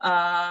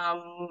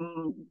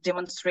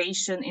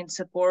demonstration in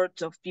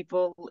support of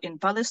people in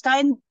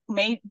Palestine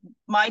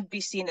might be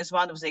seen as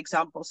one of the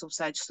examples of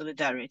such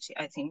solidarity,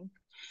 I think.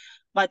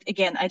 But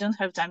again, I don't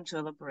have time to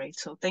elaborate.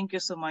 So thank you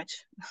so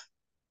much.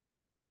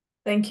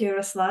 Thank you,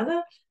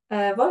 Ruslana.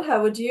 Volha,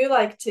 would you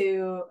like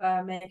to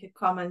make a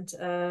comment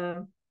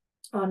on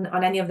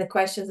any of the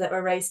questions that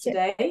were raised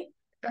today?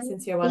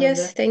 Since you're one of the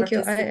thank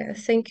you.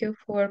 Thank you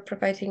for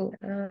providing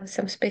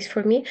some space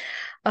for me.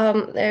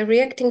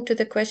 Reacting to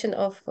the question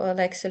of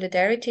like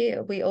solidarity,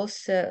 we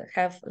also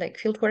have like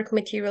fieldwork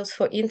materials.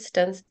 For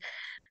instance,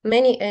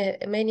 many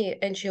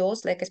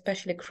NGOs, like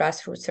especially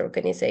grassroots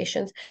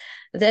organizations,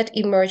 that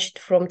emerged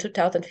from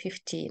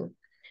 2015,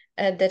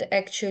 and that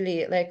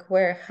actually like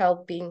were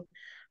helping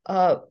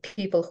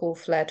people who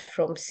fled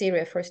from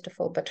Syria, first of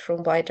all, but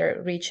from wider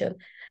region.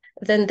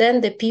 Then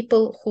the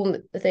people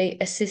whom they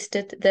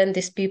assisted, then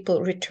these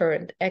people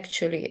returned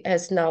actually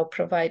as now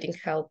providing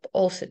help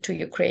also to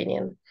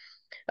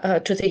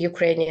the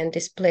Ukrainian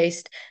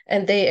displaced.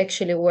 And they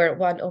actually were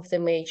one of the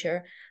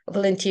major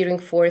volunteering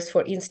force,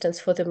 for instance,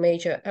 for the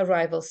major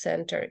arrival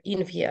center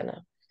in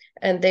Vienna.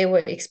 And they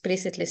were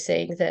explicitly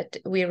saying that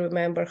we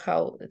remember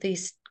how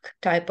this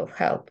type of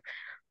help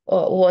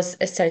was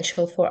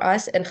essential for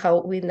us and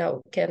how we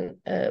now can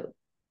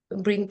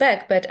bring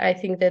back. But I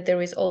think that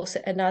there is also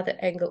another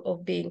angle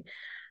of being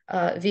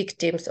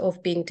victims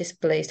of being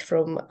displaced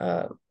from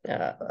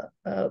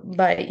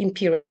by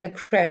imperial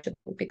aggression,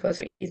 because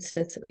for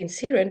instance in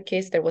Syrian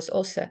case there was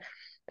also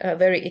a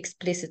very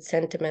explicit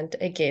sentiment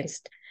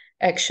against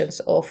actions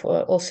of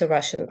also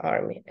Russian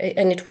army.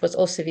 And it was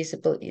also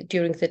visible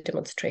during the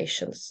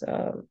demonstrations,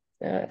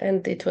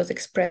 and it was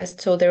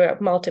expressed. So there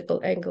are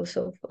multiple angles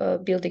of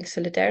building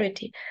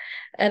solidarity.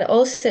 And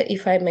also,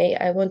 if I may,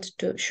 I want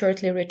to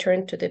shortly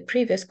return to the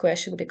previous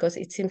question, because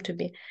it seemed to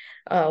me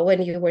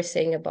when you were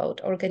saying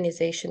about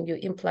organization, you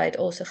implied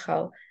also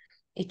how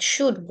it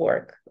should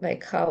work,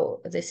 like how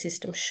the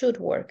system should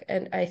work.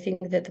 And I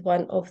think that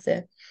one of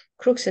the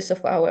cruxes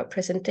of our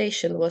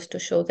presentation was to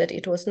show that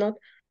it was not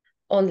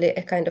only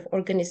a kind of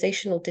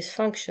organizational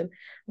dysfunction,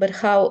 but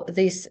how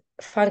this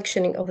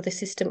functioning of the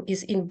system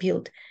is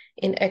inbuilt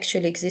in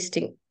actually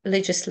existing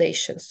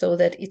legislation, so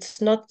that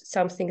it's not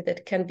something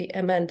that can be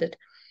amended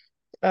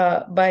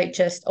by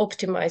just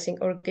optimizing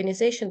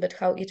organization, but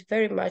how it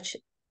very much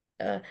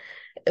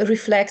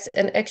reflects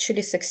and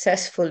actually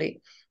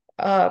successfully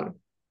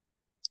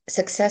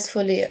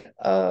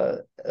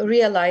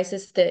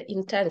realizes the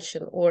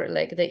intention, or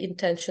like the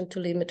intention to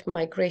limit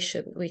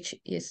migration, which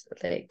is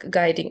like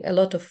guiding a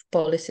lot of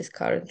policies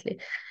currently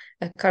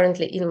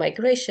in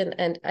migration.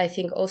 And I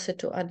think also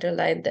to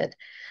underline that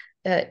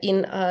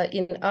in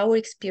our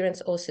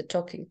experience, also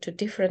talking to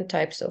different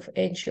types of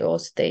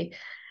NGOs,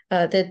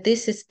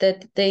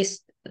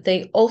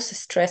 they also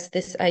stress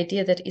this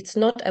idea that it's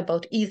not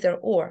about either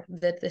or,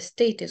 that the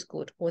state is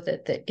good or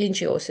that the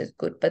NGOs is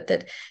good, but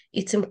that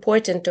it's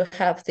important to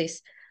have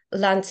this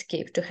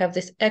landscape, to have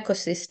this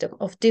ecosystem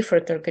of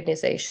different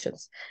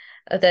organizations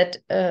that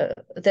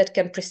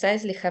can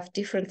precisely have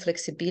different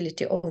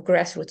flexibility of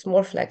grassroots,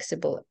 more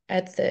flexible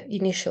at the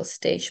initial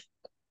stage,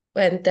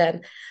 and then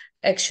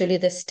actually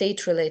the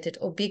state-related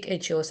or big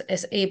NGOs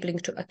as able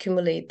to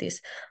accumulate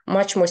these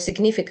much more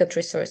significant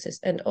resources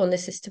and on a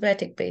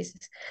systematic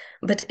basis.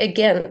 But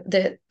again,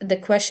 the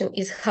question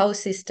is how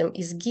system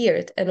is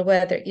geared and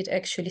whether it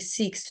actually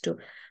seeks to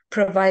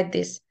provide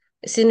this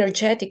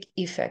synergetic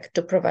effect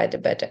to provide a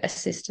better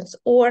assistance,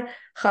 or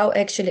how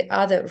actually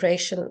other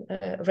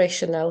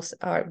rationales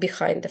are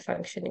behind the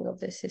functioning of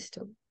the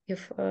system.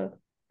 If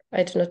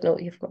I do not know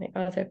if my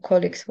other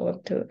colleagues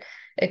want to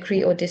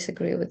agree or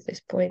disagree with this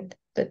point,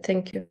 but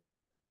thank you.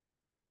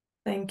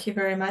 Thank you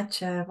very much,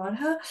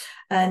 Volha.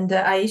 And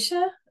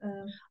Ayşe?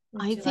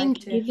 I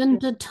think given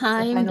the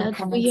time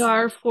that we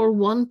are for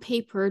one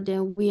paper,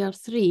 then we are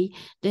three,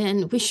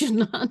 then we should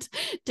not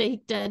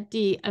take that.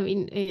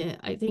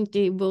 I think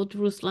both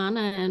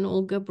Ruslana and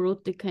Olga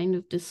brought the kind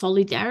of the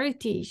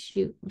solidarity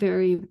issue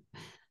very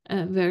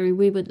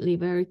vividly,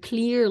 very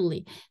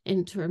clearly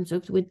in terms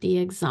of with the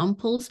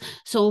examples.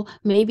 So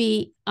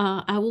maybe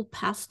I will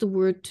pass the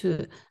word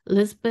to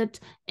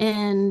Lisbeth,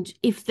 and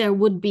if there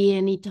would be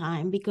any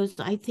time, because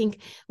I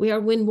think we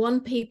are in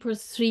one paper,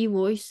 three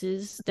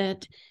voices,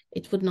 that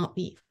it would not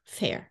be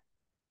fair.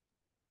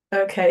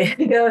 Okay,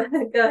 go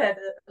ahead,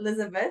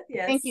 Elizabeth.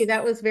 Yes. Thank you.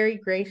 That was very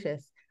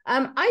gracious.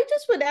 I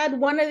just would add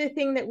one other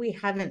thing that we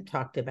haven't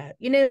talked about.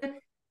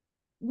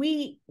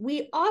 We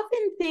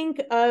often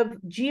think of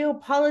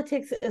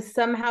geopolitics as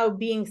somehow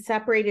being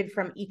separated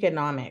from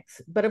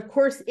economics, but of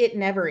course it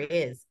never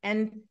is.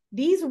 And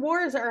these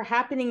wars are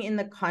happening in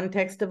the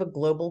context of a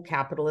global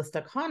capitalist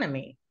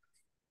economy.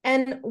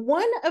 And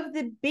one of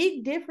the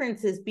big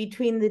differences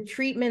between the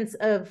treatments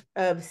of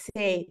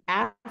say,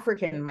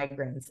 African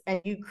migrants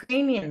and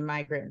Ukrainian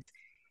migrants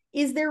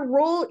is their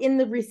role in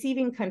the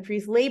receiving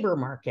country's labor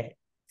market.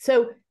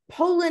 So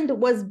Poland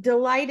was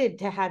delighted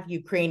to have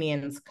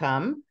Ukrainians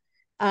come.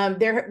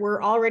 There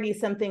were already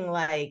something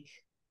like,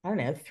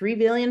 3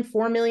 million,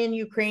 4 million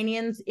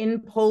Ukrainians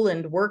in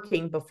Poland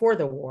working before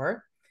the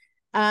war.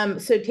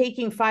 So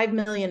taking 5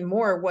 million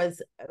more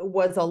was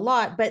a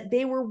lot, but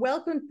they were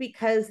welcomed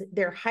because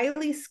they're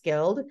highly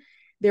skilled,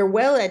 they're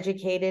well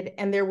educated,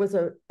 and there was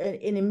an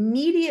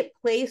immediate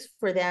place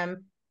for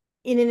them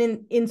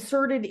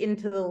inserted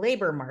into the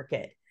labor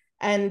market.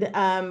 And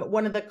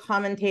one of the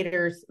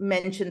commentators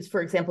mentions,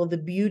 for example, the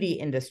beauty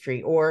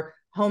industry or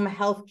home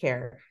health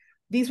care.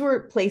 These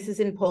were places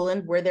in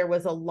Poland where there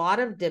was a lot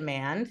of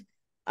demand,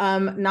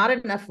 not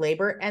enough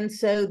labor. And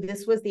so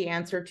this was the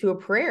answer to a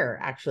prayer,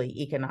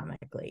 actually,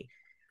 economically.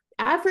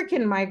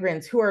 African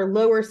migrants who are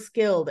lower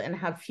skilled and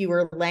have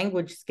fewer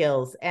language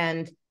skills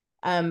and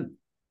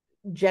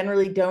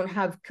generally don't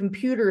have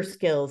computer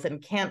skills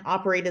and can't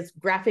operate as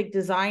graphic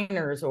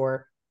designers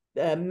or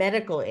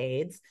medical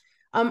aides,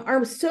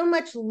 are so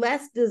much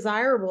less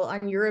desirable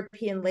on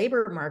European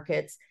labor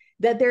markets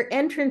that their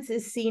entrance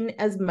is seen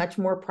as much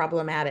more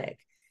problematic.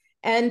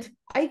 And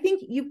I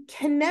think you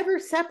can never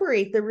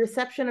separate the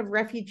reception of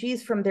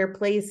refugees from their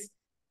place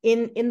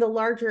in the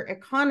larger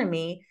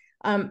economy.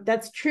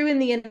 That's true in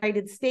the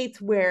United States,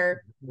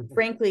 where,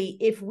 frankly,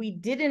 if we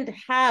didn't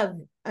have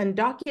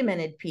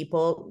undocumented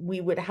people,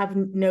 we would have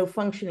no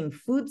functioning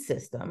food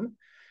system.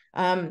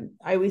 I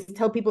always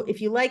tell people, if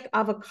you like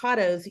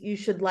avocados, you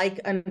should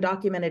like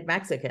undocumented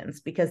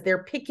Mexicans because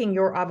they're picking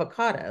your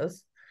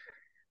avocados.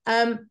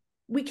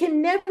 We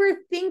can never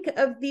think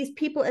of these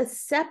people as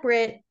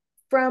separate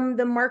from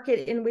the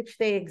market in which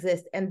they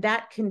exist, and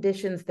that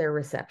conditions their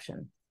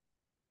reception.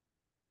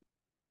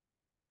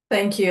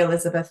 Thank you,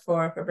 Elizabeth,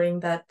 for bringing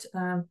that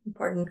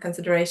important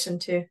consideration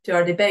to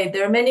our debate.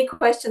 There are many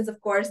questions,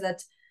 of course,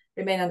 that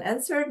remain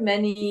unanswered,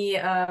 many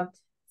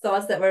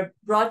thoughts that were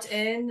brought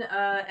in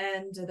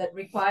and that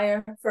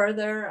require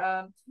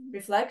further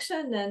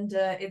reflection. And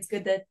it's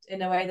good that,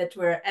 in a way, that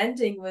we're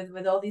ending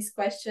with all these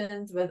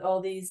questions, with all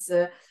these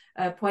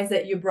points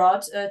that you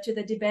brought to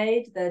the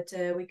debate,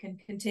 that we can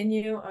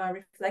continue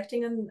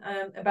reflecting on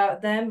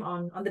about them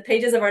on the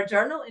pages of our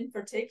journal in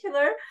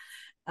particular.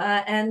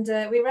 And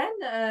we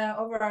ran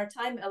over our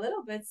time a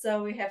little bit,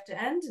 so we have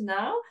to end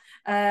now.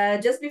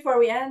 Just before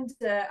we end,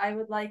 I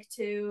would like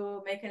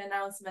to make an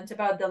announcement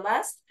about the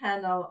last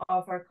panel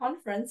of our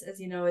conference. As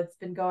you know, it's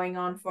been going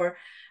on for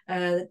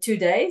 2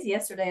 days,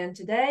 yesterday and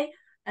today.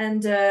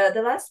 And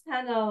the last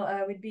panel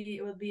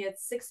will be at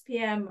 6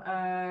 p.m.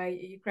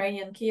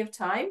 Ukrainian Kiev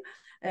time,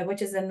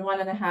 which is in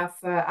 1.5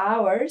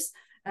 hours.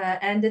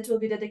 And it will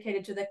be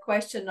dedicated to the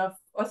question of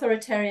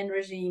authoritarian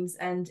regimes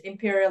and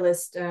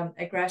imperialist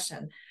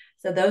aggression.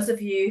 So those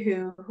of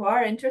you who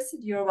are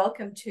interested, you're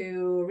welcome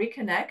to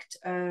reconnect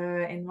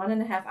in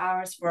 1.5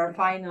 hours for our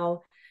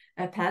final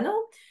panel.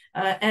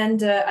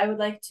 And I would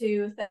like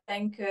to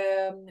thank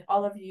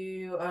all of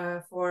you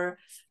for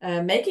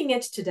making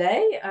it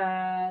today.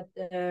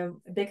 A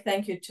big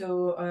thank you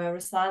to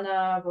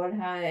Ruslana,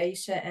 Volha,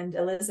 Ayşe, and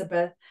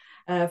Elizabeth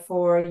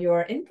for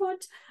your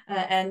input,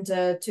 and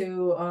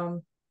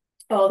to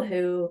all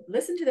who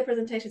listened to the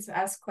presentations, who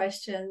asked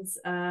questions.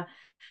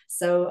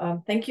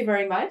 So thank you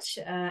very much.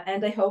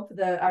 And I hope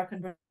that our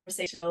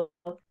conversation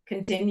will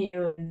continue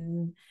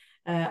in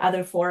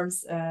other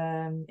forms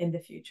in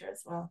the future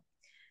as well.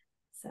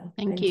 So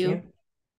thank you.